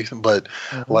Beatty movie, but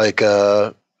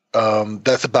that's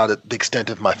about it, the extent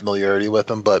of my familiarity with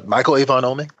him. But Michael Avon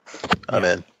Oeming, I'm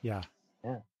in. Yeah.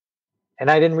 And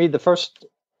I didn't read the first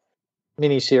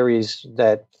miniseries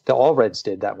that the All Reds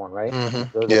did, that one, right?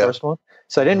 The first one.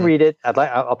 So I didn't read it.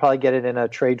 I'll probably get it in a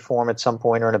trade form at some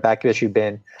point or in a back issue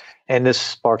bin. And this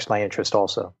sparks my interest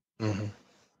also. I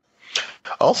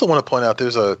also want to point out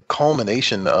there's a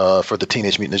culmination for the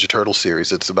Teenage Mutant Ninja Turtles series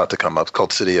that's about to come up. It's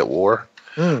called City at War.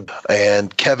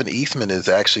 And Kevin Eastman is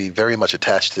actually very much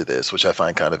attached to this, which I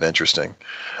find kind of interesting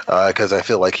because I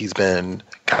feel like he's been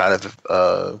kind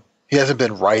of he hasn't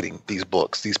been writing these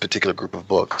particular group of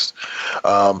books.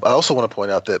 I also want to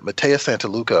point out that Matteo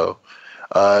Santaluco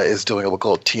is doing a book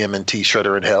called TMNT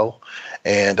Shredder in Hell.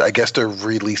 And I guess they're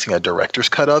releasing a director's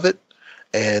cut of it.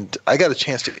 And I got a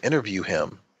chance to interview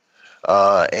him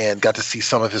and got to see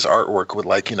some of his artwork with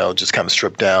just kind of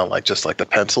stripped down, just like the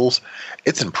pencils.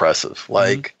 It's impressive.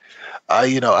 I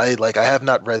have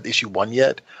not read issue 1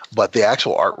 yet, but the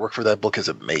actual artwork for that book is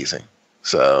amazing.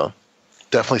 So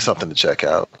definitely something to check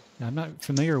out. I'm not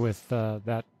familiar with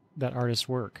that artist's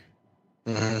work.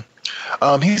 He's done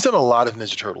a lot of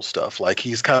Ninja Turtle stuff.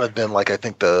 He's kind of been I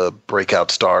think the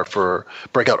breakout artist for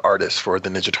the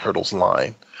Ninja Turtles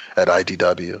line at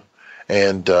IDW.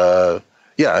 And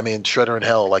Shredder in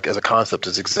Hell, as a concept,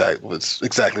 is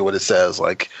exactly what it says.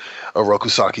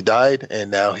 Oroku Saki died, and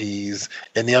now he's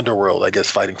in the underworld, I guess,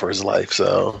 fighting for his life.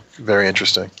 So very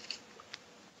interesting.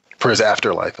 For his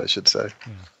afterlife, I should say.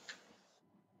 Yeah.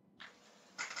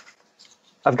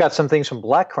 I've got some things from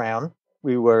Black Crown.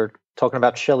 We were talking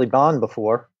about Shelley Bond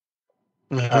before.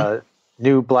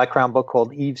 New Black Crown book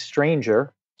called Eve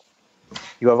Stranger.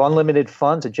 You have unlimited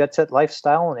funds, a jet set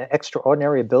lifestyle, and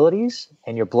extraordinary abilities,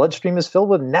 and your bloodstream is filled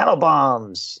with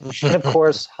nanobombs. And of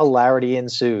course, hilarity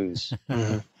ensues.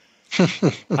 I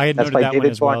had noted that one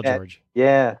as well, George.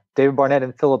 Yeah, David Barnett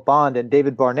and Philip Bond. And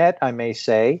David Barnett, I may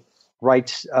say,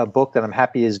 writes a book that I'm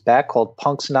happy is back called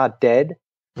Punk's Not Dead.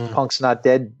 Punk's Not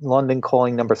Dead, London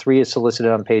Calling #3 is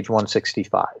solicited on page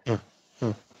 165.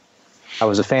 I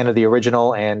was a fan of the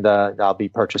original, and I'll be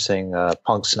purchasing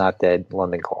Punk's Not Dead,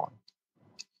 London Calling.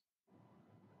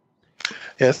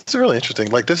 Yeah, it's really interesting.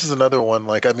 This is another one.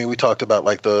 We talked about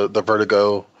the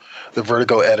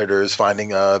Vertigo editors finding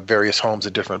various homes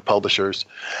at different publishers,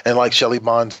 and Shelley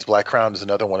Bond's Black Crown is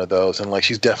another one of those. And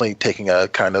she's definitely taking a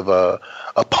kind of a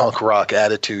punk rock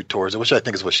attitude towards it, which I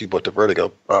think is what she brought to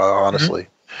Vertigo, honestly.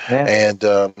 Yeah. And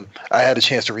I had a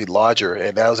chance to read Lodger,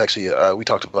 and that was actually we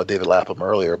talked about David Lapham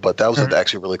earlier, but that was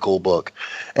actually a really cool book.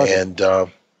 Okay. And now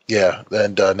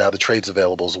the trade's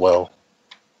available as well.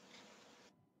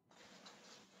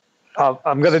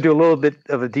 I'm going to do a little bit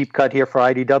of a deep cut here for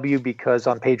IDW because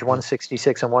on page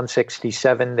 166 and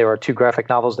 167 there are two graphic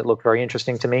novels that look very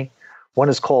interesting to me. One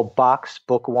is called Box,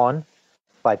 Book 1,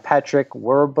 by Patrick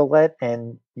Werbelet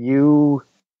and Hugh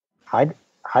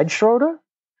Heidschroeder.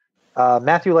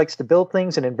 Matthew likes to build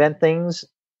things and invent things,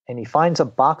 and he finds a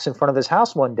box in front of his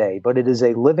house one day, but it is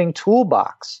a living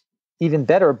toolbox. Even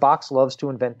better, Box loves to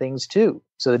invent things too,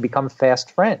 so they become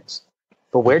fast friends.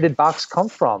 But where did Box come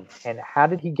from? And how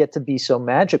did he get to be so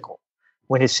magical?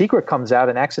 When his secret comes out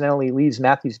and accidentally leaves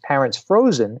Matthew's parents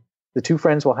frozen, the two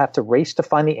friends will have to race to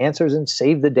find the answers and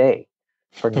save the day.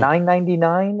 For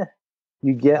 $9.99,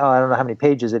 you get, I don't know how many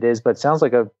pages it is, but it sounds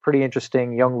like a pretty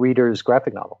interesting young reader's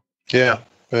graphic novel. Yeah.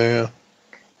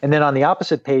 And then on the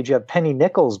opposite page, you have Penny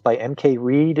Nichols by M.K.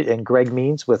 Reed and Greg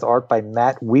Means with art by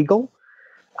Matt Weigel.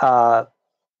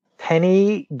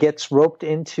 Penny gets roped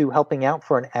into helping out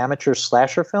for an amateur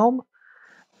slasher film.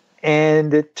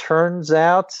 And it turns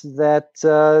out that,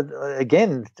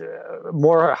 again,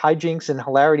 more hijinks and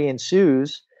hilarity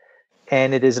ensues.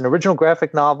 And it is an original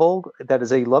graphic novel that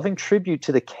is a loving tribute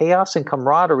to the chaos and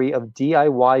camaraderie of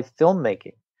DIY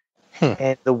filmmaking.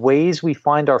 And the ways we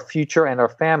find our future and our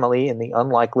family in the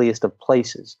unlikeliest of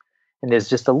places. And there's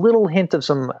just a little hint of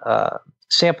some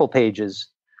sample pages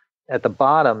at the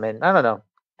bottom. And I don't know,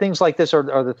 things like this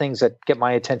are the things that get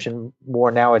my attention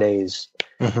more nowadays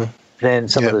than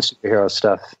some of the superhero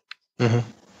stuff.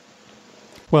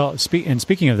 Well,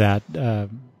 speaking of that,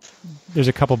 there's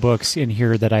a couple books in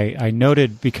here that I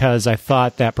noted because I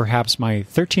thought that perhaps my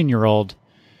 13-year-old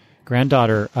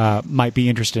granddaughter might be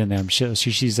interested in them.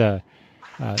 She's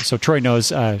so Troy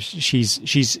knows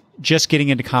she's just getting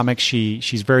into comics.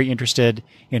 She's very interested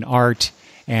in art,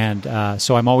 and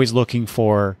so I'm always looking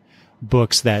for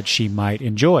books that she might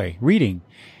enjoy reading.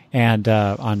 And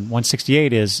on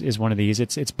 168 is one of these.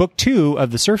 It's book 2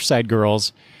 of the Surfside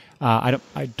Girls. I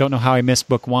don't know how I missed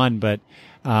book 1, but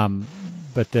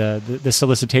the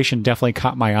solicitation definitely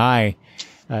caught my eye.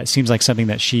 It seems like something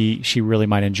that she really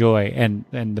might enjoy. And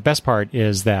the best part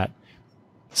is that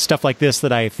stuff like this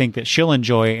that I think that she'll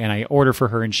enjoy and I order for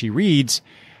her and she reads,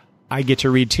 I get to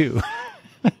read too.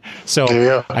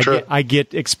 So I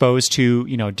get exposed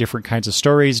to, different kinds of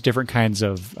stories, different kinds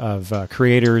of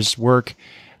creators' work.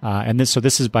 And this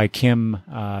is by Kim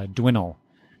Dwinnell.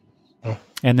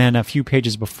 And then a few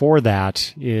pages before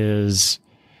that is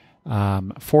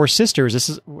Four Sisters. This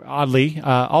is oddly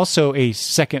also a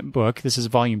second book. This is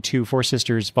volume 2, Four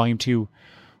Sisters, volume 2,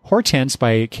 Hortense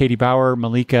by Katie Bauer,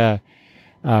 Malika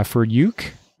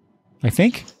Ferduk, I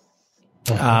think.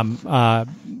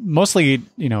 Mostly,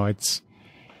 it's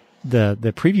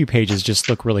the preview pages just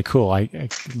look really cool.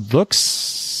 It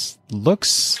looks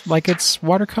like it's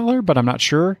watercolor, but I'm not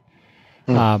sure.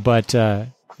 But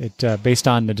it based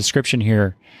on the description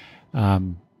here,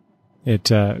 it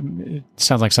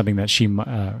sounds like something that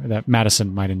that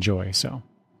Madison might enjoy. So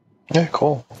yeah,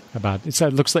 cool.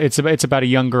 It looks like it's about a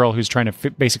young girl who's trying to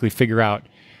basically figure out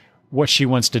what she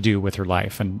wants to do with her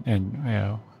life, and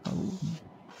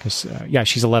because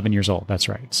she's 11 years old. That's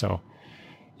right. So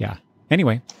yeah.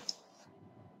 Anyway,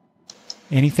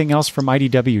 anything else from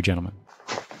IDW, gentlemen?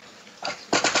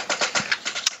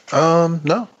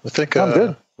 No, I think I'm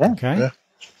good. Yeah. Okay. Yeah.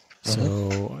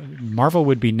 So Marvel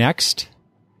would be next.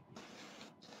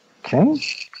 Okay.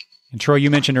 And Troy,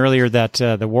 you mentioned earlier that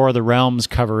the War of the Realms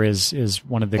cover is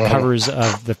one of the covers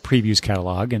of the previews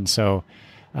catalog, and so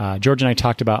George and I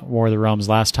talked about War of the Realms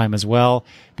last time as well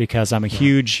because I'm a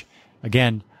huge,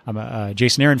 I'm a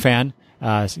Jason Aaron fan.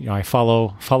 I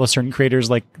follow certain creators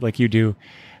like you do,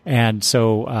 and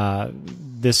so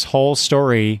this whole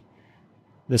story,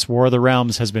 this War of the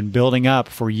Realms, has been building up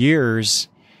for years.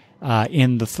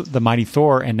 In the Mighty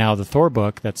Thor and now the Thor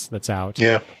book that's out.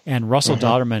 Yeah. And Russell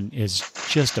Dauterman is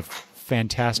just a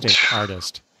fantastic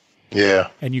artist. Yeah.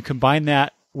 And you combine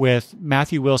that with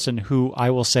Matthew Wilson, who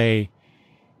I will say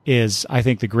is, I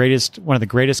think, one of the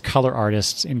greatest color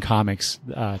artists in comics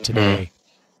today.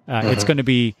 It's going to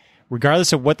be,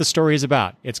 regardless of what the story is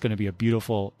about, it's going to be a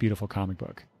beautiful, beautiful comic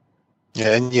book.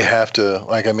 Yeah, and you have to,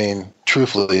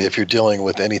 truthfully, if you're dealing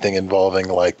with anything involving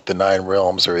like the Nine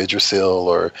Realms or Yggdrasil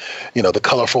or, the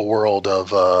colorful world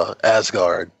of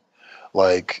Asgard,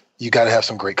 you got to have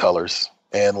some great colors.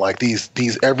 And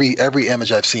these every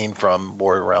image I've seen from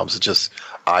War of the Realms is just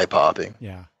eye popping.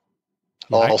 Yeah.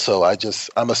 Also,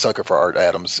 I'm a sucker for Art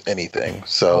Adams anything.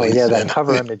 So that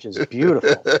cover image is beautiful.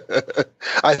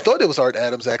 I thought it was Art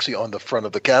Adams actually on the front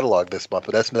of the catalog this month,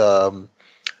 but that's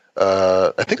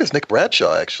I think it's Nick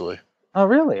Bradshaw, actually. Oh,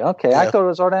 really? Okay. Yeah. I thought it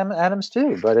was Art Adams,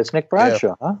 too, but it's Nick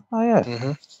Bradshaw, huh? Oh,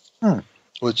 yeah.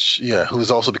 Which, who's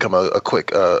also become I've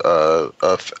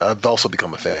also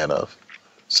become a fan of.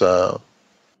 So.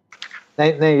 Now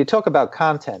you talk about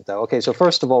content, though. Okay, so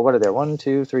first of all, what are there? 1,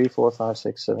 2, 3, 4, 5,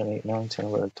 6, 7, 8, 9, 10,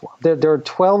 11, 12. There are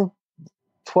 12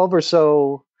 or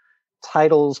so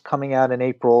titles coming out in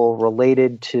April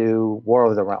related to War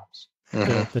of the Realms.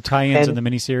 The tie-ins and the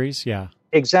miniseries, yeah.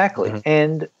 Exactly.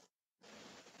 And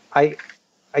I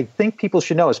think people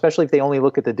should know, especially if they only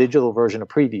look at the digital version of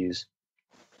previews,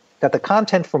 that the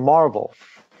content for Marvel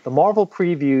the Marvel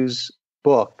previews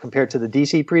book compared to the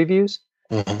DC previews,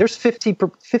 there's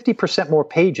 50% more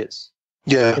pages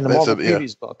in the Marvel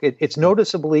previews book. It's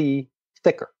noticeably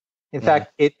thicker. In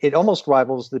fact, it almost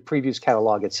rivals the previews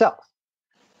catalog itself.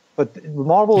 But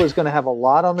Marvel is going to have a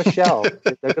lot on the shelves.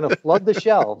 They're going to flood the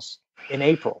shelves in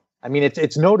April. I mean,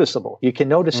 it's noticeable. You can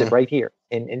notice it right here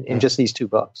in just these two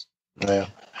books. Yeah.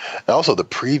 And also, the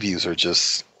previews are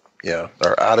just,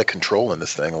 are out of control in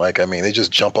this thing. Like, I mean, they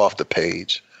just jump off the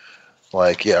page.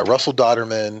 Like, Russell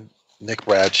Dodderman, Nick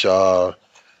Bradshaw,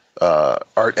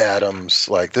 Art Adams.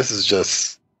 Like, this is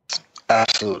just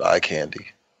absolute eye candy.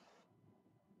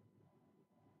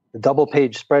 The double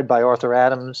page spread by Arthur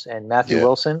Adams and Matthew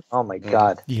Wilson. Oh my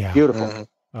God. Yeah. Beautiful.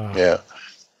 Yeah.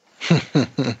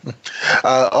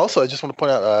 Also, I just want to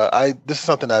point out, this is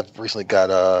something I've recently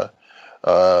got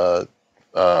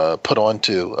put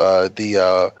onto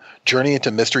the Journey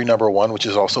into Mystery #1, which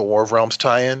is also War of Realms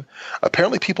tie-in.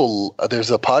 Apparently,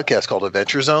 there's a podcast called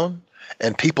Adventure Zone,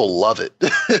 and people love it.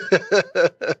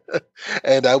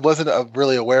 And I wasn't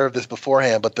really aware of this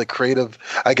beforehand, but the creative,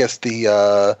 I guess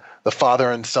the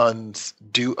father and sons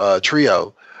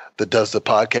trio that does the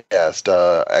podcast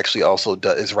actually also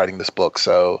is writing this book.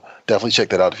 So definitely check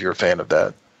that out if you're a fan of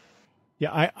that.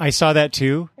 Yeah, I saw that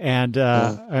too, and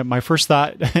my first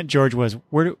thought, George, was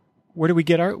when do we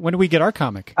get our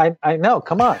comic? I know.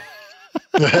 Come on.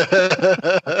 I'm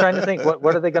trying to think.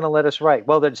 What are they going to let us write?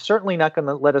 Well, they're certainly not going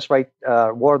to let us write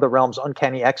War of the Realms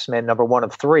Uncanny X-Men #1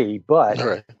 of 3,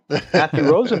 but Matthew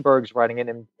Rosenberg's writing it,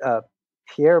 and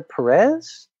Pierre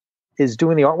Perez is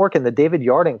doing the artwork, and the David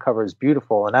Yarding cover is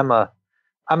beautiful. And I'm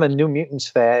a New Mutants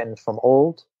fan from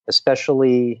old,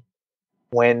 especially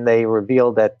when they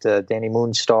revealed that Danny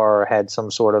Moonstar had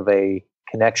some sort of a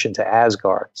connection to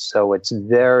Asgard. So it's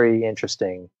very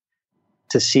interesting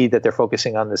to see that they're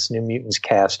focusing on this New Mutants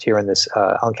cast here in this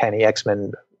Uncanny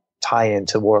X-Men tie-in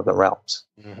to War of the Realms.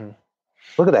 Mm-hmm.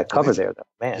 Look at that cover there, though,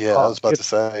 man. Yeah, I was about to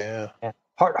say, yeah.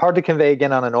 Hard to convey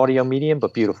again on an audio medium,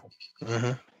 but beautiful.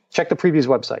 Mm-hmm. Check the previews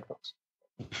website, folks.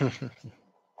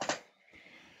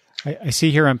 I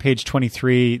see here on page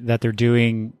 23 that they're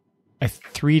doing a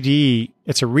 3D.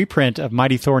 It's a reprint of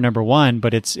Mighty Thor #1,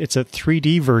 but it's a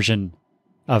 3D version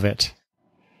of it.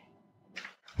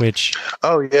 Which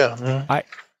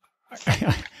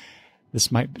this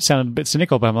might sound a bit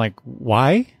cynical, but I'm like,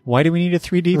 why? Why do we need a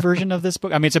 3D version of this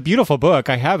book? I mean, it's a beautiful book.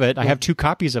 I have it. I have 2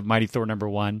 copies of Mighty Thor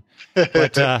 #1,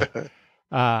 but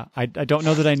I don't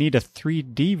know that I need a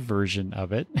 3D version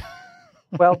of it.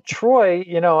 Well, Troy,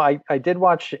 I did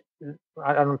watch.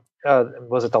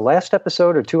 Was it the last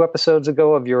episode or 2 episodes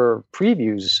ago of your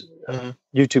previews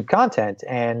YouTube content?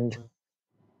 And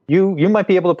you might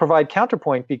be able to provide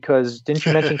counterpoint, because didn't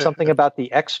you mention something about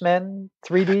the X-Men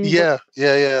 3D? Yeah.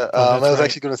 Oh, I was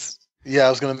actually going to. Yeah,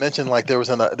 I was going to mention, like, there was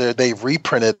they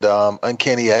reprinted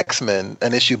Uncanny X-Men,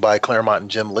 an issue by Claremont and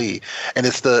Jim Lee, and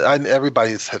it's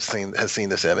everybody has seen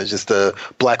this image. It's the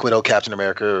Black Widow, Captain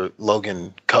America,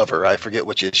 Logan cover. I forget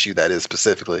which issue that is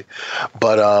specifically,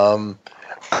 but I'm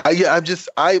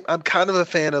kind of a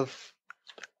fan of.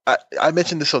 I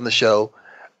mentioned this on the show.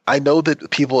 I know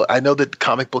that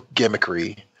comic book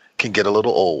gimmickry can get a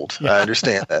little old. Yeah. I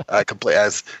understand that.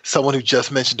 As someone who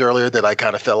just mentioned earlier that I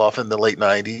kind of fell off in the late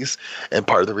 90s, and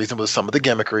part of the reason was some of the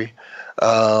gimmickry.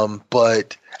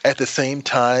 But at the same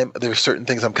time, there's certain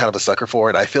things I'm kind of a sucker for,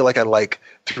 and I feel like I like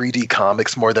 3D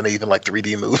comics more than I even like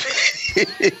 3D movies.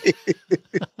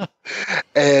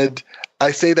 And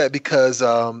I say that because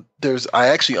I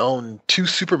actually own 2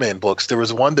 Superman books. There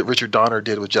was one that Richard Donner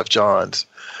did with Jeff Johns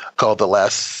called The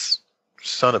Last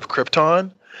Son of Krypton.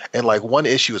 And like one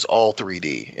issue is all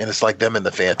 3D, and it's like them in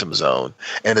the Phantom Zone,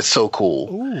 and it's so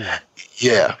cool. Ooh,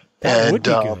 yeah, that would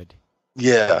be good.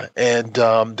 Yeah, and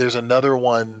there's another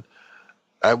one.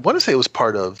 I want to say it was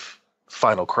part of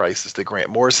Final Crisis that Grant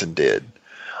Morrison did.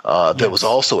 That was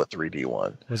also a 3D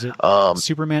one. Was it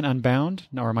Superman Unbound?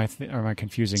 No, or am I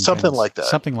confusing something things? Like that?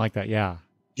 Something like that. Yeah.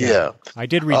 I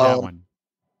did read that one.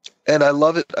 And I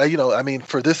love it. I mean,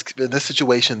 in this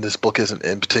situation, this book isn't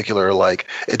in particular, like,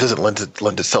 it doesn't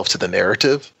lend itself to the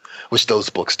narrative, which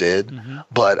those books did. Mm-hmm.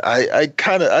 But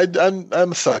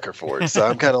I'm a sucker for it. So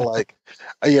I'm kind of like,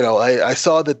 I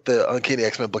saw that the Uncanny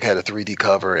X-Men book had a 3D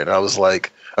cover, and I was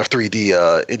like, a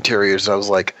 3D interiors, and I was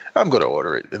like, I'm going to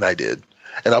order it, and I did.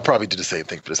 And I'll probably do the same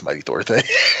thing for this Mighty Thor thing.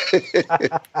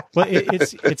 Well,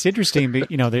 it's interesting, but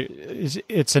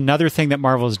it's another thing that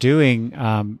Marvel's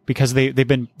doing, because they've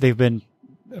been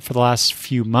for the last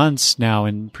few months now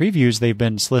in previews, they've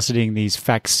been soliciting these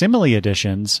facsimile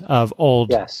editions of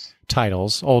old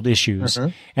titles, old issues,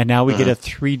 and now we get a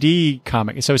 3D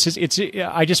comic. So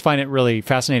I just find it really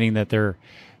fascinating that they're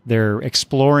they're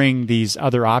exploring these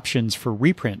other options for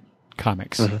reprint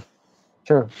comics. Mm-hmm.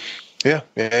 Sure. Yeah.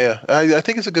 I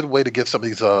think it's a good way to give some of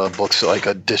these books like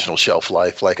additional shelf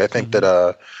life. Like I think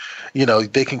that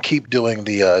they can keep doing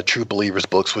the True Believers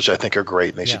books, which I think are great,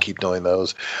 and they should keep doing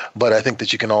those. But I think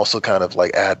that you can also kind of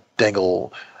like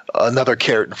dangle another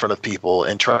carrot in front of people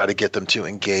and try to get them to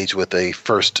engage with an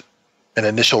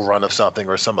initial run of something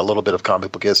or a little bit of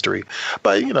comic book history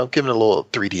by giving it a little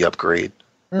 3D upgrade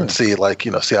and see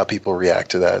how people react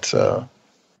to that. So.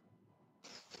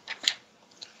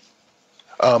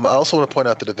 I also want to point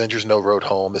out that Avengers No Road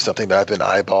Home is something that I've been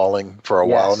eyeballing for a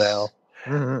while now.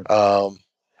 Mm-hmm.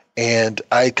 And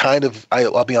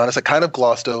I'll be honest, I kind of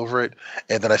glossed over it.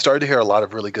 And then I started to hear a lot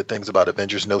of really good things about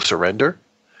Avengers No Surrender,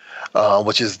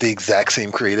 which is the exact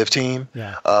same creative team.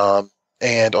 Yeah.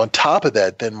 And on top of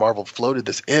that, then Marvel floated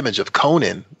this image of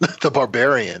Conan the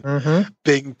Barbarian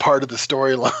being part of the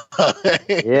storyline.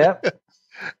 Yep.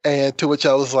 And to which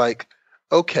I was like,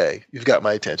 okay, you've got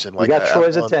my attention. Like, you got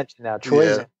Troy's attention now.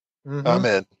 Troy's in. I'm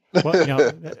in.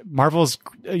 Well, Marvel's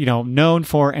known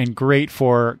for and great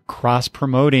for cross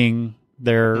promoting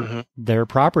their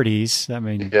properties. I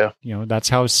mean, that's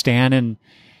how Stan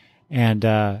and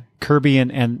Kirby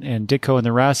and Ditko and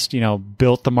the rest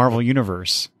built the Marvel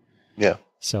universe. Yeah.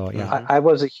 So yeah, I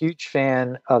was a huge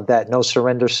fan of that No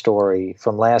Surrender story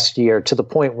from last year, to the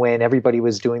point when everybody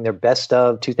was doing their best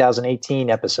of 2018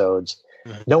 episodes.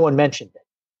 No one mentioned it.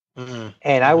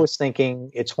 And I was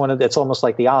thinking, it's almost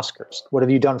like the Oscars. What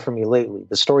have you done for me lately?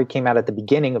 The story came out at the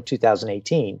beginning of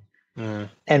 2018,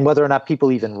 and whether or not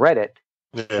people even read it,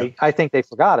 I think they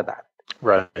forgot about it.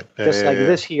 Right. Just like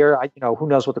this here, who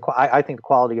knows what I think the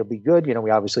quality will be good.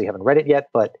 We obviously haven't read it yet,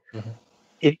 but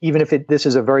even if this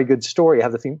is a very good story, I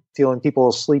have the feeling people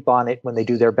will sleep on it when they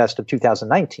do their best of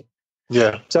 2019.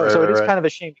 Yeah. So it is kind of a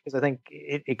shame, because I think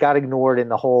it got ignored in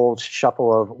the whole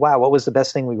shuffle of, wow, what was the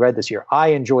best thing we read this year? I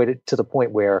enjoyed it to the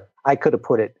point where I could have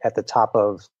put it at the top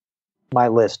of my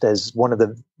list as one of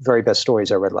the very best stories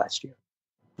I read last year.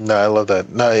 No, I love that.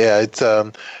 No, yeah, it's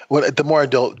the more I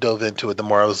dove into it, the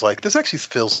more I was like, this actually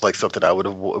feels like something I would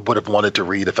have wanted to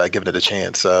read if I'd given it a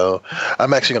chance. So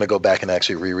I'm actually going to go back and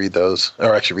actually reread those,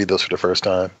 or actually read those for the first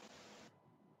time.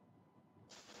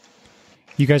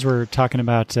 You guys were talking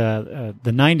about the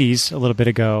 90s a little bit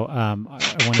ago. I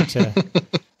wanted to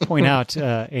point out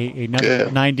another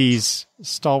 90s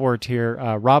stalwart here.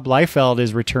 Rob Liefeld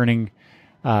is returning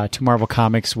to Marvel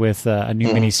Comics with a new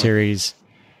miniseries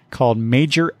called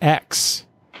Major X.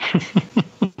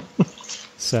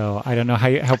 So I don't know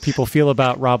how people feel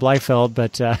about Rob Liefeld,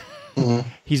 but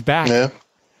he's back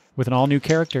with an all-new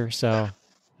character. So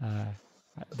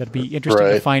that'd be interesting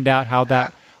to find out how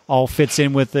that all fits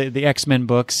in with the X-Men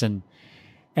books, and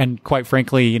quite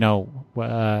frankly,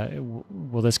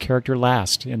 will this character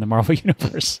last in the Marvel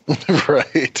universe?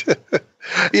 Right.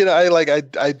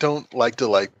 I don't like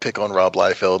to pick on Rob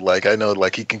Liefeld. Like, I know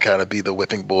he can kind of be the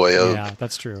whipping boy of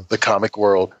that's true. The comic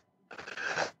world.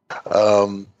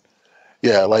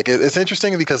 It's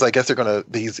interesting because I guess they're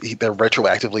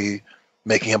retroactively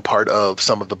making him part of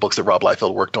some of the books that Rob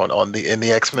Liefeld worked on in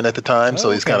the X-Men at the time.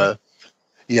 So he's kind of.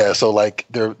 Yeah, so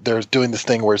they're doing this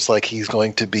thing where it's like he was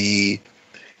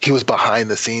behind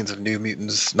the scenes of New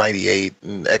Mutants 98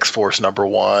 and X-Force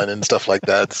 #1 and stuff like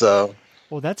that. So,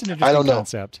 well, that's an interesting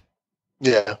concept.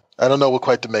 Yeah, I don't know what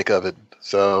quite to make of it.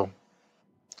 So,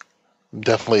 I'm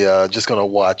definitely just going to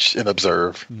watch and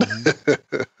observe.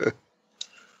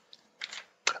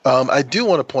 I do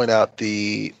want to point out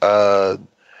there's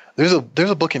a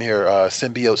book in here,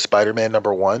 Symbiote Spider-Man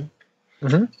 #1.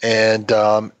 And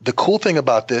the cool thing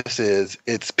about this is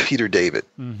it's Peter David.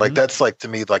 That's to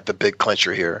me the big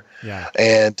clincher here. Yeah.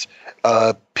 And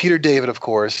Peter David, of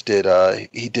course, he was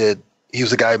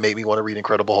the guy who made me want to read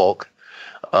Incredible Hulk.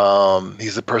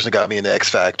 He's the person who got me into X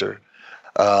Factor.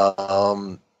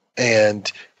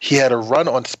 And he had a run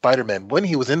on Spider-Man when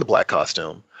he was in the black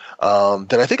costume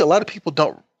that I think a lot of people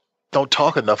don't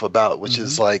talk enough about, which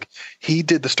is he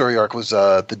did the story arc was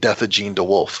the death of Jean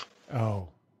DeWolf. Oh.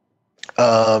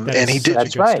 And he did.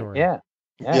 That's right. Story. Yeah.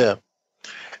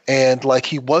 And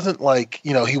he wasn't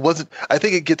he wasn't. I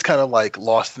think it gets kind of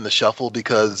lost in the shuffle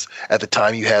because at the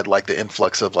time you had the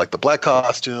influx of the black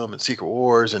costume and Secret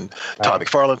Wars and Todd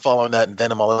McFarlane following that and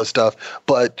Venom, all that stuff.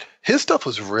 But his stuff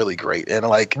was really great, and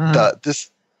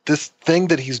this thing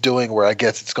that he's doing where I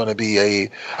guess it's going to be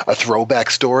a throwback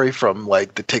story from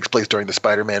that takes place during his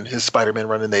Spider-Man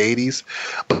run in the 80s,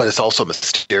 but it's also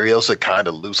Mysterio, so it kind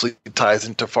of loosely ties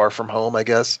into Far From Home, I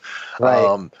guess.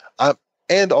 Right.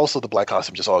 And also the black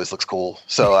costume just always looks cool.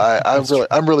 So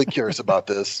I'm really curious about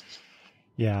this.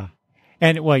 Yeah.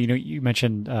 And well, you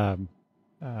mentioned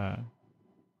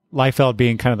Liefeld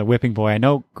being kind of the whipping boy. I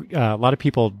know a lot of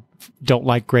people don't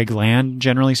like Greg Land,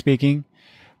 generally speaking,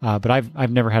 but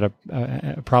I've never had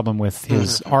a problem with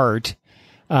his art.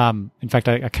 In fact,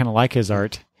 I kind of like his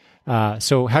art.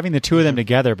 So having the two of them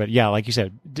together, but yeah, like you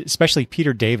said, especially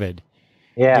Peter David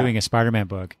doing a Spider-Man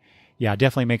book,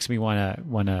 definitely makes me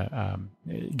want to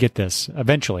get this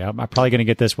eventually. I'm probably going to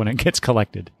get this when it gets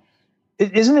collected.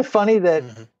 Isn't it funny that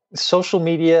social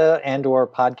media and or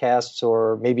podcasts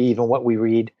or maybe even what we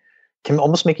read can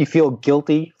almost make you feel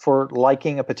guilty for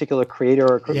liking a particular creator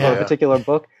or a particular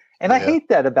book? And I hate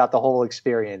that about the whole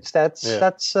experience.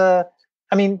 That's I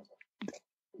mean,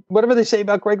 whatever they say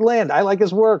about Greg Land, I like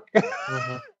his work.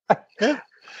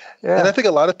 Yeah. And I think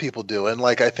a lot of people do. And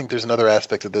like, I think there's another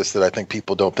aspect of this that I think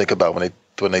people don't think about when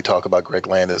they talk about Greg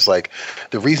Land is like,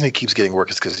 the reason he keeps getting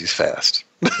work is because he's fast.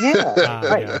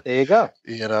 Right. There you go.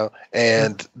 You know,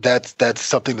 and that's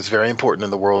something that's very important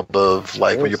in the world of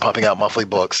like when you're pumping out monthly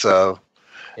books. So,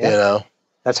 you know,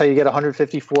 that's how you get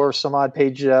 154 some odd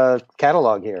page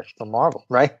catalog here from Marvel,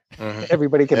 right?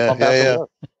 Everybody can pump out the work.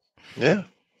 Yeah.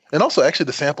 And also, actually,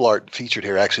 the sample art featured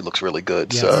here actually looks really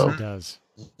good. Yes, so it does.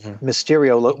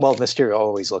 Mysterio, Mysterio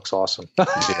always looks awesome.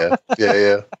 Yeah.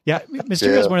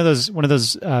 Mysterio is one of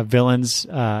those villains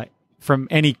from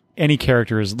any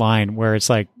character's line where it's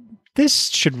like, this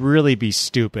should really be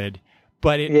stupid,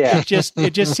 but it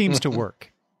just seems to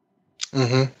work.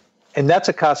 And that's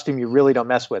a costume you really don't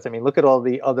mess with. I mean, look at all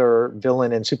the other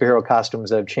villain and superhero costumes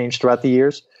that have changed throughout the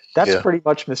years. That's pretty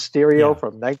much Mysterio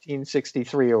from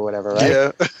 1963 or whatever,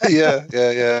 right? Yeah.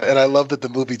 And I love that the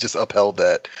movie just upheld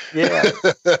that. Yeah.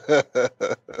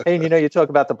 And you talk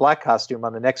about the black costume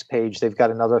on the next page. They've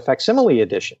got another facsimile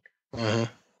edition. The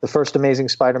first Amazing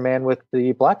Spider-Man with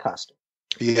the black costume.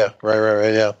 Yeah,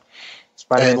 right. Yeah.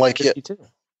 Spider-Man 52.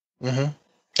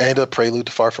 And a prelude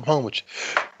to Far From Home, which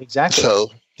exactly.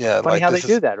 So yeah, funny how they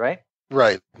do that, right?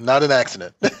 Right, not an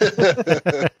accident.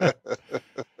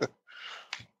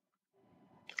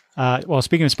 Well,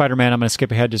 speaking of Spider-Man, I'm going to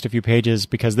skip ahead just a few pages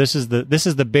because this is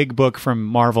the big book from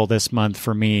Marvel this month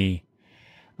for me.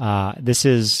 This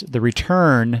is the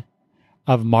return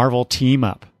of Marvel Team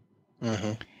Up,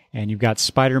 and you've got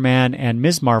Spider-Man and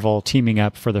Ms. Marvel teaming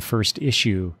up for the first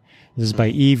issue. This is by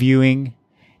Eve Ewing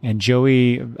and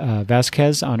Joey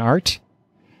Vasquez on art.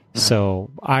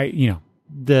 So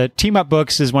the team up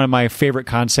books is one of my favorite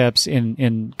concepts in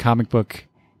the comic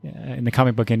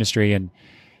book industry, and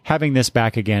having this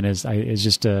back again is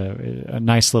just a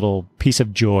nice little piece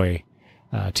of joy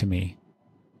to me.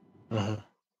 It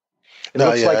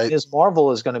looks like Ms.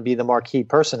 Marvel is going to be the marquee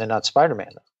person and not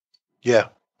Spider-Man. Yeah.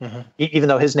 Even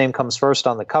though his name comes first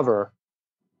on the cover,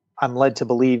 I'm led to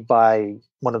believe by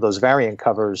one of those variant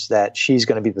covers that she's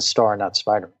going to be the star, not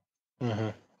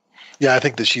Spider-Man. Yeah, I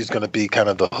think that she's going to be kind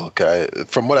of the hook.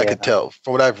 From what I could tell,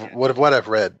 from what I've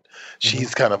read,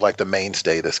 she's kind of like the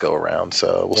mainstay this go around.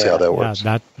 So we'll see how that works.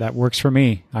 Yeah, that works for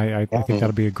me. I think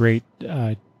that'll be a great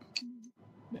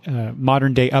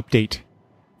modern day update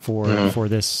for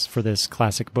this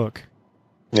classic book.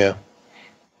 Yeah.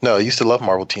 No, I used to love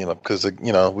Marvel Team Up because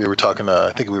we were talking.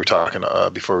 I think we were talking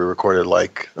before we recorded.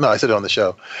 I said it on the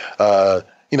show.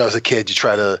 As a kid, you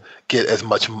try to get as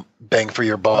much bang for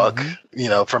your buck,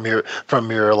 from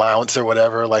your allowance or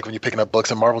whatever. Like when you're picking up books,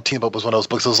 and Marvel Team Up was one of those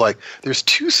books. I was like, "There's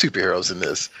two superheroes in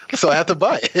this, so I have to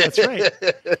buy it." That's right.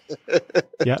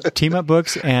 Yeah, team up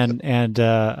books and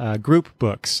group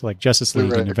books like Justice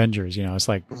League and Avengers. It's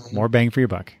like more bang for your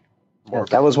buck.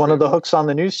 That was one of the hooks on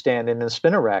the newsstand in the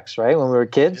spinner racks, right? When we were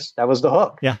kids, that was the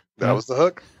hook. Yeah, that was the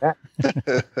hook. Yeah.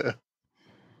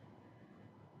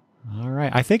 All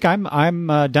right. I think I'm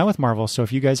done with Marvel. So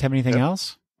if you guys have anything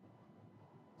else,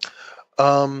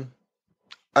 I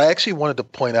actually wanted to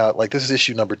point out, this is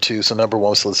issue number 2, so number 1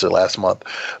 was listed last month.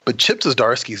 But Chip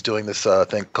Zdarsky's doing this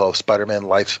thing called Spider-Man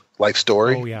Life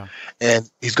Story. Oh yeah, and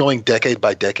he's going decade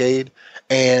by decade,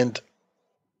 and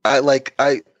I'm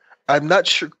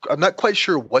not quite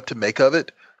sure what to make of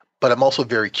it, but I'm also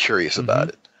very curious about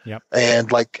it. Yep.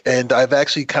 And I've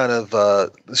actually kind of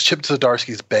Chip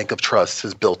Zdarsky's bank of trust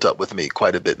has built up with me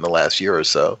quite a bit in the last year or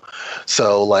so.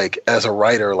 So as a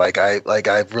writer,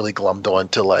 I've really glommed on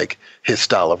to his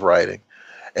style of writing,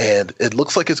 and it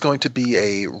looks like it's going to be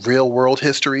a real world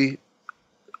history,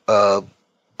 but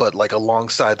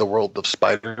alongside the world of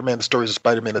Spider-Man, the stories of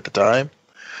Spider-Man at the time.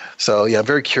 So yeah, I'm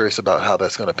very curious about how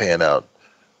that's going to pan out.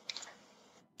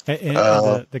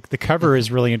 And the cover is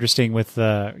really interesting with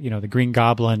the Green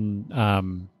Goblin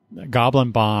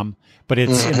goblin bomb, but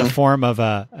it's in the form of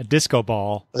a disco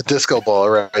ball. A disco ball,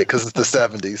 right? Because it's the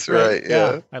 70s, right?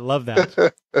 Yeah, I love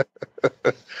that.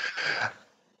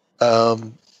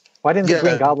 Why didn't the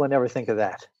Green Goblin ever think of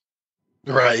that?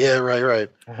 Right. Yeah. Right.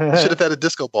 You should have had a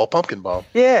disco ball, pumpkin bomb.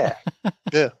 Yeah.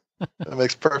 Yeah, that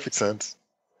makes perfect sense.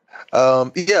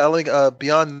 Yeah, I think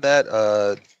beyond that,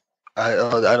 I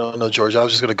don't know, George. I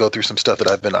was just going to go through some stuff that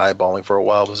I've been eyeballing for a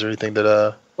while. Was there anything that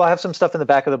Well, I have some stuff in the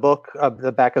back of the book,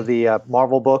 the back of the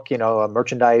Marvel book,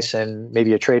 merchandise and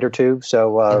maybe a trade or two.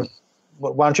 So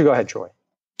why don't you go ahead, Troy?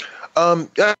 I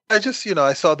just,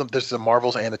 I saw there's the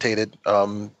Marvel's annotated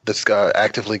that's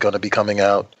actively going to be coming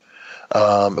out,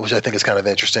 which I think is kind of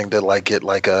interesting to get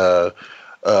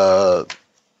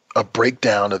a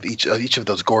breakdown of each of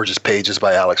those gorgeous pages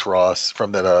by Alex Ross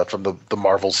from the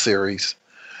Marvel series.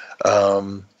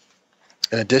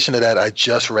 In addition to that, I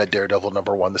just read Daredevil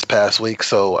 #1 this past week,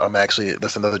 so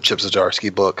that's another Chip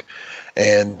Zdarsky book,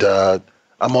 and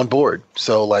I'm on board.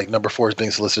 So #4 is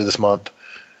being solicited this month.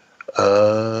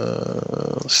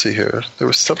 Let's see here. There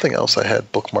was something else I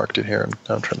had bookmarked in here, and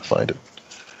now I'm trying to find it.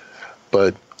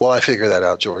 But while I figure that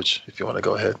out, George, if you want to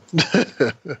go ahead.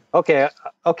 Okay,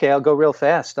 I'll go real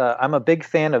fast. I'm a big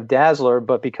fan of Dazzler,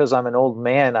 but because I'm an old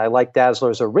man, I like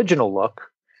Dazzler's original look.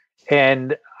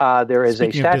 And there is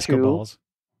Speaking a of disco statue. balls.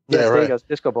 Yes, Yeah, there right. you go,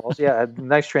 disco balls. Yeah, a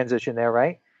nice transition there,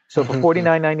 right? So for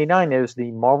 $49.99, there's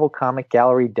the Marvel Comic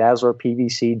Gallery Dazzler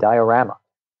PVC diorama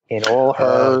in all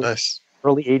her Nice.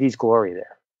 early '80s glory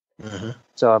there. Mm-hmm.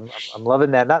 So I'm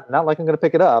loving that. Not like I'm going to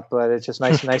pick it up, but it's just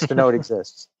nice to know it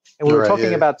exists. And we were Right,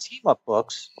 talking yeah. about team up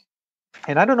books,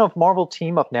 and I don't know if Marvel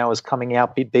Team Up now is coming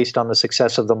out based on the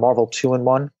success of the Marvel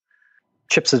 2-in-1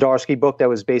 Chip Zdarsky book that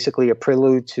was basically a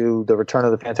prelude to the Return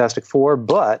of the Fantastic Four.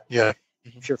 But Yeah.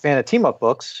 if you're a fan of team up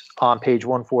books, on page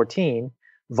 114,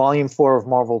 volume 4 of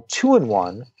Marvel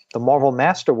 2-in-1, the Marvel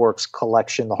Masterworks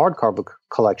collection, the hardcover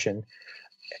collection,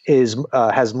 has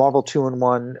Marvel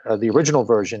 2-in-1, the original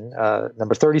version,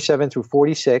 number 37 through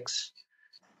 46,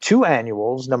 2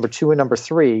 annuals, number 2 and number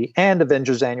 3, and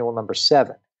Avengers Annual number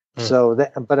 7. So,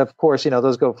 but of course,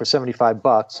 those go for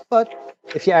 $75. But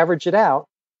if you average it out,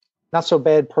 not so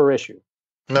bad per issue.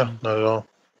 No, not at all.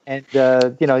 And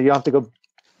you don't have to go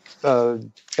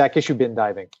back issue bin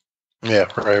diving. Yeah,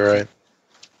 right.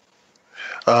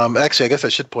 Actually, I guess I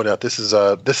should point out this is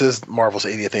Marvel's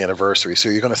 80th anniversary, so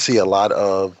you're going to see a lot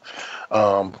of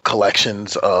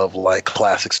collections of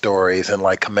classic stories and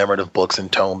commemorative books and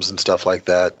tomes and stuff like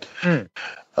that.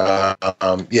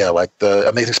 Like the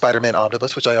Amazing Spider-Man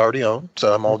omnibus, which I already own,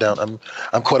 so I'm all down.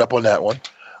 I'm caught up on that one.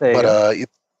 There you go.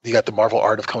 You got the Marvel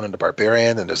Art of Conan the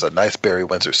Barbarian, and there's a nice Barry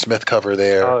Windsor Smith cover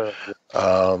there. Oh,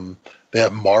 yeah. They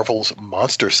have Marvel's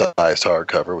monster-sized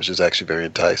hardcover, which is actually very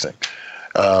enticing.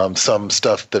 Some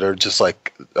stuff that are just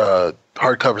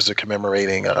hardcovers are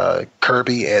commemorating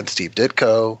Kirby and Steve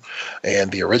Ditko,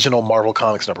 and the original Marvel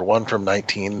Comics #1 from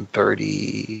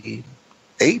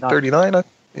 1938, 39,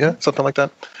 something like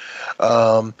that.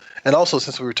 And also,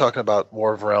 since we were talking about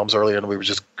War of Realms earlier, and we were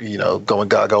just going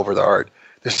gaga over the art,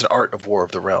 there's an art of War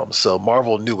of the Realms. So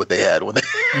Marvel knew what they had when they.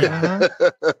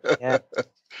 Yeah.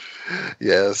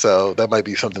 Yeah, so that might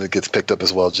be something that gets picked up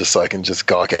as well, just so I can just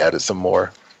gawk at it some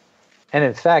more. And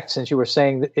in fact, since you were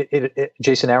saying that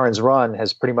Jason Aaron's run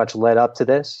has pretty much led up to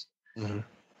this,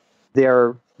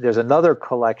 there's another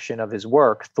collection of his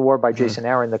work, Thor by Jason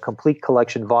Aaron, the complete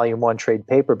collection, Volume 1 trade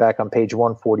paperback on page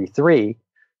 143.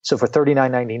 So for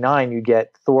 $39.99, you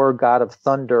get Thor, God of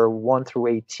Thunder 1 through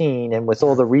 18, and with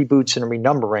all the reboots and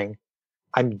renumbering,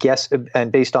 and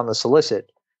based on the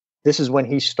solicit, this is when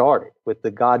he started with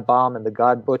the God Bomb and the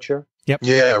God Butcher. Yep.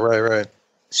 Yeah, right.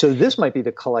 So this might be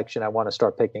the collection I want to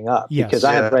start picking up because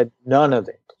I have Yeah. read none of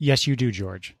it. Yes, you do,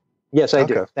 George. Yes, I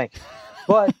do. Okay. Thank you.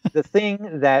 But the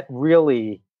thing that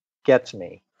really gets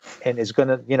me and is going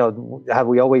to, how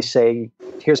we always say,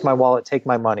 here's my wallet, take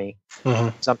my money.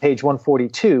 It's on page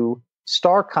 142,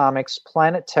 Star Comics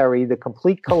Planetary, the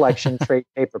complete collection trade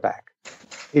paperback.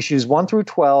 Issues 1 through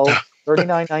 12,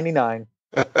 $39.99.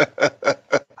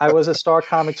 I was a Star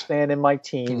Comics fan in my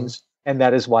teens, and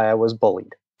that is why I was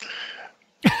bullied.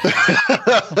 It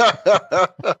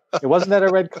wasn't that I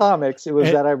read comics, it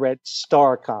was that I read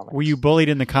Star Comics. Were you bullied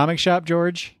in the comic shop,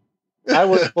 George? I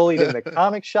was bullied in the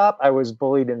comic shop. I was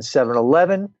bullied in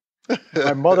 7-Eleven.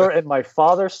 My mother and my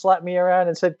father slapped me around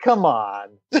and said, come on.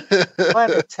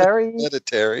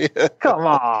 Planetary? Come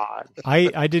on.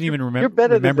 I didn't even You're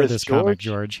better than remember this, this comic,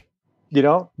 George. You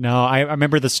know? No, I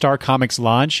remember the Star Comics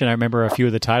launch, and I remember a few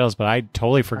of the titles, but I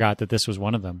totally forgot that this was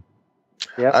one of them.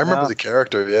 Yep, I remember the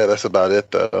character. Yeah, that's about it,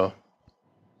 though.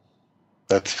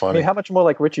 That's I funny. mean, how much more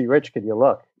like Richie Rich could you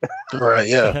look? Right,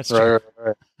 yeah. That's true.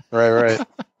 Right.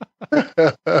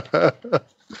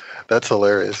 That's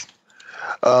hilarious.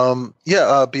 Beyond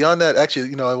that,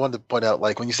 actually, I wanted to point out,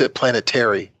 when you said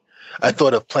planetary, I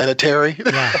thought of Planetary.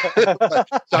 Yeah.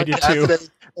 I did too.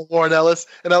 Warren Ellis,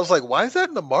 and I was like, "Why is that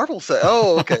in the Marvel set?"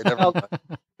 Oh, okay, never mind.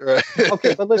 Right.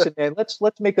 Okay, but listen, man, let's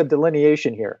make a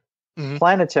delineation here. Mhm.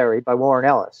 Planetary by Warren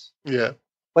Ellis, Yeah,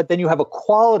 but then you have a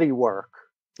quality work,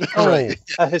 right.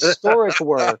 a historic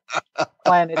work,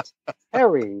 Planetary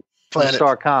from Planet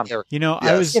Star Comics. You know,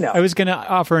 Yes. I was going to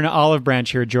offer an olive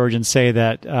branch here, George, and say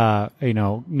that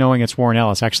knowing it's Warren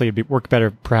Ellis, actually it'd work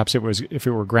better perhaps if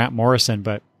it were Grant Morrison,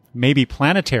 but maybe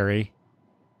Planetary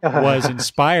was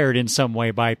inspired in some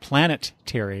way by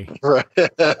Planetary. Right.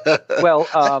 Well,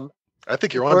 I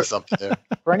think you're onto something there.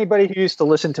 for anybody who used to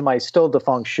listen to my still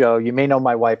defunct show, you may know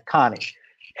my wife Connie.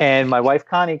 And my wife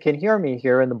Connie can hear me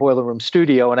here in the Boiler Room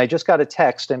studio. And I just got a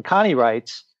text, and Connie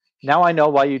writes, "Now I know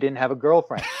why you didn't have a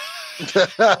girlfriend."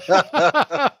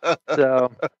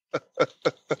 So,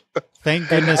 Thank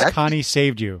goodness Connie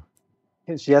saved you.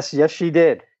 yes, she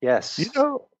did. Yes. You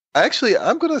know, actually,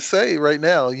 I'm going to say right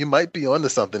now, you might be onto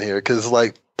something here because,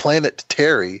 like, Planet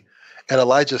Terry and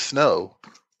Elijah Snow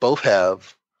both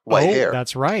have white hair.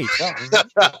 That's right.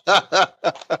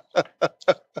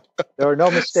 There are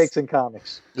no mistakes in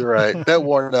comics. You're right. That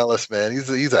Warren Ellis, man,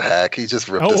 he's a hack. He just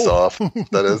ripped us off.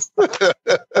 That is.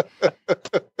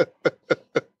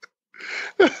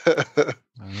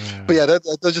 But yeah,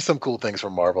 those are just some cool things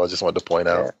from Marvel. I just wanted to point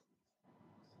out.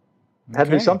 Had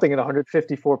to be something in a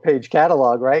 154-page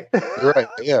catalog, right? Right.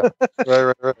 Yeah.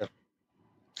 Right.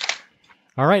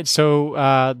 All right.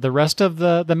 So the rest of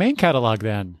the main catalog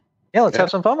then. Yeah, let's have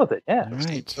some fun with it. Yeah. All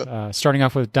right. Starting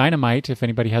off with Dynamite, if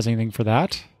anybody has anything for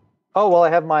that. Oh, well, I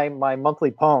have my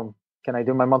monthly poem. Can I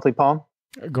do my monthly poem?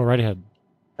 Go right ahead.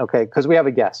 Okay, because we have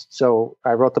a guest. So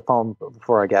I wrote the poem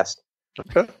before our guest.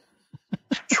 Okay.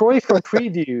 Troy from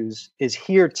Previews is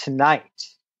here tonight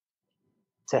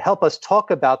to help us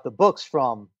talk about the books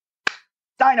from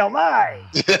Dynamite.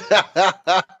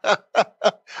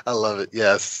 I love it.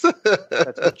 Yes.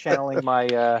 That's me channeling my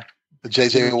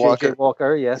J.J. Walker. J.J.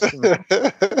 Walker, yes.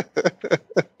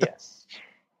 Yes.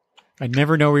 Oh, I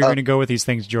never know where you're going to go with these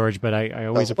things, George, but I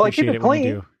always appreciate it when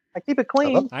you do. I keep it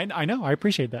clean. I know. I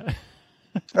appreciate that.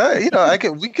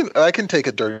 I can take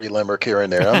a dirty limerick here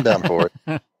and there. I'm down for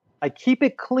it. I keep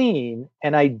it clean,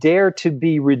 and I dare to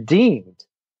be redeemed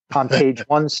on page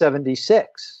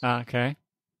 176 Okay.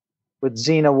 with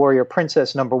Xena Warrior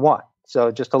Princess #1.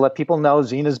 So just to let people know,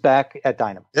 Xena's back at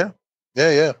Dynamite. Yeah.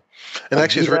 And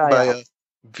actually, it's written by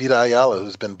Vita Ayala,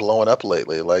 who's been blowing up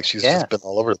lately. Like she's just been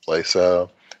all over the place. So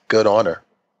good on her.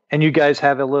 And you guys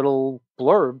have a little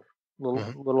blurb,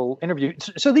 little interview.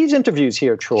 So these interviews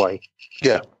here, Troy.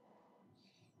 Yeah.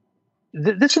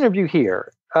 This interview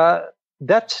here,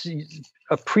 that's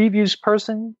a Previews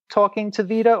person talking to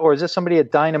Vita, or is this somebody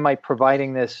at Dynamite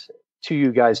providing this to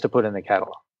you guys to put in the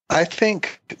catalog? I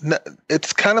think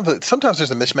it's kind of sometimes there's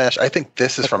a mishmash. I think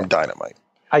this is from Dynamite.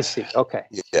 I see. Okay.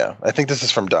 Yeah, I think this is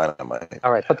from Dynamite.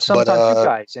 All right, but sometimes you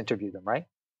guys interview them, right?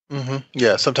 Mm-hmm.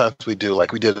 Yeah, sometimes we do.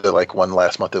 Like we did it like one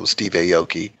last month. It was Steve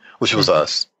Aoki, which was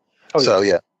us. Oh, so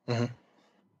yeah. Mm-hmm.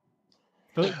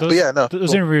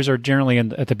 Those interviews are generally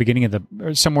at the beginning of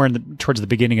or somewhere towards the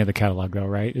beginning of the catalog, though,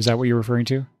 right? Is that what you're referring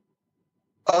to?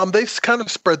 They've kind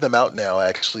of spread them out now,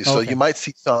 actually. So you might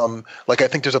see some, like I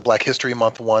think there's a Black History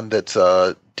Month one that's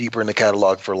deeper in the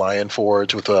catalog for Lion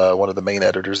Forge with one of the main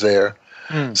editors there.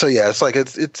 So yeah, it's like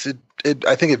it's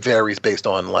I think it varies based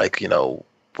on like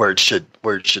where it should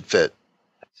fit.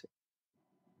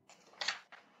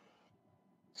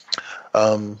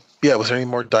 Yeah, was there any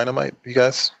more Dynamite, you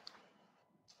guys?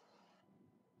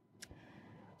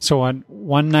 So on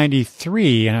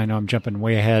 193, and I know I'm jumping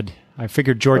way ahead. I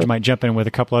figured George might jump in with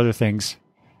a couple other things.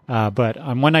 But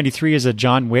on 193 is a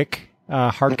John Wick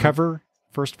hardcover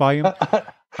first volume.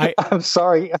 I'm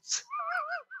sorry.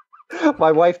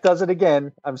 My wife does it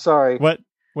again. I'm sorry. What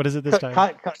is it this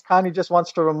time? Connie just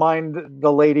wants to remind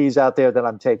the ladies out there that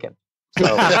I'm taken. So.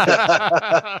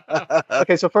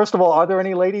 Okay, so first of all, are there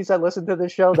any ladies that listen to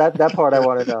this show? That part I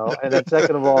want to know. And then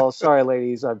second of all, sorry,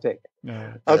 ladies, I'm taken.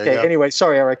 Okay, anyway,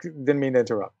 sorry, Eric. Didn't mean to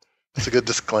interrupt. It's a good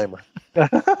disclaimer.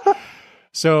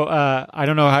 So I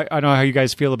don't know how you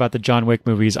guys feel about the John Wick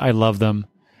movies. I love them.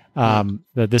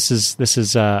 This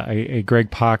is a Greg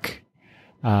Pak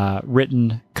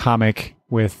written comic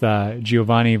with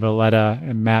Giovanni Valletta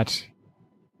and Matt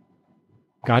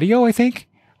Gaudio, I think.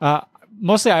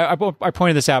 Mostly, I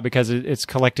pointed this out because it's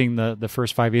collecting the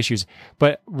first 5 issues.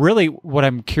 But really, what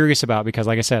I'm curious about, because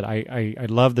like I said, I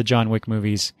love the John Wick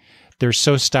movies. They're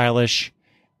so stylish,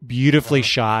 beautifully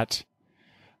shot.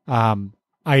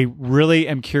 I really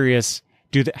am curious.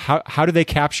 How do they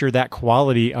capture that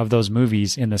quality of those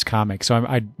movies in this comic? So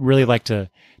I'd really like to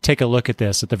take a look at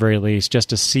this at the very least, just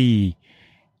to see,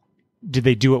 did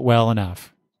they do it well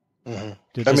enough?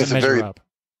 Mm-hmm. Does it measure up?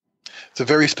 It's a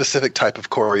very specific type of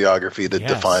choreography that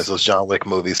defines those John Wick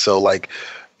movies. So, like,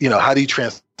 how do you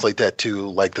translate that to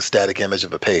like the static image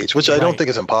of a page? Which I don't think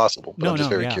is impossible. But I'm just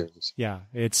very curious. Yeah,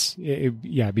 it'd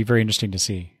be very interesting to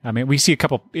see. I mean, we see a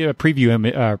couple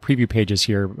preview pages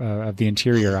here of the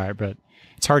interior art, but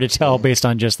it's hard to tell based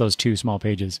on just those two small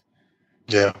pages.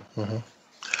 Yeah.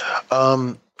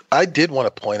 I did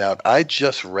want to point out, I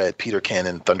just read Peter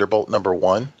Cannon Thunderbolt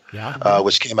 #1,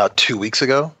 which came out 2 weeks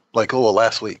ago,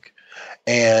 last week,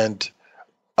 and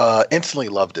instantly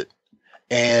loved it.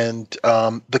 And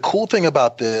the cool thing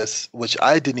about this, which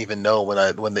I didn't even know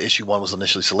when the issue 1 was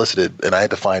initially solicited, and I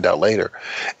had to find out later,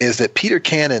 is that Peter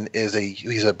Cannon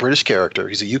he's a British character,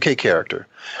 he's a UK character,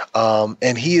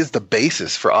 and he is the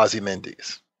basis for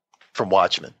Ozymandias from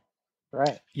Watchmen.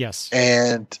 Right. Yes.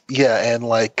 And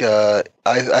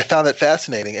I found that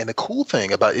fascinating. And the cool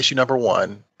thing about issue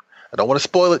 #1, I don't want to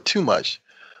spoil it too much,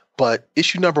 but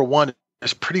issue #1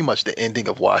 is pretty much the ending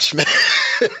of Watchmen.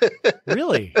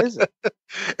 Really? Is it?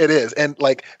 It is. And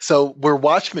so where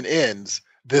Watchmen ends,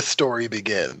 this story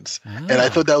begins. And I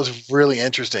thought that was really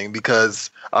interesting because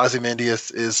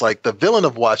Ozymandias is like the villain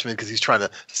of Watchmen because he's trying to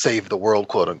save the world,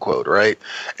 quote unquote, right?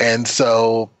 And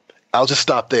so I'll just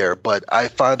stop there. But I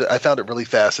found it really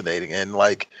fascinating. And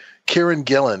Kieran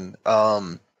Gillen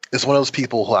is one of those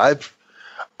people who I've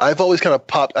always kind of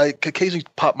I occasionally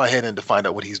pop my head in to find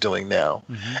out what he's doing now.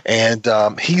 And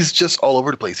he's just all over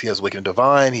the place. He has Wicked and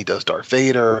Divine. He does Darth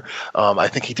Vader. I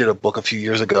think he did a book a few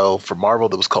years ago for Marvel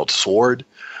that was called Sword,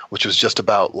 which was just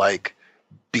about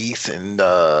Beast and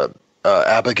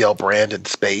Abigail Brand in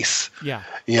space. Yeah.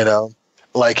 He has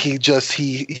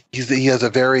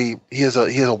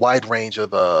a wide range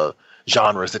of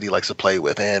genres that he likes to play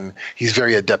with, and he's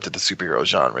very adept at the superhero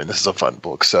genre, and this is a fun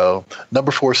book. So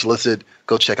 #4 solicited,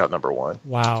 go check out #1.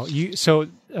 Wow.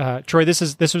 Troy,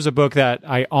 this was a book that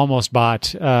I almost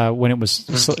bought when it was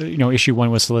issue 1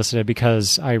 was solicited,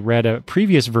 because I read a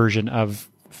previous version of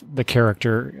the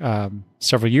character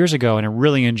several years ago, and I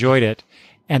really enjoyed it.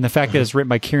 And the fact that it's written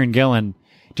by Kieran Gillen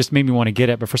just made me want to get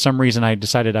it, but for some reason I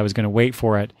decided I was going to wait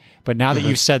for it. But now that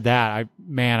you said that, I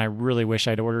really wish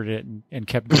I'd ordered it and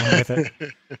kept going with it.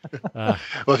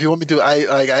 Well, if you want me to,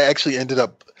 I actually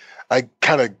I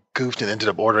kind of goofed and ended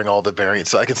up ordering all the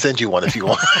variants, so I can send you one if you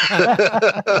want.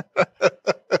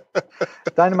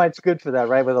 Dynamite's good for that,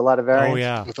 right? With a lot of variants. Oh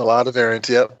yeah, with a lot of variants.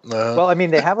 Yep. Well, I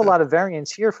mean, they have a lot of variants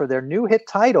here for their new hit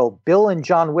title, Bill and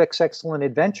John Wick's Excellent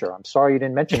Adventure. I'm sorry you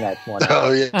didn't mention that one.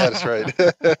 Oh yeah, that's right.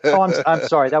 I'm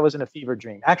sorry, that wasn't a fever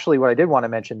dream. Actually, what I did want to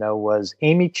mention though was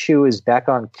Amy Chu is back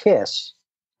on Kiss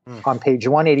on page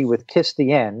 180 with Kiss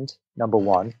the End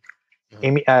 #1.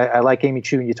 Amy, I like Amy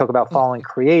Chu. You talk about following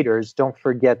creators. Don't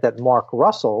forget that Mark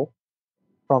Russell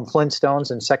from Flintstones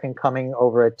and Second Coming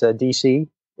over at DC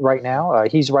right now.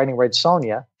 He's writing Red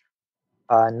Sonja.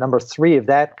 #3 of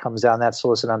that comes down. That's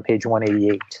solicited on page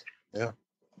 188. Yeah,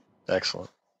 excellent.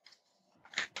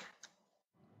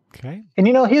 Okay. And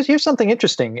here's something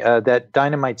interesting that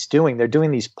Dynamite's doing. They're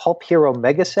doing these Pulp Hero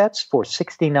mega sets for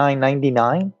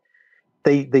 $69.99.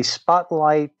 They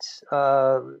spotlight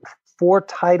 4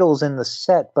 titles in the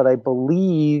set, but I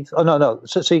believe so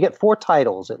you get 4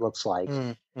 titles, it looks like.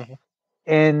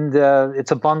 And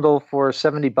it's a bundle for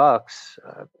 $70.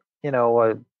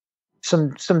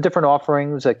 Some different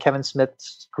offerings, Kevin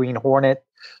Smith's Green Hornet,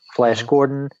 Flash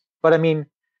Gordon, but I mean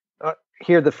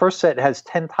here the first set has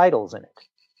 10 titles in it,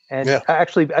 and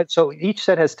actually so each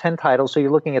set has 10 titles, so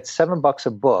you're looking at $7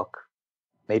 a book.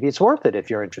 Maybe it's worth it if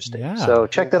you're interested. So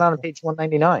check that out on page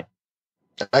 199.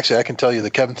 Actually, I can tell you the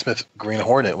Kevin Smith Green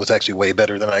Hornet was actually way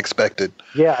better than I expected.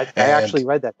 Yeah, I actually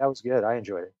read that. That was good. I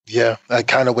enjoyed it. Yeah, I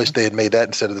kind of wish they had made that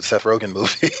instead of the Seth Rogen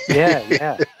movie.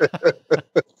 Yeah.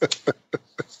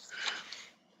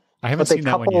 I haven't seen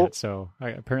that one yet, so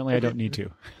apparently I don't need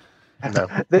to. No.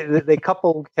 They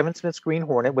coupled Kevin Smith's Green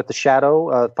Hornet with The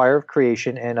Shadow, Fire of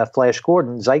Creation, and Flash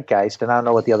Gordon, Zeitgeist, and I don't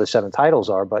know what the other 7 titles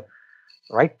are, but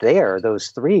right there, those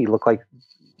 3 look like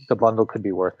the bundle could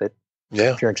be worth it.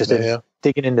 Yeah, if you're interested in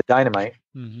digging into Dynamite.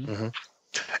 And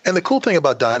the cool thing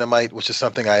about Dynamite, which is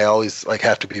something I always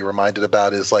have to be reminded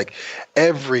about, is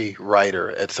every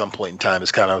writer at some point in time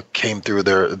has kind of came through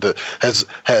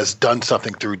has done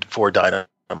something for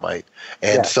Dynamite,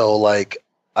 and so I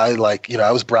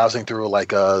was browsing through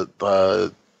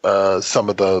some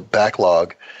of the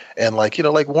backlog, and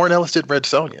Warren Ellis did Red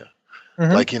Sonja.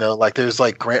 There's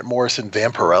Grant Morrison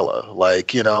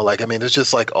Vampirella, I mean, there's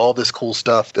just all this cool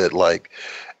stuff that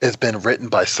has been written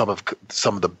by some of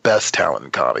the best talent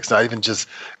in comics, not even just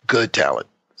good talent,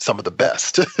 some of the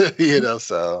best,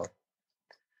 so.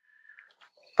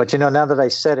 But now that I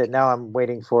said it, now I'm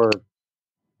waiting for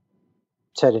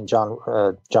Ted and John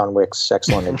Wick's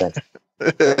Excellent Adventure.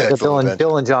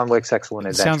 Bill and John Wick's Excellent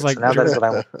Adventure. Sounds like so now that's what I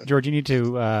want. George. You need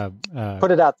to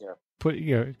Put it out there.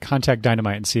 Contact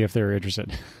Dynamite and see if they're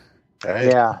interested. Right.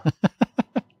 Yeah.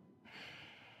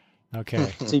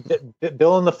 Okay. See,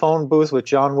 Bill in the phone booth with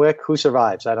John Wick. Who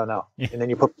survives? I don't know. And then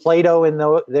you put Play-Doh in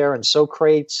there and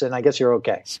Socrates, and I guess you're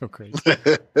okay. Socrates.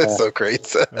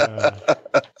 Socrates. All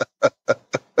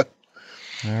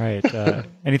right.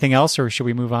 Anything else, or should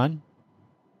we move on?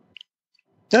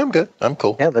 Yeah, I'm good. I'm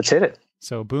cool. Yeah, let's hit it.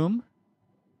 So, Boom.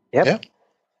 Yep. Yeah.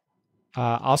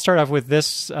 I'll start off with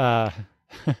this.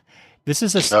 This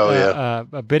is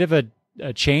a bit of a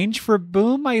change for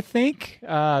Boom, I think.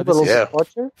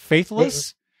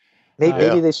 Faithless.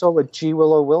 Maybe they saw what G.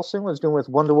 Willow Wilson was doing with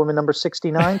Wonder Woman number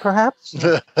 69, perhaps.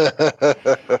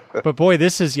 But boy,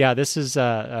 this is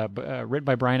written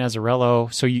by Brian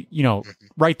Azzarello. So you know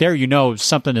right there,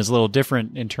 something is a little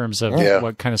different in terms of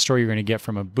what kind of story you're going to get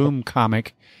from a Boom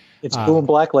comic. It's Boom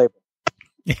Black Label.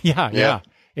 Yeah,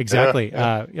 exactly.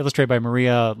 Illustrated by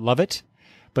Maria Lovett.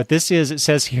 But it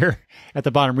says here at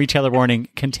the bottom, retailer warning,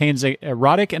 contains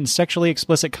erotic and sexually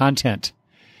explicit content.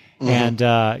 Mm-hmm. And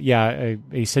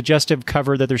a suggestive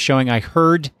cover that they're showing. I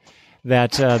heard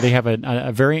that they have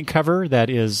a variant cover that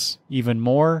is even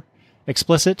more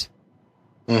explicit.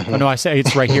 Mm-hmm. Oh no, I say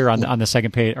it's right here on the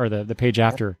second page or the page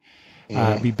after.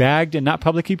 Be bagged and not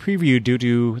publicly previewed due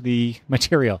to the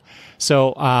material.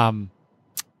 So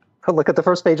look at the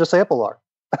first page of sample art.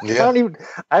 Yeah. I don't even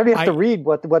have to read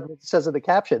what it says in the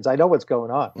captions. I know what's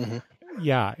going on. Mm-hmm.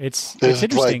 Yeah, it's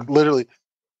interesting. Like literally.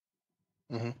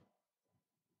 Mm-hmm.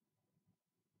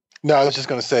 No, I was just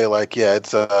going to say,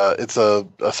 it's a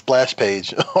splash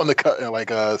page on the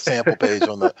like a sample page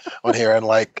on here, and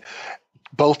like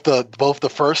both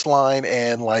the first line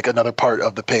and like another part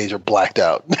of the page are blacked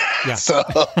out. Yeah. So.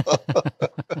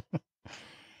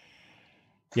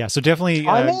 Yeah, so definitely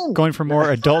going for more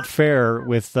adult fare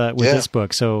with this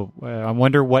book. So I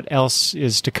wonder what else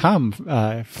is to come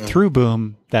through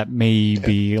Boom that may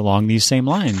be along these same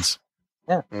lines.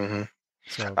 Yeah. Mm-hmm.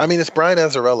 So, I mean, it's Brian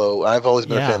Azzarello. I've always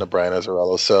been a fan of Brian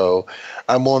Azzarello, so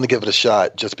I'm willing to give it a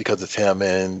shot just because it's him,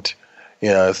 and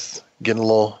it's getting a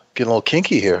little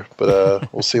kinky here.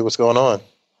 But we'll see what's going on.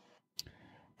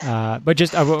 But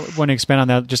just I want to expand on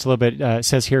that just a little bit. It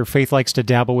says here, Faith likes to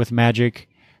dabble with magic.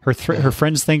 Her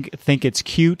friends think it's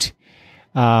cute,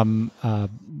 but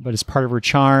it's part of her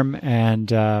charm. And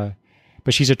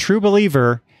but she's a true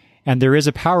believer, and there is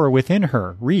a power within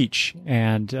her. Reach,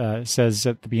 and says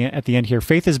at the end here,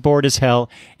 Faith is bored as hell,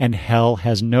 and hell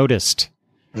has noticed.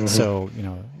 Mm-hmm. So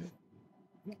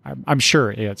I'm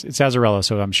sure it's Azzarello,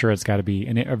 so I'm sure it's got to be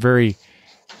a very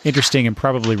interesting and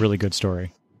probably really good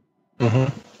story.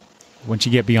 Mm-hmm. Once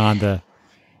you get beyond the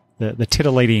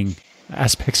titillating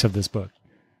aspects of this book.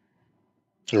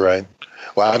 Right.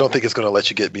 Well, I don't think it's going to let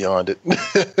you get beyond it. I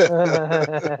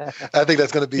think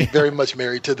that's going to be very much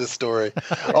married to this story.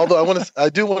 Although I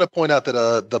do want to point out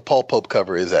that the Paul Pope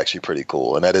cover is actually pretty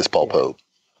cool, and that is Paul Pope.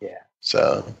 Yeah.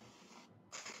 So.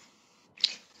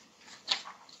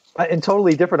 And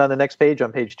totally different on the next page,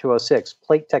 on page 206,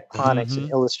 Plate Tectonics,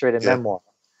 an illustrated memoir.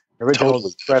 Original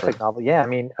graphic novel. Yeah, I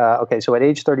mean, okay, so at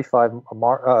age 35,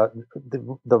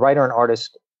 the writer and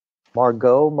artist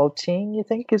Margot Motin, you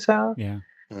think is how? Yeah.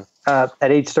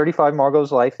 At age 35,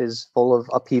 Margot's life is full of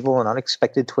upheaval and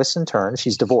unexpected twists and turns.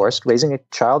 She's divorced, raising a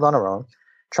child on her own,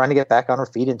 trying to get back on her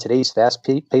feet in today's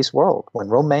fast-paced world. When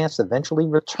romance eventually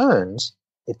returns,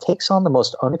 it takes on the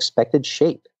most unexpected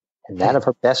shape, and that of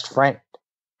her best friend.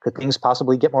 Could things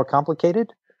possibly get more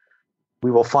complicated?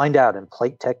 We will find out in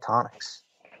Plate Tectonics.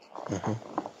 Mm-hmm.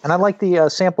 And I like the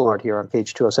sample art here on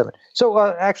page 207. So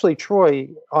actually, Troy,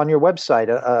 on your website,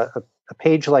 a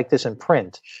page like this in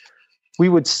print, we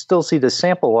would still see the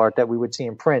sample art that we would see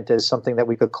in print as something that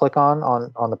we could click on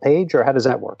the page, or how does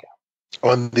that work out?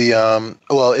 On the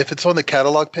well, if it's on the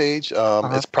catalog page,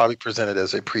 it's probably presented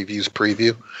as a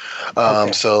preview.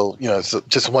 Okay. So it's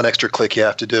just one extra click you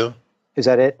have to do. Is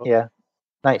that it? Yeah.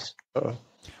 Nice.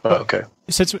 Okay.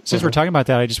 Since we're talking about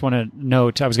that, I just want to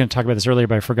note, I was going to talk about this earlier,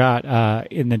 but I forgot.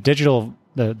 In the digital,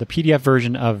 the PDF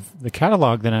version of the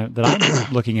catalog that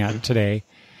I'm looking at today,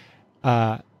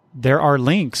 there are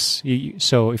links.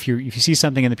 So if you see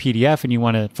something in the PDF and you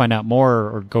want to find out more,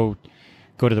 or go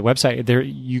to the website, there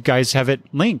you guys have it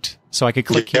linked. So I could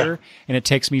click here, and it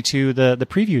takes me to the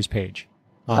previews page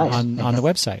on the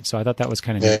website. So I thought that was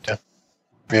kind of neat.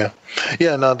 Yeah.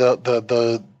 No,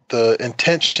 the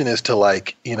intention is to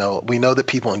we know that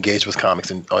people engage with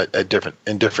comics in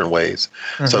different ways.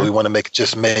 Mm-hmm. So we want to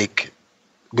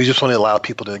we just want to allow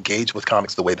people to engage with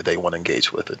comics the way that they want to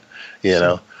engage with it.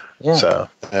 Yeah. So,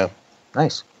 yeah.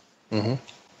 Nice. Mm-hmm.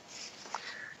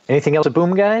 Anything else at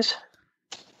Boom, guys?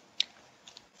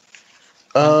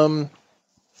 Let's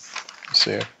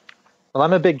see here. Well,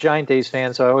 I'm a big Giant Days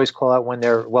fan, so I always call out when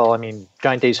they're,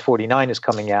 Giant Days 49 is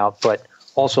coming out, but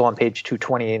also on page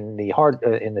 220 in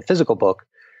the physical book,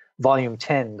 the Volume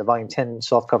 10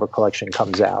 softcover collection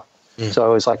comes out. So I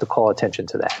always like to call attention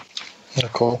to that. Yeah,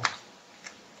 cool.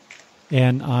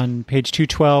 And on page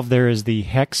 212, there is the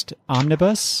Hexed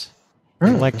Omnibus,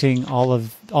 collecting all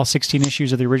 16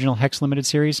 issues of the original Hex Limited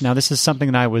series. Now, this is something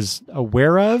that I was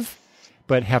aware of,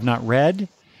 but have not read.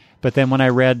 But then when I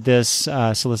read this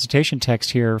solicitation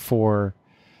text here for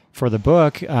the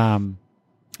book,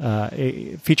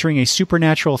 featuring a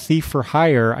supernatural thief for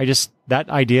hire, that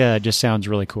idea just sounds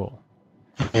really cool.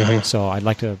 Mm-hmm. So I'd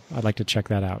like to check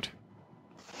that out.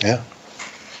 Yeah.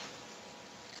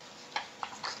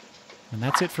 And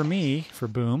that's it for me for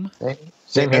Boom.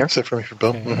 Same here. That's it for me for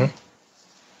Boom. Okay. Mm-hmm.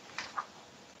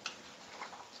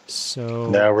 So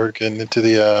now we're getting into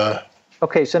the.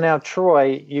 Okay, so now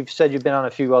Troy, you've said you've been on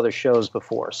a few other shows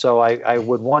before. So I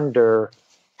would wonder,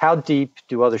 how deep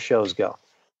do other shows go?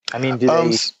 I mean, do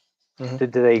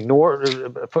they ignore,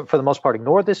 for the most part,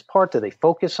 ignore this part? Do they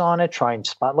focus on it, try and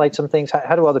spotlight some things?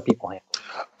 How do other people handle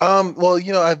it? Well,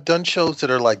 I've done shows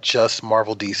that are like just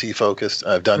Marvel DC focused.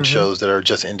 I've done shows that are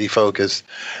just indie focused,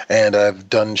 and I've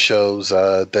done shows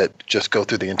that just go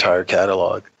through the entire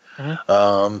catalog. So it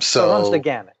runs the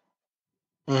gamut.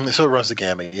 So it runs the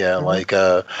gamut, yeah. Like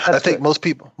I think most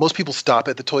people stop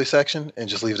at the toy section and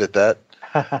just leave it at that.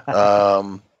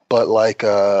 But like,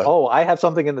 I have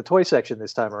something in the toy section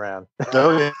this time around.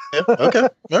 Oh yeah, okay,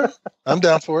 all right. I'm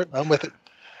down for it. I'm with it.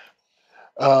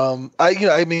 If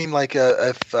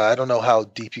I don't know how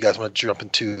deep you guys want to jump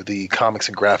into the comics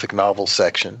and graphic novel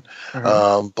section,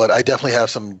 but I definitely have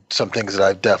some things that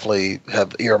I definitely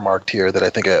have earmarked here that I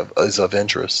think is of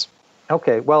interest.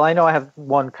 Okay, well, I know I have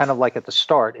one kind of like at the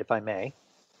start, if I may.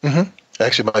 Mm-hmm.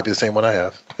 Actually, it might be the same one I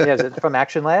have. Yeah, is it from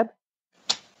Action Lab?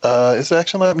 Is it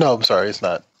Action Lab? No, I'm sorry, it's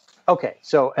not. Okay,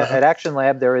 so at Action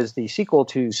Lab, there is the sequel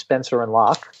to Spencer and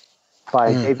Locke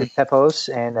by David Pepose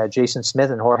and Jason Smith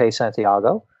and Jorge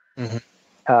Santiago.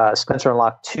 Spencer and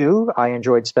Locke 2, I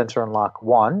enjoyed Spencer and Locke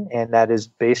 1, and that is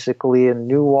basically a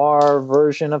noir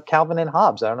version of Calvin and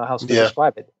Hobbes. I don't know how else to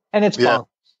describe it. And it's bonkers.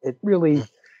 It really,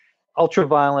 ultra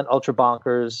violent, ultra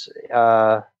bonkers.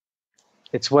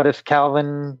 It's what if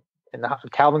Calvin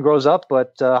grows up,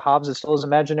 but Hobbes is still his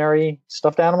imaginary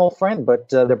stuffed animal friend, but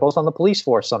they're both on the police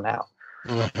force somehow.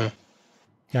 Yeah,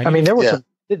 I mean, there were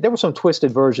some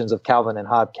twisted versions of Calvin and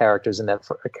Hobbes characters in that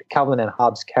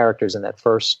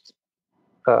first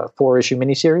 4-issue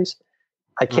miniseries.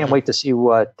 I can't wait to see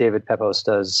what David Pepose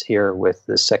does here with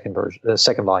the second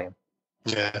volume.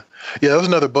 Yeah, that was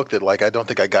another book that like I don't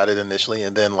think I got it initially,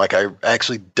 and then like I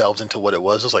actually delved into what it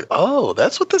was. I was like, oh,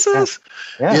 that's what this is.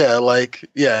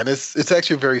 And it's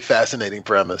actually a very fascinating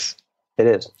premise. It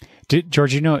is.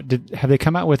 George, have they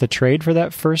come out with a trade for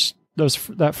that first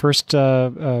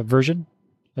version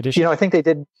edition? I think they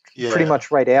did pretty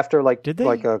much right after, like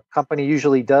a company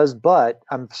usually does. But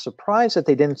I'm surprised that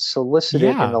they didn't solicit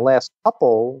it in the last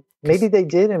couple. Maybe they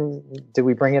did, and did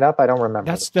we bring it up? I don't remember.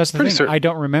 That's the thing. Certain. I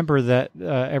don't remember that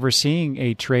ever seeing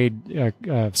a trade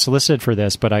solicited for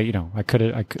this, but I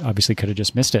obviously could have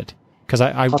just missed it because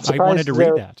I wanted to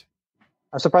read that.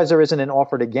 I'm surprised there isn't an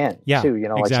offered again. Yeah, too.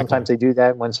 Like sometimes they do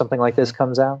that when something like this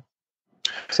comes out.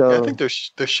 So I think there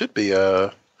should be.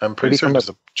 I'm pretty certain there's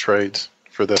trades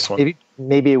for this one.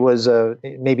 Maybe it was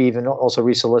maybe even also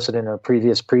resolicited in a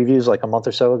previous previews like a month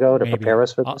or so ago to prepare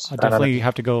us for this. I'll definitely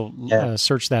have to go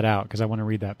search that out because I want to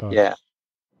read that book. Yeah.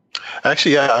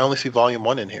 Actually, I only see volume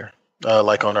 1 in here,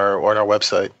 like on our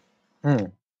website.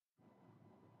 And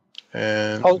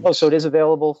so it is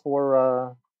available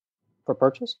for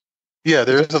purchase? Yeah,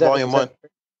 there is a volume 1.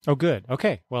 Oh, good.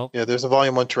 Okay. Well, yeah, there's a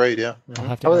volume 1 trade. Yeah. I'll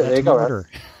have to there you go. Order.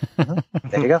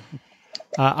 There you go.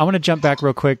 I want to jump back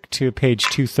real quick to page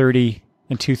 230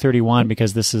 and 231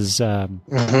 because this is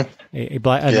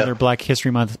another Black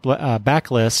History Month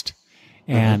backlist,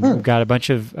 and we've got a bunch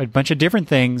of different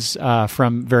things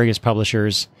from various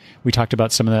publishers. We talked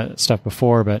about some of the stuff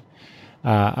before, but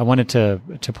I wanted to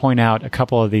point out a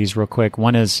couple of these real quick.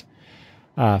 One is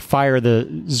Fire,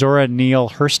 the Zora Neale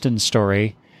Hurston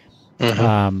story,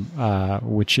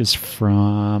 which is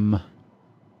from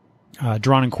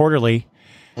Drawn and Quarterly.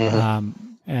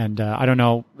 And I don't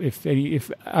know if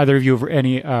either of you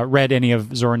have read any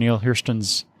of Zora Neale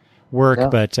Hurston's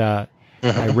work, but I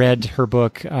read her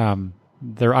book,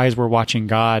 Their Eyes Were Watching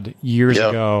God, years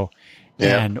ago,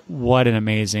 and what an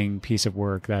amazing piece of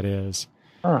work that is.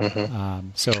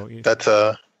 So that's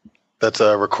a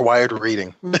required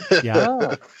reading.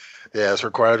 Yeah, it's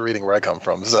required reading where I come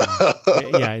from. So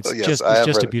Yeah, it's yes,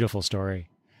 just a beautiful story.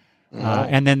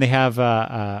 And then they have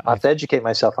I have to educate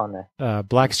myself on that.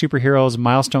 Black Superheroes,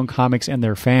 Milestone Comics, and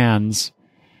their fans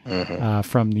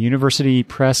from the University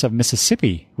Press of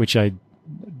Mississippi, which I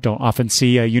don't often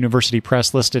see a university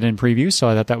press listed in previews, so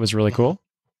I thought that was really cool.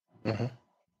 Mm-hmm.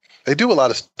 They do a lot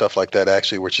of stuff like that,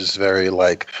 actually, which is very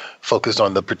like focused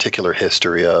on the particular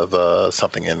history of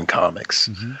something in comics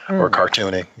or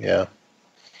cartooning. Yeah.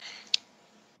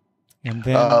 And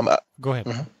then go ahead.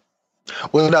 Mm-hmm.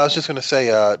 Well, no, I was just going to say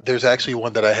there's actually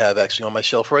one that I have actually on my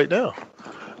shelf right now,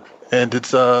 and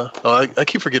it's I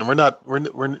keep forgetting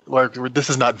this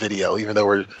is not video, even though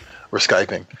we're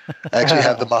Skyping. I actually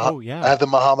have I have the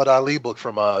Muhammad Ali book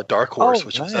from Dark Horse,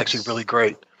 which was actually really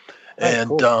great, and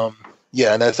cool.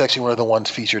 And that's actually one of the ones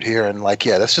featured here, and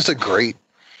that's just a great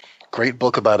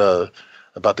book about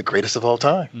the greatest of all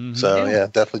time. Mm-hmm. So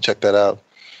definitely check that out.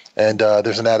 And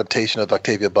there's an adaptation of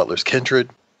Octavia Butler's Kindred.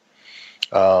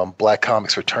 Black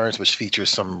Comics Returns, which features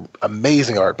some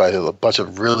amazing art by a bunch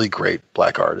of really great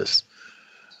black artists.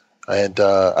 And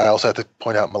I also have to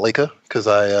point out Malika, because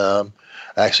I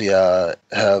actually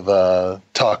have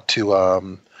talked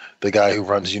to the guy who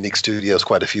runs Unique Studios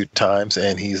quite a few times,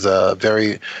 and he's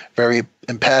very, very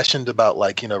impassioned about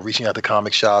reaching out to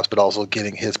comic shops, but also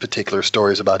getting his particular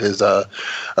stories about his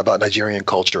about Nigerian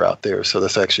culture out there. So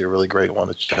that's actually a really great one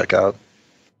to check out.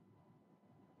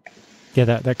 Yeah,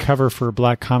 that cover for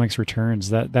Black Comics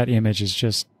Returns, that image is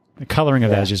just, the coloring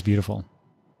of that is just beautiful.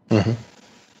 Mm-hmm.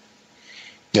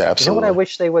 Yeah, absolutely. You know what I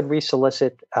wish they would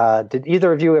resolicit? Did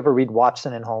either of you ever read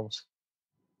Watson and Holmes?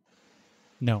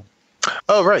 No.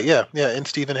 Oh, right, yeah, and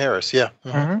Stephen Harris, yeah.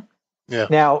 Mm-hmm. Mm-hmm. Yeah.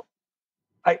 Now,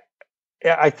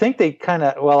 I think they kind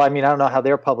of, I don't know how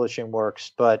their publishing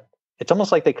works, but it's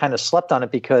almost like they kind of slept on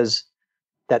it because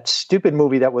that stupid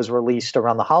movie that was released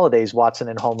around the holidays, Watson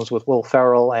and Holmes, with Will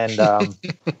Ferrell and I'm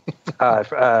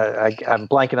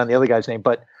blanking on the other guy's name,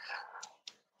 but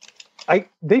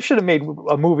they should have made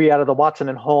a movie out of the Watson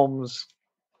and Holmes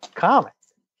comic.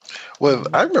 Well,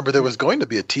 I remember there was going to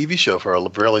be a TV show for a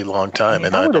really long time,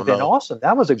 and that would have been awesome.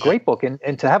 That was a great book,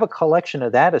 and to have a collection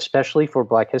of that, especially for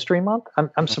Black History Month,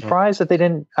 I'm surprised that they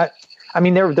didn't.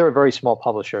 They're a very small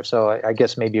publisher, so I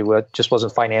guess maybe it just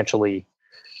wasn't financially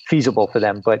feasible for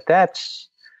them, but that's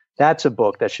a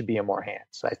book that should be in more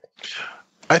hands, I think.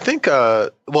 I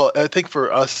think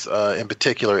for us in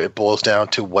particular, it boils down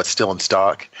to what's still in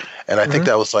stock, and I think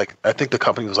that was I think the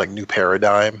company was New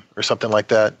Paradigm or something like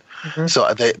that. Mm-hmm.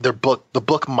 So the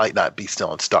book might not be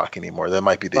still in stock anymore. That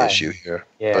might be the issue here.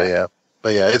 Yeah.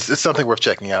 But it's something worth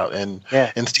checking out. And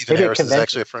Stephen Harris is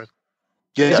actually a friend.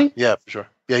 Yeah, for sure.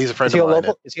 Yeah, he's a friend of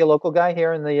mine. Is he a local guy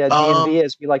here in the DMV,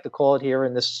 as we like to call it here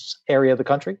in this area of the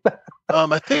country?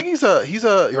 I think he's a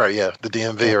right. Yeah, the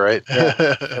DMV, right?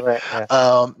 Yeah. Right.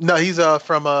 Yeah. No, he's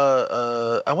from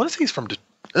I want to say he's from.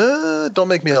 Don't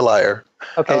make me a liar.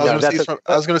 Okay, I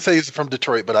was going to say he's from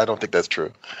Detroit, but I don't think that's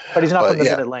true. But he's not from the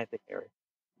Mid-Atlantic area.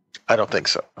 I don't think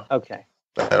so. Okay.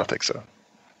 I don't think so.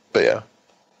 But yeah.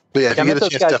 If you get a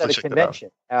chance, definitely check it out.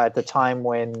 At the time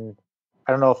when,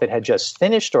 I don't know if it had just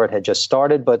finished or it had just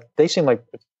started, but they seem like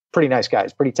pretty nice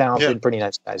guys, pretty talented, pretty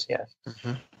nice guys. Yeah.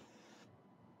 Mm-hmm.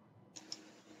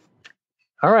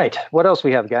 All right. What else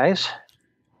we have, guys?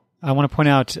 I want to point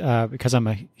out, because I'm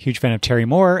a huge fan of Terry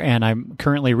Moore, and I'm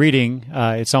currently reading,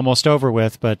 it's almost over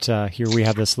with, but here we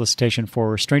have this solicitation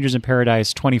for Strangers in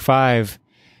Paradise 25,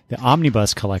 the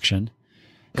Omnibus collection,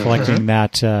 collecting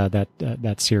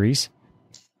that series.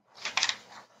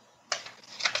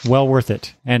 Well worth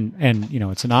it. And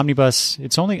it's an omnibus.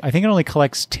 I think it only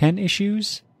collects 10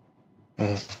 issues of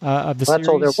the series. That's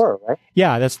all there were,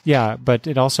 right? But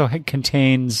it also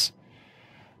contains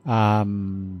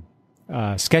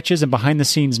sketches and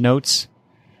behind-the-scenes notes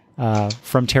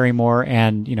from Terry Moore,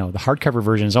 and the hardcover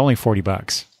version is only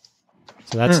 $40.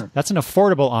 So that's an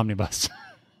affordable omnibus.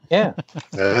 Yeah,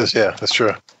 it is. Yeah, that's true.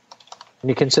 And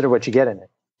you consider what you get in it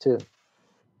too.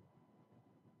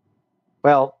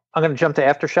 Well, I'm going to jump to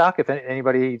Aftershock. If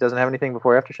anybody doesn't have anything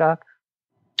before Aftershock.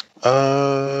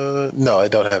 No, I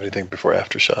don't have anything before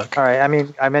Aftershock. All right.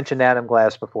 I mentioned Adam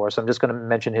Glass before, so I'm just going to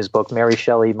mention his book, Mary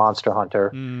Shelley, Monster Hunter.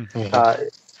 Mm-hmm.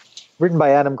 Written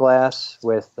by Adam Glass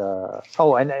with,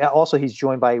 and also he's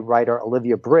joined by writer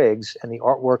Olivia Briggs, and the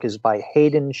artwork is by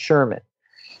Hayden Sherman.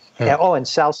 And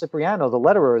Sal Cipriano, the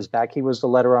letterer, is back. He was the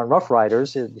letterer on Rough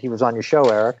Riders. He was on your show,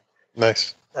 Eric.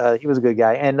 Nice. He was a good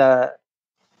guy. And,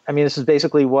 this is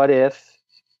basically what if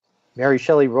Mary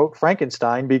Shelley wrote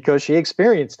Frankenstein because she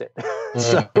experienced it.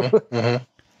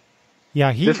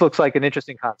 Yeah, this looks like an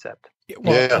interesting concept.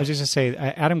 Well, I was just going to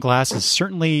say, Adam Glass is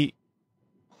certainly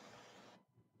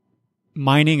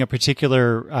mining a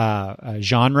particular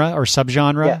genre or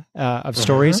subgenre of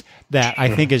stories that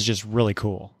I think is just really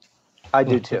cool. I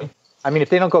do too. I mean, if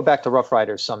they don't go back to Rough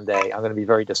Riders someday, I'm going to be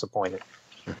very disappointed.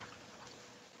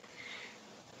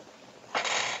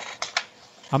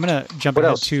 I'm going to jump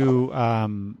ahead to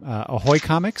Ahoy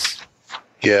Comics.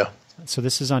 Yeah. So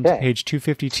this is on page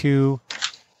 252.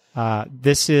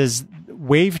 This is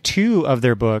wave 2 of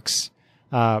their books,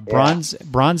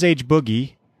 Bronze Age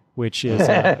Boogie, which is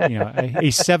a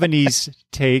 70s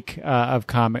take of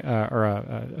comic or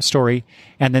a story,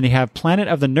 and then they have Planet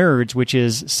of the Nerds, which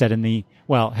is set in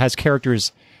has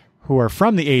characters who are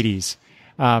from the 80s.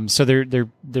 So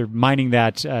they're mining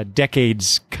that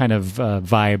decades kind of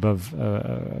vibe of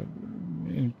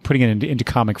putting it into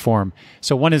comic form.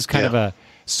 So one is kind of a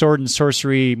sword and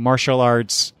sorcery, martial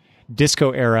arts,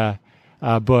 disco era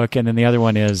book, and then the other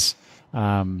one is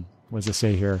what does it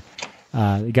say here?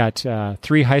 They got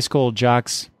 3 high school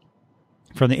jocks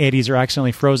from the 80s are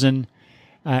accidentally frozen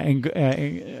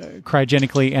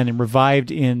cryogenically and then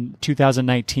revived in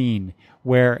 2019,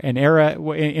 where in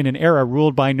an era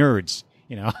ruled by nerds.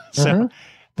 So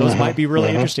those might be really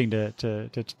interesting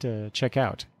to check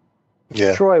out.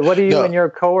 Yeah. Troy, what do you and your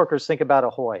coworkers think about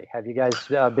Ahoy? Have you guys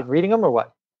been reading them or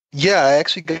what? Yeah, I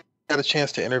actually got a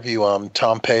chance to interview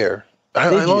Tom Payer. I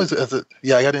got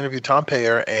to interview Tom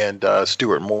Payer and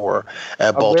Stuart Moore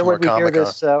at Baltimore Comic Con. Where would we hear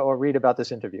this or read about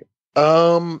this interview?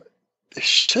 It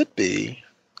should be.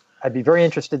 I'd be very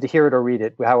interested to hear it or read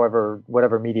it,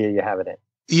 whatever media you have it in.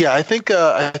 Yeah, I think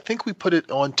we put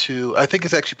it onto. I think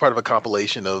it's actually part of a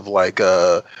compilation of like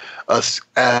us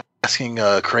asking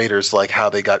creators like how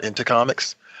they got into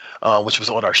comics, which was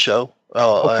on our show.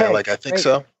 I think great.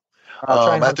 So. I'll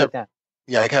try and hunt that down.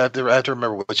 Yeah, I have to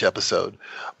remember which episode.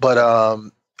 But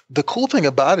the cool thing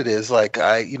about it is, like,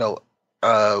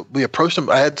 we approached them.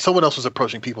 Someone else was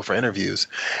approaching people for interviews,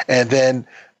 and then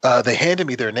they handed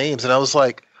me their names, and I was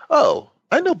like, oh.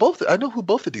 I know who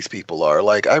both of these people are.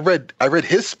 Like I read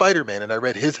his Spider-Man and I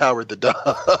read his Howard the Duck.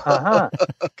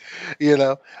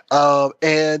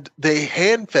 And they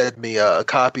hand-fed me a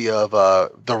copy of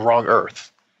The Wrong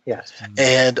Earth. Yes.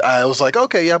 And I was like,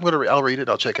 okay, yeah, I'll read it.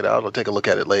 I'll check it out. I'll take a look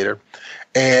at it later.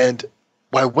 And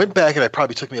I went back and it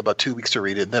probably took me about 2 weeks to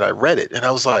read it. And then I read it and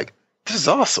I was like, this is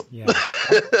awesome. Yeah.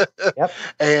 Yep.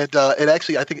 And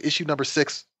actually, I think issue number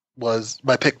 6 was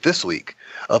my pick this week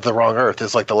of The Wrong Earth.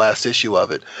 Is like the last issue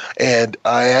of it. And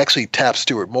I actually tapped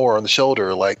Stuart Moore on the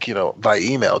shoulder, by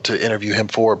email to interview him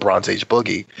for Bronze Age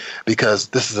Boogie, because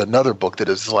this is another book that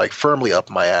is like firmly up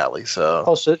my alley.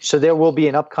 So, so there will be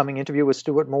an upcoming interview with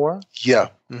Stuart Moore? Yeah.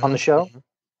 On the show? Mm-hmm.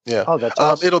 Yeah. Oh, that's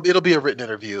awesome. It'll be a written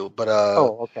interview, but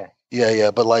okay.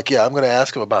 Yeah, but I'm going to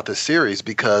ask him about this series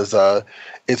because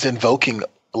it's invoking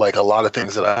like a lot of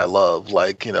things that I love,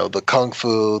 like, the kung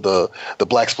fu, the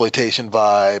blaxploitation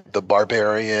vibe, the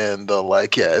barbarian,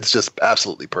 it's just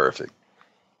absolutely perfect.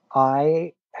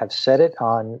 I have said it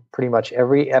on pretty much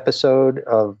every episode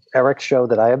of Eric's show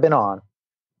that I have been on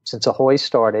since Ahoy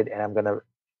started, and I'm going to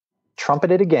trumpet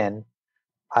it again.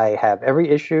 I have every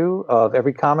issue of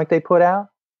every comic they put out,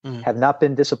 have not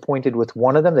been disappointed with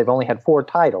one of them. They've only had 4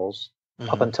 titles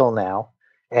up until now,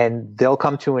 and they'll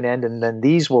come to an end, and then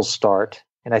these will start.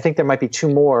 And I think there might be 2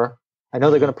 more. I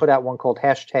know they're going to put out one called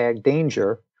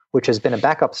 #Danger, which has been a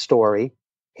backup story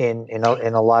in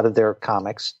a lot of their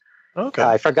comics. Okay.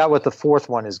 I forgot what the 4th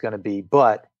one is going to be,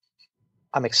 but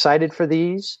I'm excited for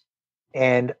these,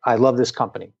 and I love this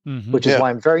company, which is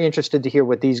why I'm very interested to hear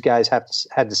what these guys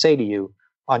had to say to you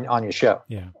on your show.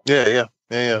 Yeah.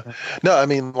 No, I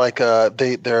mean,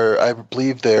 I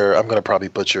believe I'm going to probably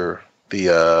butcher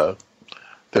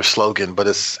their slogan, but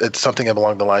it's something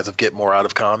along the lines of get more out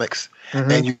of comics.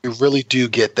 And you really do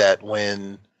get that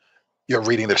when you're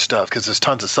reading their stuff, because there's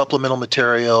tons of supplemental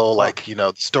material,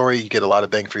 the story, you get a lot of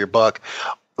bang for your buck.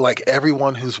 Like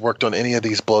everyone who's worked on any of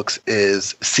these books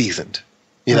is seasoned.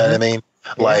 You know what I mean?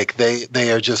 Yeah. Like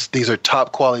they are just, these are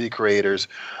top quality creators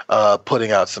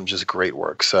putting out some just great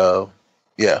work. So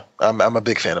yeah, I'm a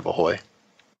big fan of Ahoy.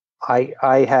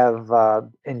 I have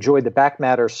enjoyed the back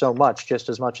matter so much, just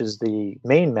as much as the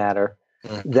main matter,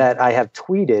 that I have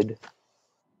tweeted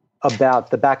about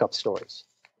the backup stories.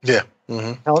 Yeah.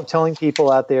 Telling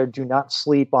people out there, do not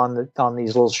sleep on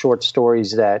these little short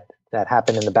stories that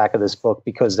happen in the back of this book,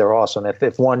 because they're awesome.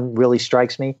 If one really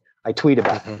strikes me, I tweet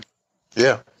about it.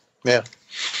 Yeah.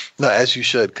 No, as you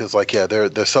should, because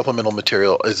their supplemental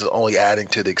material is only adding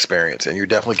to the experience, and you're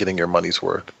definitely getting your money's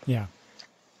worth. Yeah.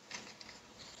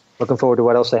 Looking forward to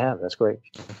what else they have. That's great.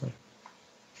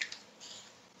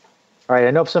 All right.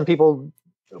 I know some people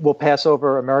will pass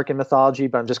over American mythology,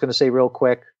 but I'm just going to say real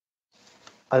quick,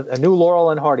 a new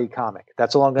Laurel and Hardy comic.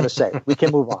 That's all I'm going to say. We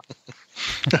can move on.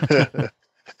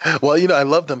 Well, I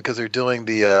love them because they're doing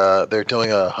a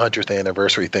 100th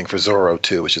anniversary thing for Zorro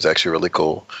too, which is actually really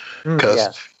cool.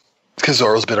 Because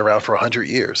Zorro's been around for 100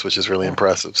 years, which is really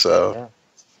impressive. So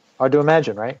hard to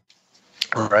imagine, right?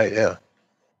 Right. Yeah.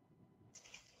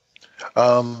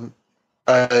 I'm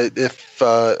also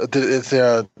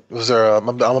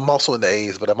in the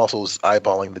A's, but I'm also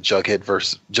eyeballing the Jughead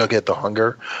the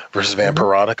Hunger versus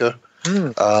Vampironica.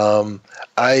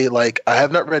 I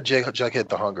have not read Jughead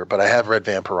the Hunger, but I have read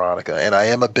Vampironica, and I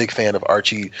am a big fan of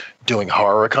Archie doing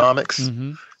horror comics.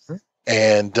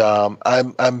 And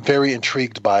I'm very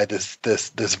intrigued by this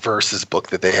versus book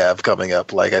that they have coming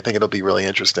up. Like, I think it'll be really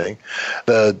interesting.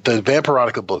 The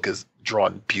Vampironica book is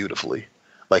drawn beautifully.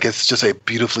 Like, it's just a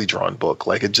beautifully drawn book.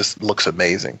 Like, it just looks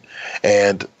amazing.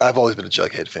 And I've always been a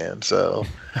Jughead fan, so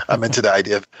I'm into the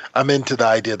idea of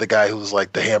the guy who's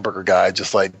like the hamburger guy,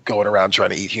 just like going around trying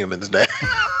to eat humans now.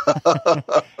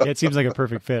 It seems like a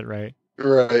perfect fit, right?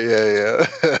 Right. Yeah.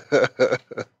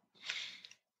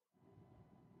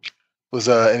 Was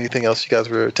anything else you guys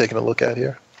were taking a look at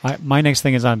here? My next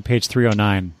thing is on page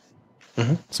 309.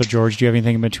 So, George, do you have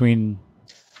anything in between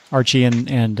Archie and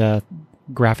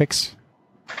graphics?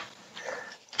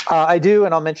 I do,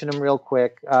 and I'll mention them real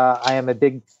quick. I am a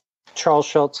big Charles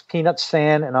Schulz Peanuts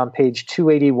fan, and on page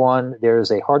 281, there's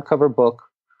a hardcover book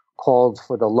called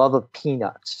For the Love of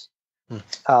Peanuts.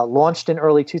 Launched in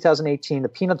early 2018, the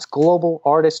Peanuts Global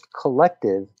Artist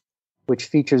Collective, which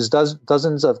features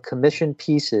dozens of commissioned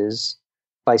pieces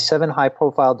by 7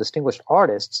 high-profile distinguished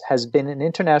artists, has been an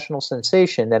international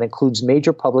sensation that includes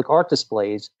major public art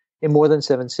displays in more than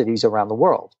 7 cities around the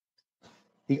world.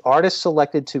 The artists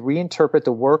selected to reinterpret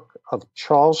the work of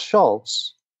Charles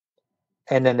Schulz,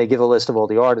 and then they give a list of all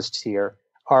the artists here,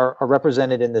 are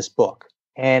represented in this book.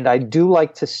 And I do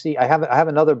like to see, I have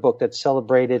another book that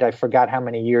celebrated, I forgot how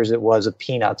many years it was, of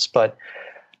Peanuts, but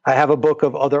I have a book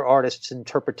of other artists'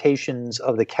 interpretations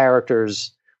of the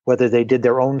characters, whether they did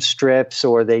their own strips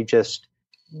or they just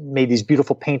made these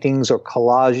beautiful paintings or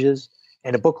collages.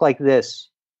 And a book like this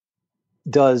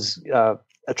does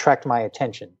attract my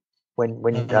attention when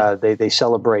they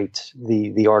celebrate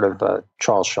the art of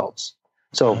Charles Schulz.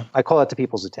 So I call that to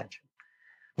people's attention.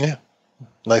 Yeah,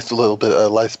 nice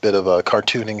bit of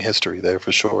cartooning history there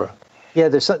for sure. Yeah,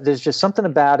 there's just something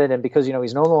about it, and because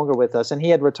he's no longer with us, and he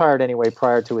had retired anyway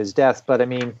prior to his death. But I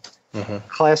mean,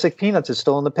 classic Peanuts is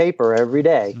still in the paper every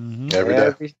day,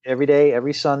 every day,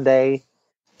 every Sunday.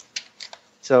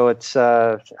 So it's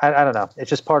I don't know. It's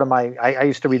just part of my. I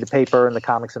used to read the paper and the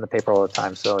comics in the paper all the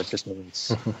time, so it just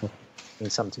means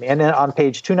something to me. And then on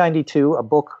page 292, a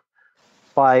book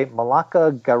by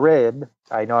Malaka Garib.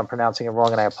 I know I'm pronouncing it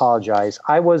wrong, and I apologize.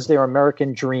 I Was Their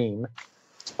American Dream,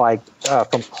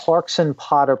 from Clarkson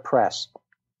Potter Press.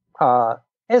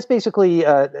 It's basically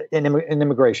an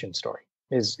immigration story,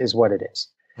 is what it is.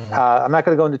 I'm not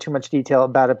going to go into too much detail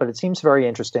about it, but it seems very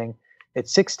interesting.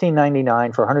 It's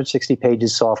 $16.99 for 160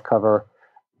 pages softcover.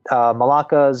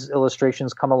 Malaka's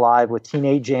illustrations come alive with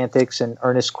teenage antics and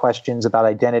earnest questions about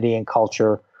identity and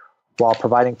culture, while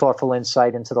providing thoughtful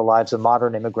insight into the lives of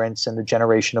modern immigrants and the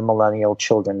generation of millennial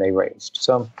children they raised.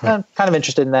 So I'm kind of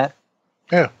interested in that.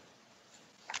 Yeah.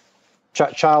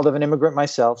 Child of an immigrant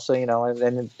myself, so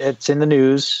and it's in the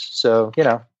news, so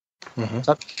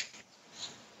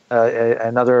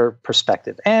another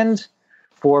perspective. And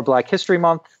for Black History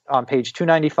Month, on page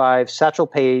 295, Satchel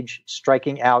Paige,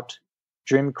 Striking Out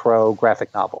Jim Crow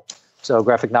graphic novel. So,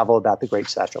 graphic novel about the great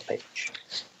Satchel Paige.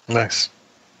 Nice.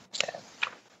 Yeah.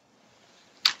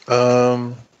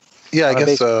 I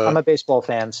guess I'm a baseball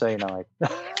fan, so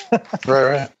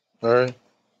Right. All right.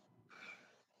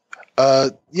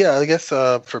 Yeah, I guess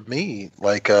for me,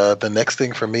 the next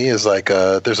thing for me is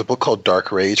there's a book called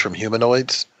Dark Rage from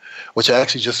Humanoids, which I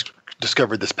actually just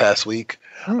discovered this past week.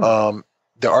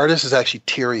 The artist is actually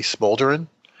Terry Smolderin,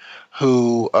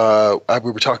 who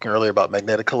we were talking earlier about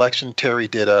Magnetic Collection. Terry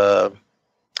did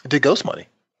Ghost Money.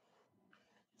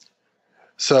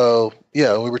 So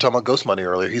yeah, we were talking about Ghost Money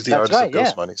earlier. He's the artist of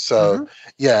Ghost Money. So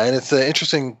yeah, and it's an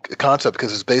interesting concept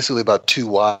because it's basically about 2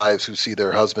 wives who see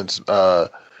their husbands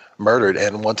murdered,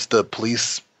 and once the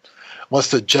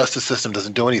justice system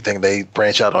doesn't do anything, they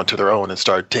branch out onto their own and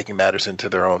start taking matters into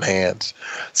their own hands.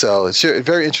 So it's a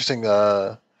very interesting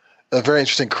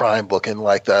crime book, and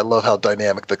I love how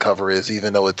dynamic the cover is,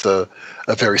 even though it's a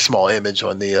very small image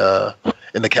on the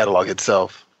in the catalog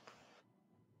itself.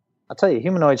 I'll tell you,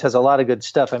 Humanoids has a lot of good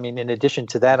stuff. I mean, in addition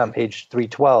to that, on page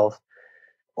 312,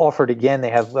 offered again, they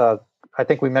have, I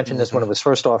think we mentioned this when it was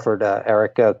first offered,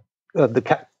 Eric,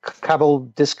 the Cabo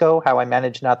Disco, How I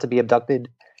Managed Not to Be Abducted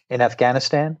in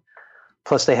Afghanistan.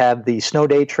 Plus, they have the Snow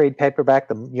Day trade paperback,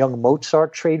 the Young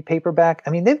Mozart trade paperback. I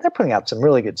mean, they're putting out some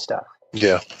really good stuff.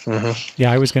 Yeah.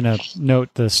 Yeah, I was going to note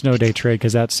the Snow Day trade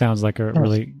because that sounds like a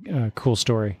really cool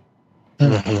story.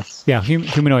 Yeah,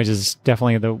 Humanoids is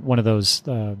definitely one of those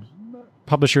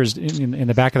publishers in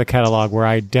the back of the catalog where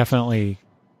I definitely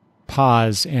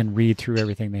pause and read through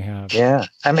everything they have. Yeah.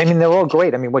 I mean, they're all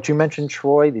great. I mean, what you mentioned,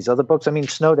 Troy, these other books. I mean,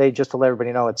 Snow Day, just to let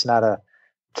everybody know, it's not a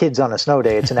kids on a snow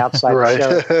day. It's an outside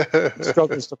sheriff who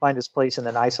struggles to find his place in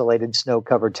an isolated,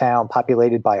 snow-covered town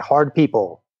populated by hard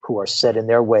people who are set in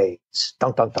their ways.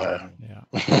 Dun, dun, dun.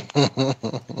 Yeah.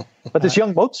 But this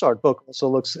Young Mozart book also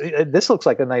looks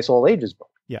like a nice all-ages book.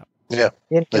 Yeah. Yeah,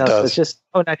 it does. does. It's just,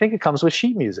 and I think it comes with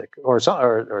sheet music or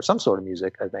some sort of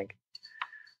music, I think.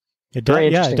 It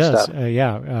does. Yeah, it does.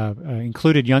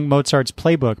 Included Young Mozart's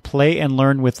playbook, Play and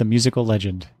Learn with the Musical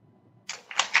Legend.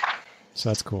 So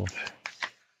that's cool.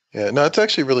 Yeah, no, it's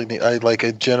actually really neat. I like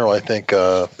in general. I think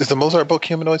is the Mozart book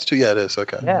Humanoids too? Yeah, it is.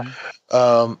 Okay.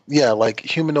 Yeah. Like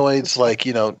Humanoids, like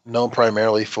known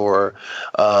primarily for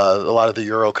a lot of the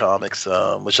Euro comics,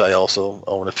 which I also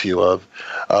own a few of,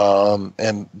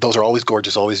 and those are always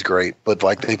gorgeous, always great. But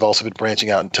like they've also been branching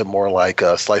out into more like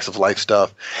slice of life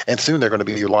stuff, and soon they're going to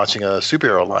be launching a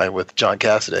superhero line with John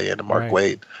Cassaday and Mark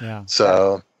Waid. Yeah.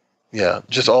 So, yeah,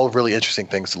 just all really interesting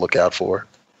things to look out for.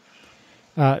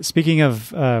 Speaking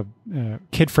of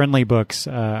kid-friendly books,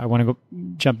 I want to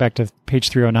jump back to page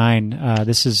 309.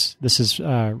 This is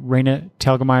Raina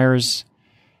Telgemeier's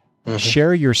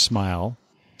Share Your Smile,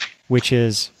 which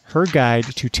is her guide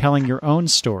to telling your own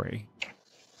story.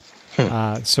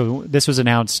 So this was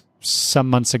announced some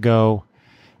months ago,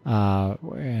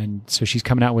 and so she's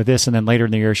coming out with this, and then later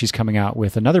in the year she's coming out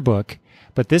with another book.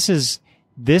 But this is,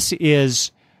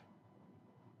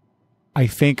 I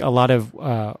think, a lot of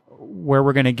where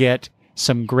we're going to get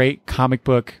some great comic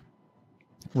book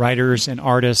writers and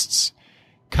artists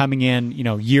coming in,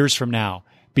 years from now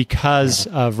because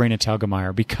of Raina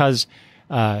Telgemeier, because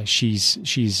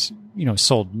she's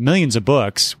sold millions of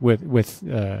books with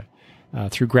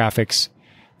through graphics.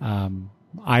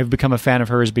 I've become a fan of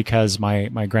hers because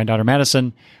my granddaughter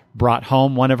Madison brought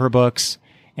home one of her books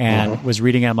and was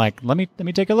reading it. I'm like, let me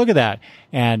take a look at that.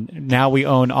 And now we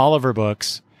own all of her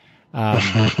books.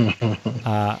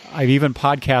 I've even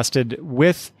podcasted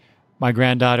with my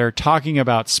granddaughter talking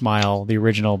about Smile, the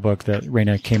original book that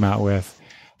Raina came out with,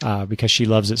 because she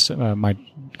loves it. My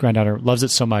granddaughter loves it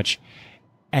so much.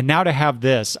 And now to have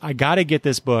this, I got to get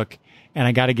this book and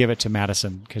I got to give it to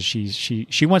Madison because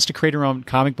she wants to create her own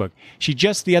comic book. She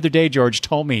just the other day, George,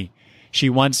 told me she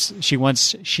wants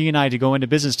she and I to go into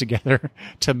business together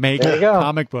to make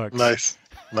comic books. Nice.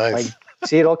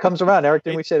 See, it all comes around. Eric,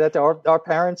 didn't we say that to our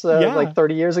parents like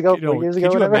 30 years ago, 40 years ago?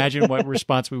 Could you imagine what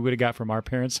response we would have got from our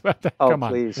parents about that? Oh, Come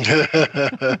on. Please.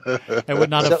 It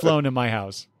would not have flown in my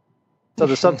house. So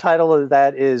the subtitle of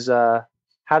that is How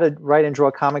to Write and Draw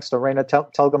Comics the Raina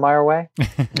Telgemeier Way?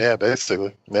 Yeah,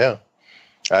 basically. Yeah.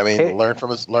 I mean, learn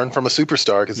from a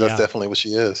superstar because that's definitely what she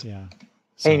is. Yeah.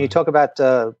 Hey, and you talk about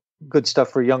good stuff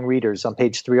for young readers on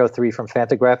page 303 from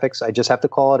Fantagraphics. I just have to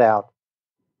call it out.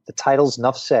 The title's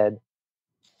Nuff Said.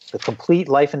 The Complete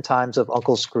Life and Times of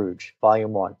Uncle Scrooge,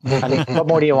 Volume 1. I mean, what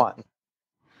more do you want?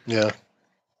 Yeah.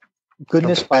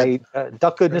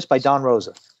 Duck Goodness by Don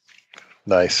Rosa.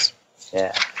 Nice.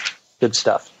 Yeah. Good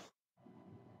stuff.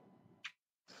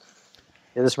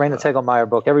 Yeah, this Raina Telgemeier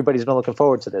book, everybody's been looking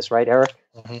forward to this, right, Eric?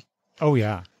 Mm-hmm. Oh,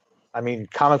 yeah. I mean,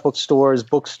 comic book stores,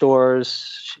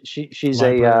 bookstores. She's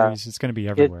Libraries, it's going to be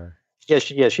everywhere.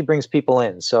 She brings people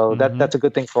in. So that's a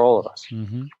good thing for all of us.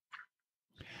 Mm-hmm.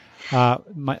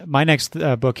 My next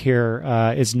book here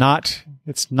it's not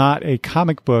a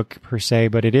comic book per se,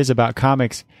 but it is about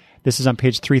comics. This is on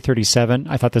page 337.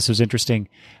 I thought this was interesting.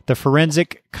 The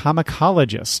Forensic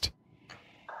Comicologist.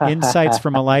 Insights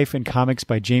from a Life in Comics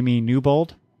by Jamie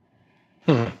Newbold.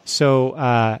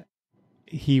 So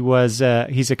he's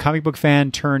a comic book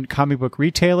fan turned comic book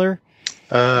retailer.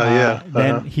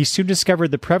 Then he soon discovered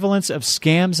the prevalence of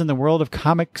scams in the world of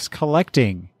comics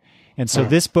collecting. And so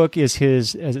this book is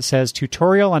his, as it says,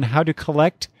 tutorial on how to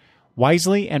collect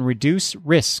wisely and reduce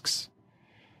risks.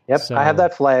 Yep, so, I have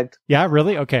that flagged. Yeah,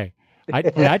 really? Okay.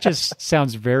 That just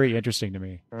sounds very interesting to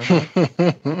me.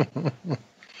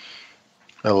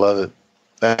 I love it.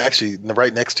 Actually,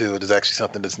 right next to it is actually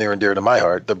something that's near and dear to my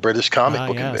heart: the British comic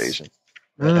book invasion.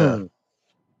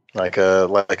 Like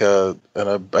I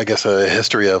guess a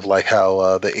history of like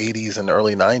how the 80s and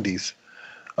early 90s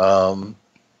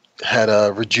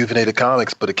had rejuvenated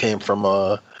comics, but it came from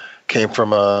the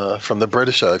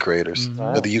British creators,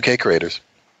 the UK creators.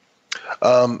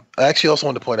 I actually also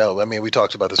wanted to point out, I mean, we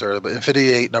talked about this earlier, but Infinity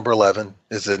 8, number 11,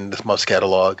 is in this Must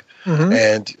catalog.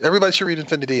 And everybody should read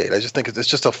Infinity 8. I just think it's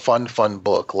just a fun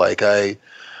book. Like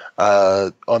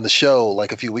on the show,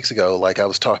 like a few weeks ago, like I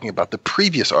was talking about the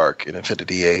previous arc in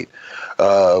Infinity 8,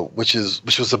 which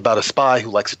was about a spy who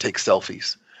likes to take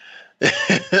selfies.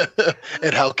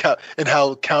 and how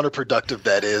counterproductive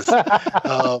that is.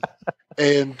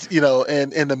 And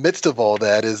and in the midst of all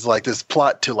that is like this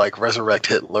plot to like resurrect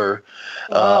Hitler.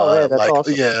 That's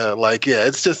awesome.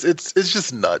 It's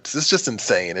just nuts. It's just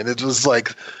insane. And it was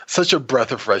like such a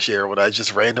breath of fresh air when I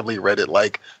just randomly read it.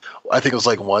 Like, I think it was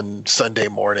like one Sunday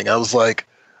morning. I was like,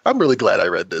 I'm really glad I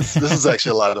read this. This is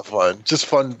actually a lot of fun.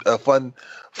 Just a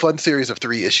fun series of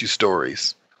 3-issue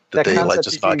stories that they like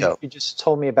just knock out. You just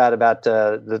told me about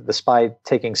the spy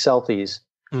taking selfies.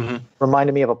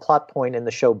 Reminded me of a plot point in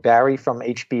the show Barry from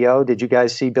HBO. Did you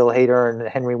guys see Bill Hader and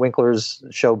Henry Winkler's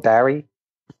show Barry?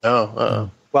 No.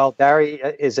 Well, Barry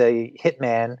is a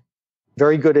hitman,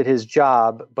 very good at his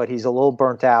job, but he's a little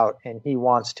burnt out and he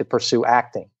wants to pursue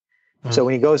acting. So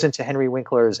when he goes into Henry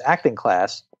Winkler's acting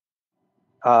class,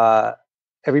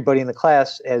 everybody in the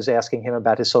class is asking him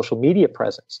about his social media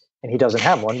presence, and he doesn't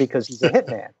have one because he's a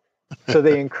hitman. So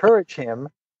they encourage him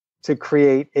to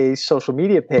create a social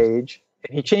media page,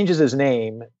 and he changes his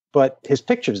name, but his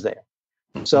picture's there.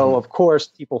 So, of course,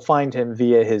 people find him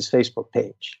via his Facebook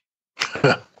page.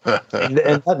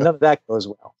 and none of that goes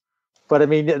well. But, I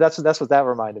mean, that's what that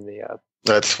reminded me of.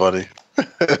 That's funny. And,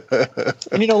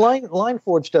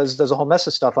 Lineforge does a whole mess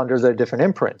of stuff under their different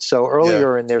imprints. So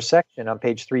earlier in their section on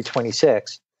page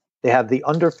 326, they have the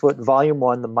Underfoot Volume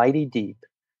 1, The Mighty Deep.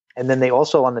 And then they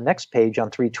also, on the next page,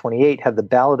 on 328, have the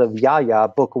Ballad of Yaya,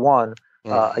 Book 1.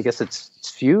 I guess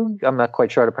it's Fugue. I'm not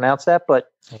quite sure how to pronounce that.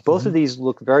 But both of these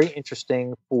look very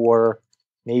interesting for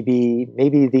maybe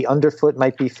the Underfoot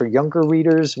might be for younger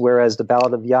readers, whereas the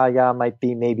Ballad of Yaya might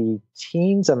be maybe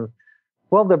teens.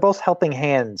 Well, they're both helping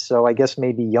hands, so I guess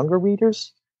maybe younger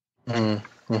readers.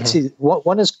 See,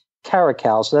 one is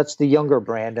Caracal, so that's the younger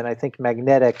brand, and I think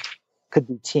Magnetic could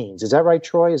be teens. Is that right,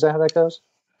 Troy? Is that how that goes?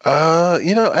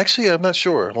 Actually, I'm not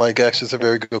sure. Like, actually, it's a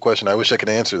very good question. I wish I could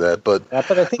answer that, but I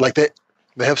think like they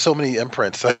have so many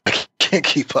imprints, I can't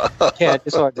keep up. Yeah,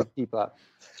 it's hard to keep up.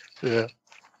 Yeah.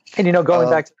 And, going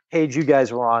back to the page you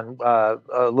guys were on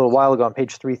a little while ago on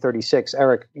page 336,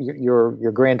 Eric,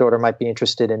 your granddaughter might be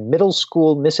interested in Middle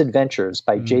School Misadventures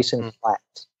by Jason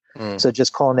Platt. So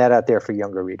just calling that out there for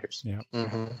younger readers. Yeah.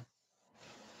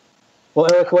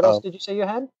 Well, Eric, what else did you say you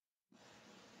had?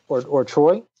 Or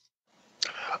Troy?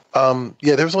 There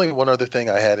was only one other thing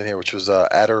I had in here, which was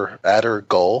Adder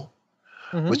Gull,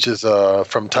 which is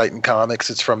from Titan Comics.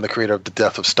 It's from the creator of The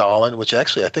Death of Stalin, which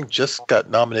actually I think just got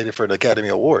nominated for an Academy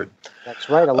Award. That's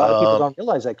right. A lot of people don't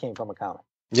realize that came from a comic.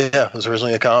 Yeah, it was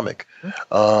originally a comic.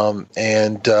 I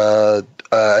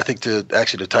think to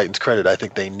Titan's credit, I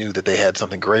think they knew that they had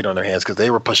something great on their hands because they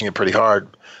were pushing it pretty hard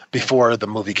before the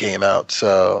movie came out.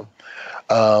 So,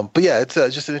 but yeah, it's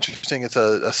just an interesting. It's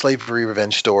a slavery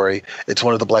revenge story. It's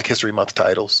one of the Black History Month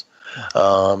titles.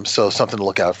 So something to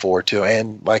look out for too.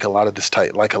 And like a lot of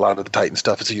the Titan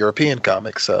stuff, it's a European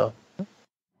comic. So,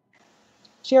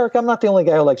 see, Eric, I'm not the only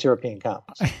guy who likes European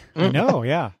comics. No,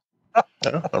 yeah.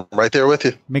 I'm right there with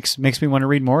you. Makes me want to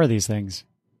read more of these things.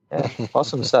 Yeah,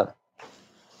 awesome stuff.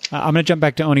 I'm going to jump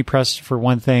back to Oni Press for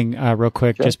one thing, real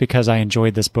quick, just because I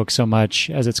enjoyed this book so much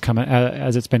as it's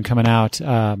been coming out.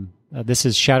 This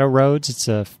is Shadow Roads. It's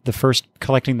the first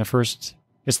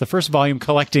volume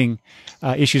collecting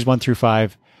issues 1 through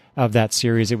 5 of that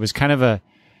series. It was kind of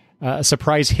a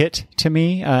surprise hit to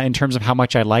me in terms of how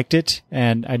much I liked it,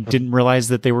 and I didn't realize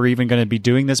that they were even going to be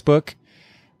doing this book.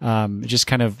 It just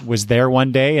kind of was there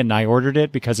one day, and I ordered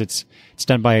it because it's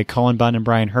done by Cullen Bunn and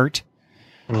Brian Hurt,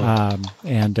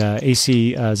 and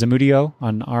AC Zamudio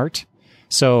on art.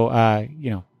 So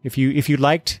if you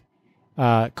liked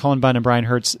Cullen Bunn and Brian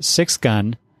Hurt's Six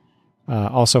Gun,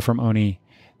 also from Oni,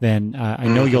 then I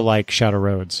know you'll like Shadow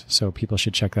Roads. So people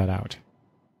should check that out.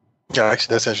 Yeah,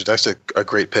 actually, that's interesting. That's a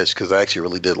great pitch because I actually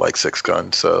really did like Six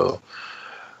Gun. So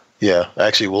yeah,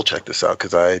 actually, we'll check this out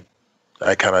because I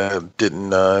kind of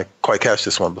didn't quite catch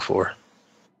this one before.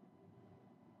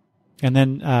 And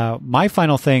then my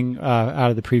final thing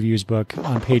out of the previews book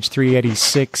on page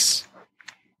 386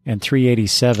 and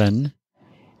 387,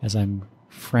 as I'm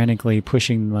frantically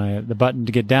pushing the button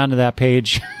to get down to that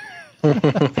page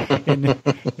in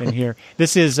here.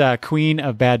 This is Queen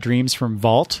of Bad Dreams from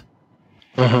Vault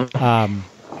by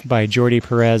Jordi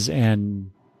Perez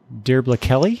and Deirdre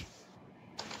Kelly.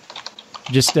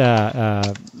 Just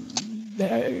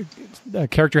a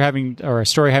character having or a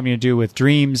story having to do with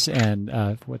dreams and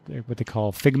what they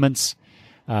call figments.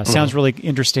 Sounds really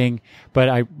interesting, but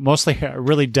I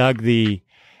really dug the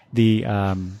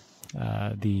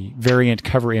variant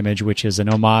cover image, which is an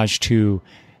homage to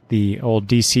the old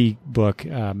DC book,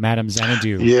 Madame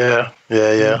Xanadu. Yeah.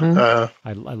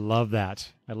 I love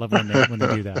that. I love when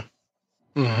they do that.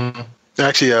 Mm-hmm.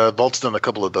 Actually, Bolt's done a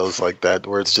couple of those like that,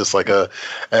 where it's just like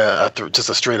just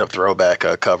a straight up throwback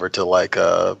cover to like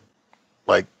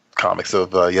comics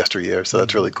of yesteryear. So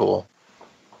that's really cool.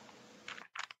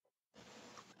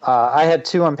 I had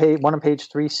two on one on page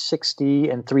 360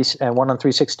 and one on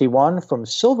 361 from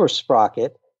Silver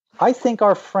Sprocket. I think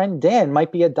our friend Dan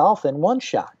might be a dolphin one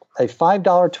shot. A $5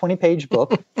 20-page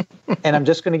book, and I'm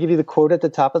just going to give you the quote at the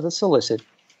top of the solicit.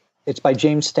 It's by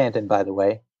James Stanton, by the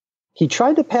way. He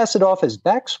tried to pass it off as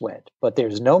back sweat, but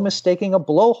there's no mistaking a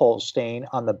blowhole stain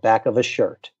on the back of a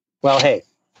shirt. Well, hey,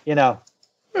 you don't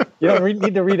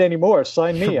need to read any more.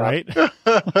 Sign me up. Right.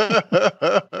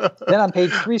 Then on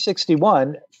page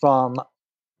 361 from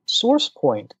Source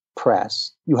Point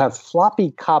Press, you have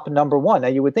Floppy Cop number 1. Now,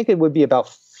 you would think it would be about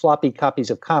floppy copies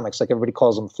of comics, like everybody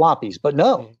calls them floppies, but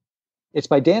no. It's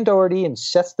by Dan Doherty and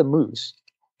Seth the Moose.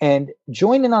 And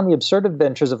join in on the absurd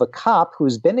adventures of a cop who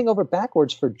is bending over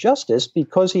backwards for justice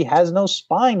because he has no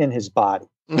spine in his body.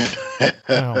 Oh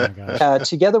my gosh.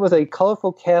 Together with a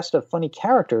colorful cast of funny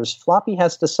characters, Floppy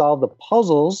has to solve the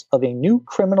puzzles of a new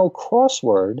criminal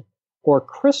crossword, or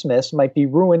Christmas might be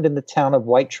ruined in the town of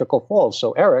White Trickle Falls.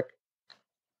 So, Eric,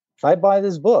 if I buy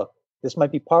this book, this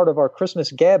might be part of our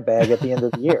Christmas gab bag at the end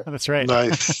of the year. That's right.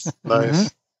 Nice. Mm-hmm.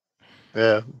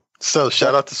 Yeah. So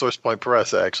shout out to Source Point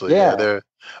Press, actually. Yeah. They're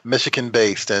Michigan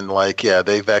based, and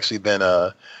they've actually been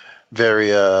very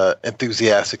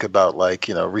enthusiastic about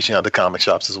reaching out to comic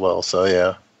shops as well. So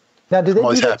yeah. Now, do they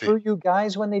do that through you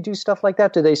guys when they do stuff like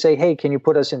that? Do they say, "Hey, can you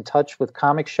put us in touch with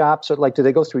comic shops?" Or do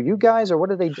they go through you guys, or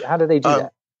how do they do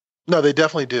that? No, they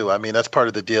definitely do. I mean, that's part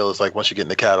of the deal. Is once you get in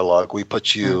the catalog, we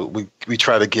put you, we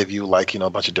try to give you a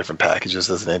bunch of different packages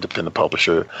as an independent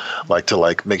publisher,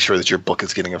 to make sure that your book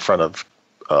is getting in front of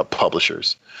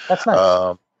publishers. That's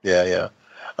nice.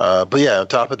 But yeah, on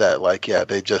top of that,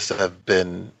 they just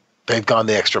they've gone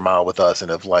the extra mile with us and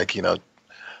have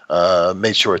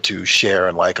made sure to share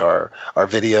in our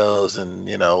videos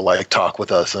and talk with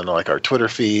us and our Twitter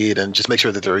feed, and just make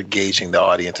sure that they're engaging the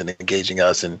audience and engaging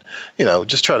us, and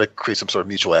just try to create some sort of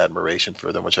mutual admiration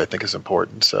for them, which I think is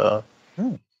important. So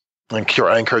I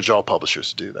encourage all publishers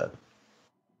to do that.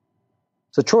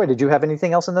 So Troy, did you have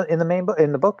anything else in the main book,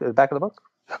 in the book, the back of the book?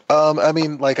 I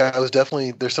mean, I was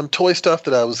definitely, there's some toy stuff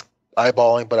that I was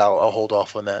eyeballing, but I'll hold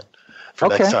off on that for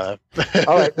next time.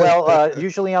 All right. Well,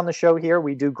 usually on the show here,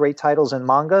 we do great titles in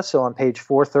manga. So on page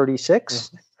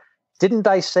 436, Didn't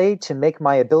I Say to Make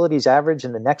My Abilities Average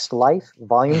in the Next Life,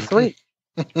 Volume 3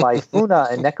 by Funa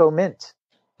and Neko Mint.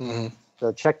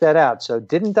 So check that out. So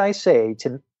Didn't I say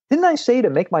to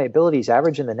make my abilities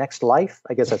average in the next life?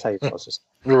 I guess that's how you're supposed to say.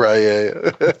 Right,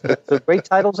 yeah. So great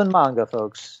titles in manga,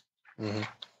 folks. Mm-hmm.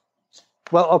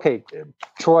 Well, okay,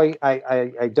 Troy,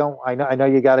 I know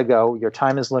you got to go. Your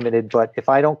time is limited, but if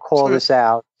I don't call this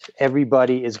out,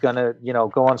 everybody is going to,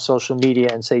 go on social media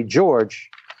and say, George,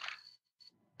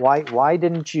 why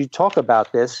didn't you talk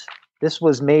about this? This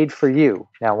was made for you.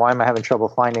 Now, why am I having trouble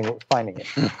finding it?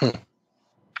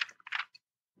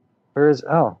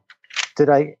 Did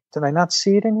I not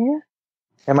see it in here?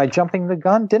 Am I jumping the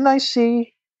gun? Didn't I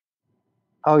see?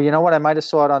 Oh, you know what? I might have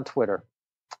saw it on Twitter.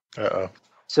 Uh-oh.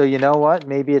 So you know what?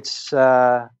 Maybe it's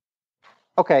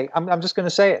okay. I'm just going to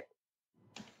say it.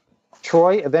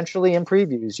 Troy, eventually in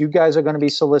previews, you guys are going to be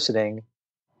soliciting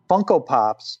Funko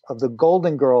Pops of the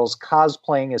Golden Girls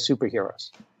cosplaying as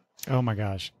superheroes. Oh my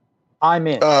gosh! I'm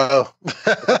in.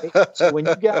 Okay? So when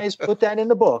you guys put that in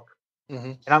the book,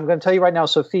 and I'm going to tell you right now,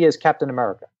 Sophia is Captain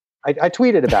America. I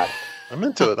tweeted about it. I'm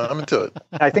into it.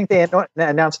 I think they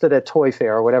announced it at Toy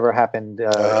Fair or whatever happened.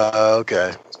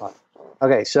 Okay.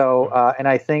 Okay, so and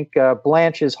I think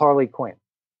Blanche is Harley Quinn,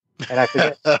 and I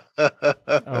forget. Oh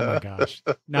my gosh!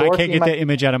 Now Dorothy I can't get that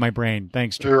image out of my brain.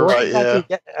 Thanks, George. Right?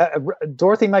 Yeah.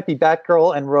 Dorothy might be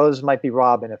Batgirl, and Rose might be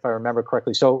Robin, if I remember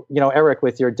correctly. So Eric,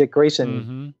 with your Dick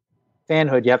Grayson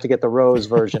fanhood, you have to get the Rose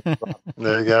version.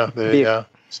 There you go.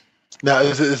 Now,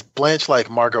 is Blanche like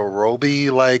Margot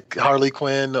Robbie, like Harley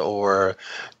Quinn, or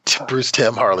Bruce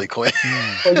Timm Harley Quinn?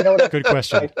 Well, good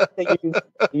question. They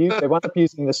wound up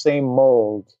using the same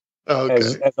mold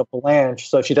as a Blanche,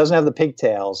 so she doesn't have the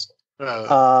pigtails.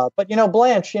 But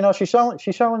Blanche, she's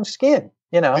showing skin.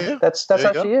 That's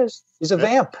how she is. She's a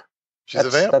vamp. She's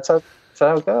a vamp. That's how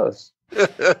it goes.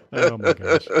 Oh my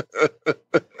gosh.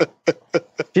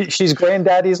 She's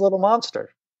granddaddy's little monster.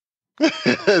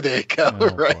 There you go.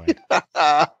 Oh, right.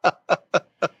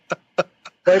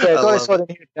 Wait, I thought I saw the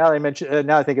news. Now I mentioned.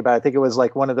 Now I think about it. I think it was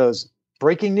like one of those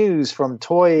breaking news from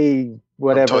Toy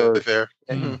whatever. Toy Fair.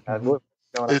 What's going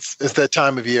on? It's that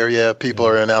time of year. Yeah, people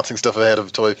are announcing stuff ahead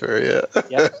of Toy Fair. Yeah.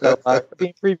 Yeah. So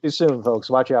being previewed soon,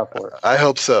 folks. Watch out for it. I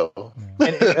hope so.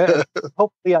 And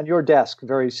hopefully on your desk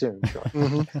very soon.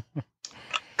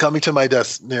 Coming to my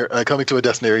desk near. Coming to a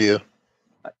desk near you.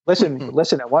 Listen.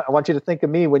 I want you to think of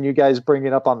me when you guys bring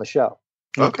it up on the show.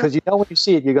 Because you know when you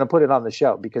see it, you're going to put it on the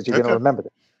show because you're going to remember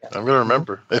it. Yeah. I'm going to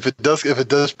remember. If it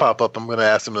does pop up, I'm going to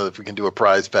ask them if we can do a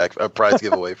prize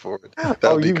giveaway for it.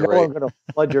 That would be great. I'm going to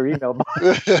flood your email box.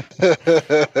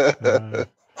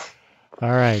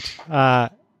 All right. I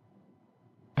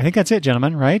think that's it,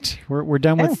 gentlemen. Right? We're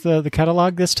done with the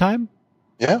catalog this time.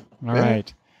 Yeah. All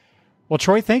right. Well,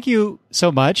 Troy, thank you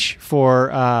so much for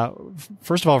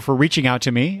first of all for reaching out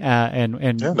to me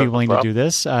and be willing to do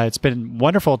this. It's been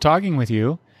wonderful talking with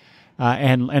you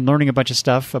and learning a bunch of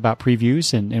stuff about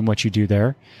previews and what you do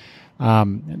there.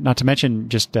 Not to mention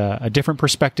just a different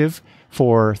perspective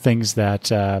for things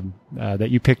that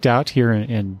you picked out here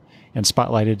and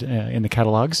spotlighted in the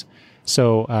catalogs.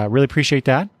 So really appreciate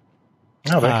that.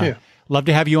 Oh, thank you. Love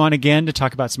to have you on again to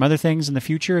talk about some other things in the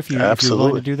future if you're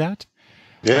willing to do that.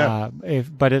 Yeah.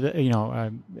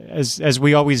 As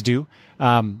we always do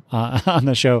on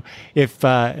the show, if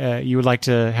you would like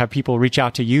to have people reach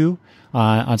out to you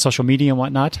on social media and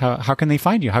whatnot, how can they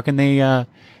find you? How can they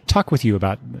talk with you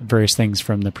about various things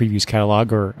from the previews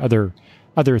catalog or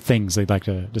other things they'd like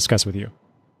to discuss with you?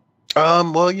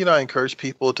 Well, I encourage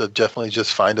people to definitely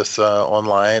just find us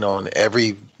online on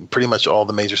pretty much all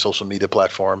the major social media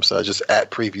platforms, just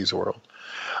at Previews World.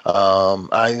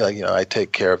 I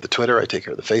take care of the Twitter, I take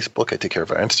care of the Facebook, I take care of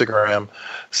our Instagram,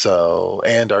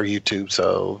 and our YouTube.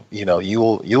 So, you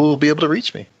will be able to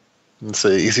reach me. It's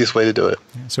the easiest way to do it.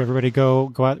 So everybody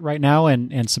go out right now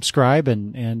and subscribe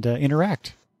and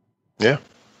interact. Yeah.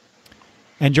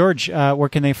 And George, where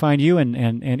can they find you and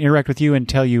interact with you and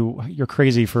tell you you're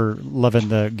crazy for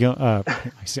loving I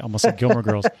almost said Gilmore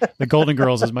Girls, the Golden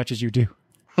Girls as much as you do?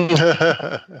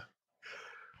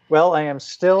 Well, I am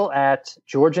still at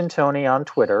George and Tony on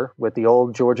Twitter with the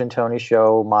old George and Tony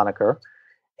Show moniker,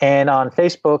 and on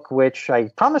Facebook, which I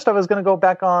promised I was going to go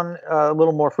back on a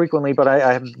little more frequently, but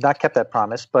I have not kept that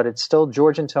promise. But it's still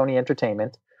George and Tony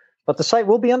Entertainment. But the site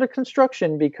will be under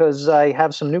construction because I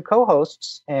have some new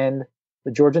co-hosts, and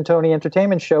the George and Tony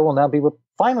Entertainment Show will now be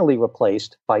finally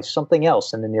replaced by something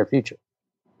else in the near future.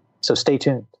 So stay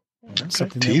tuned.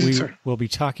 Something that we will be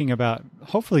talking about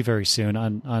hopefully very soon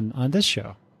on this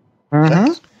show.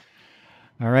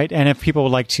 Mm-hmm. All right. And if people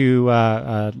would like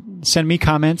to send me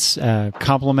comments,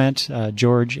 compliment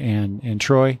George and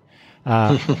Troy,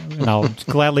 and I'll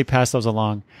gladly pass those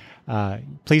along,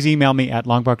 please email me at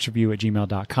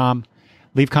longboxreview@gmail.com.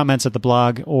 Leave comments at the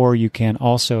blog, or you can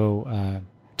also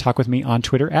talk with me on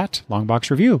Twitter at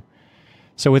longboxreview.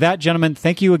 So with that, gentlemen,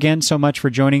 thank you again so much for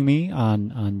joining me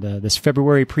on this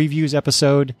February previews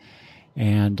episode,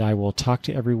 and I will talk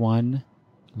to everyone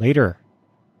later.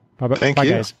 Bye, Thank you.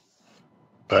 guys.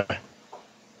 Bye.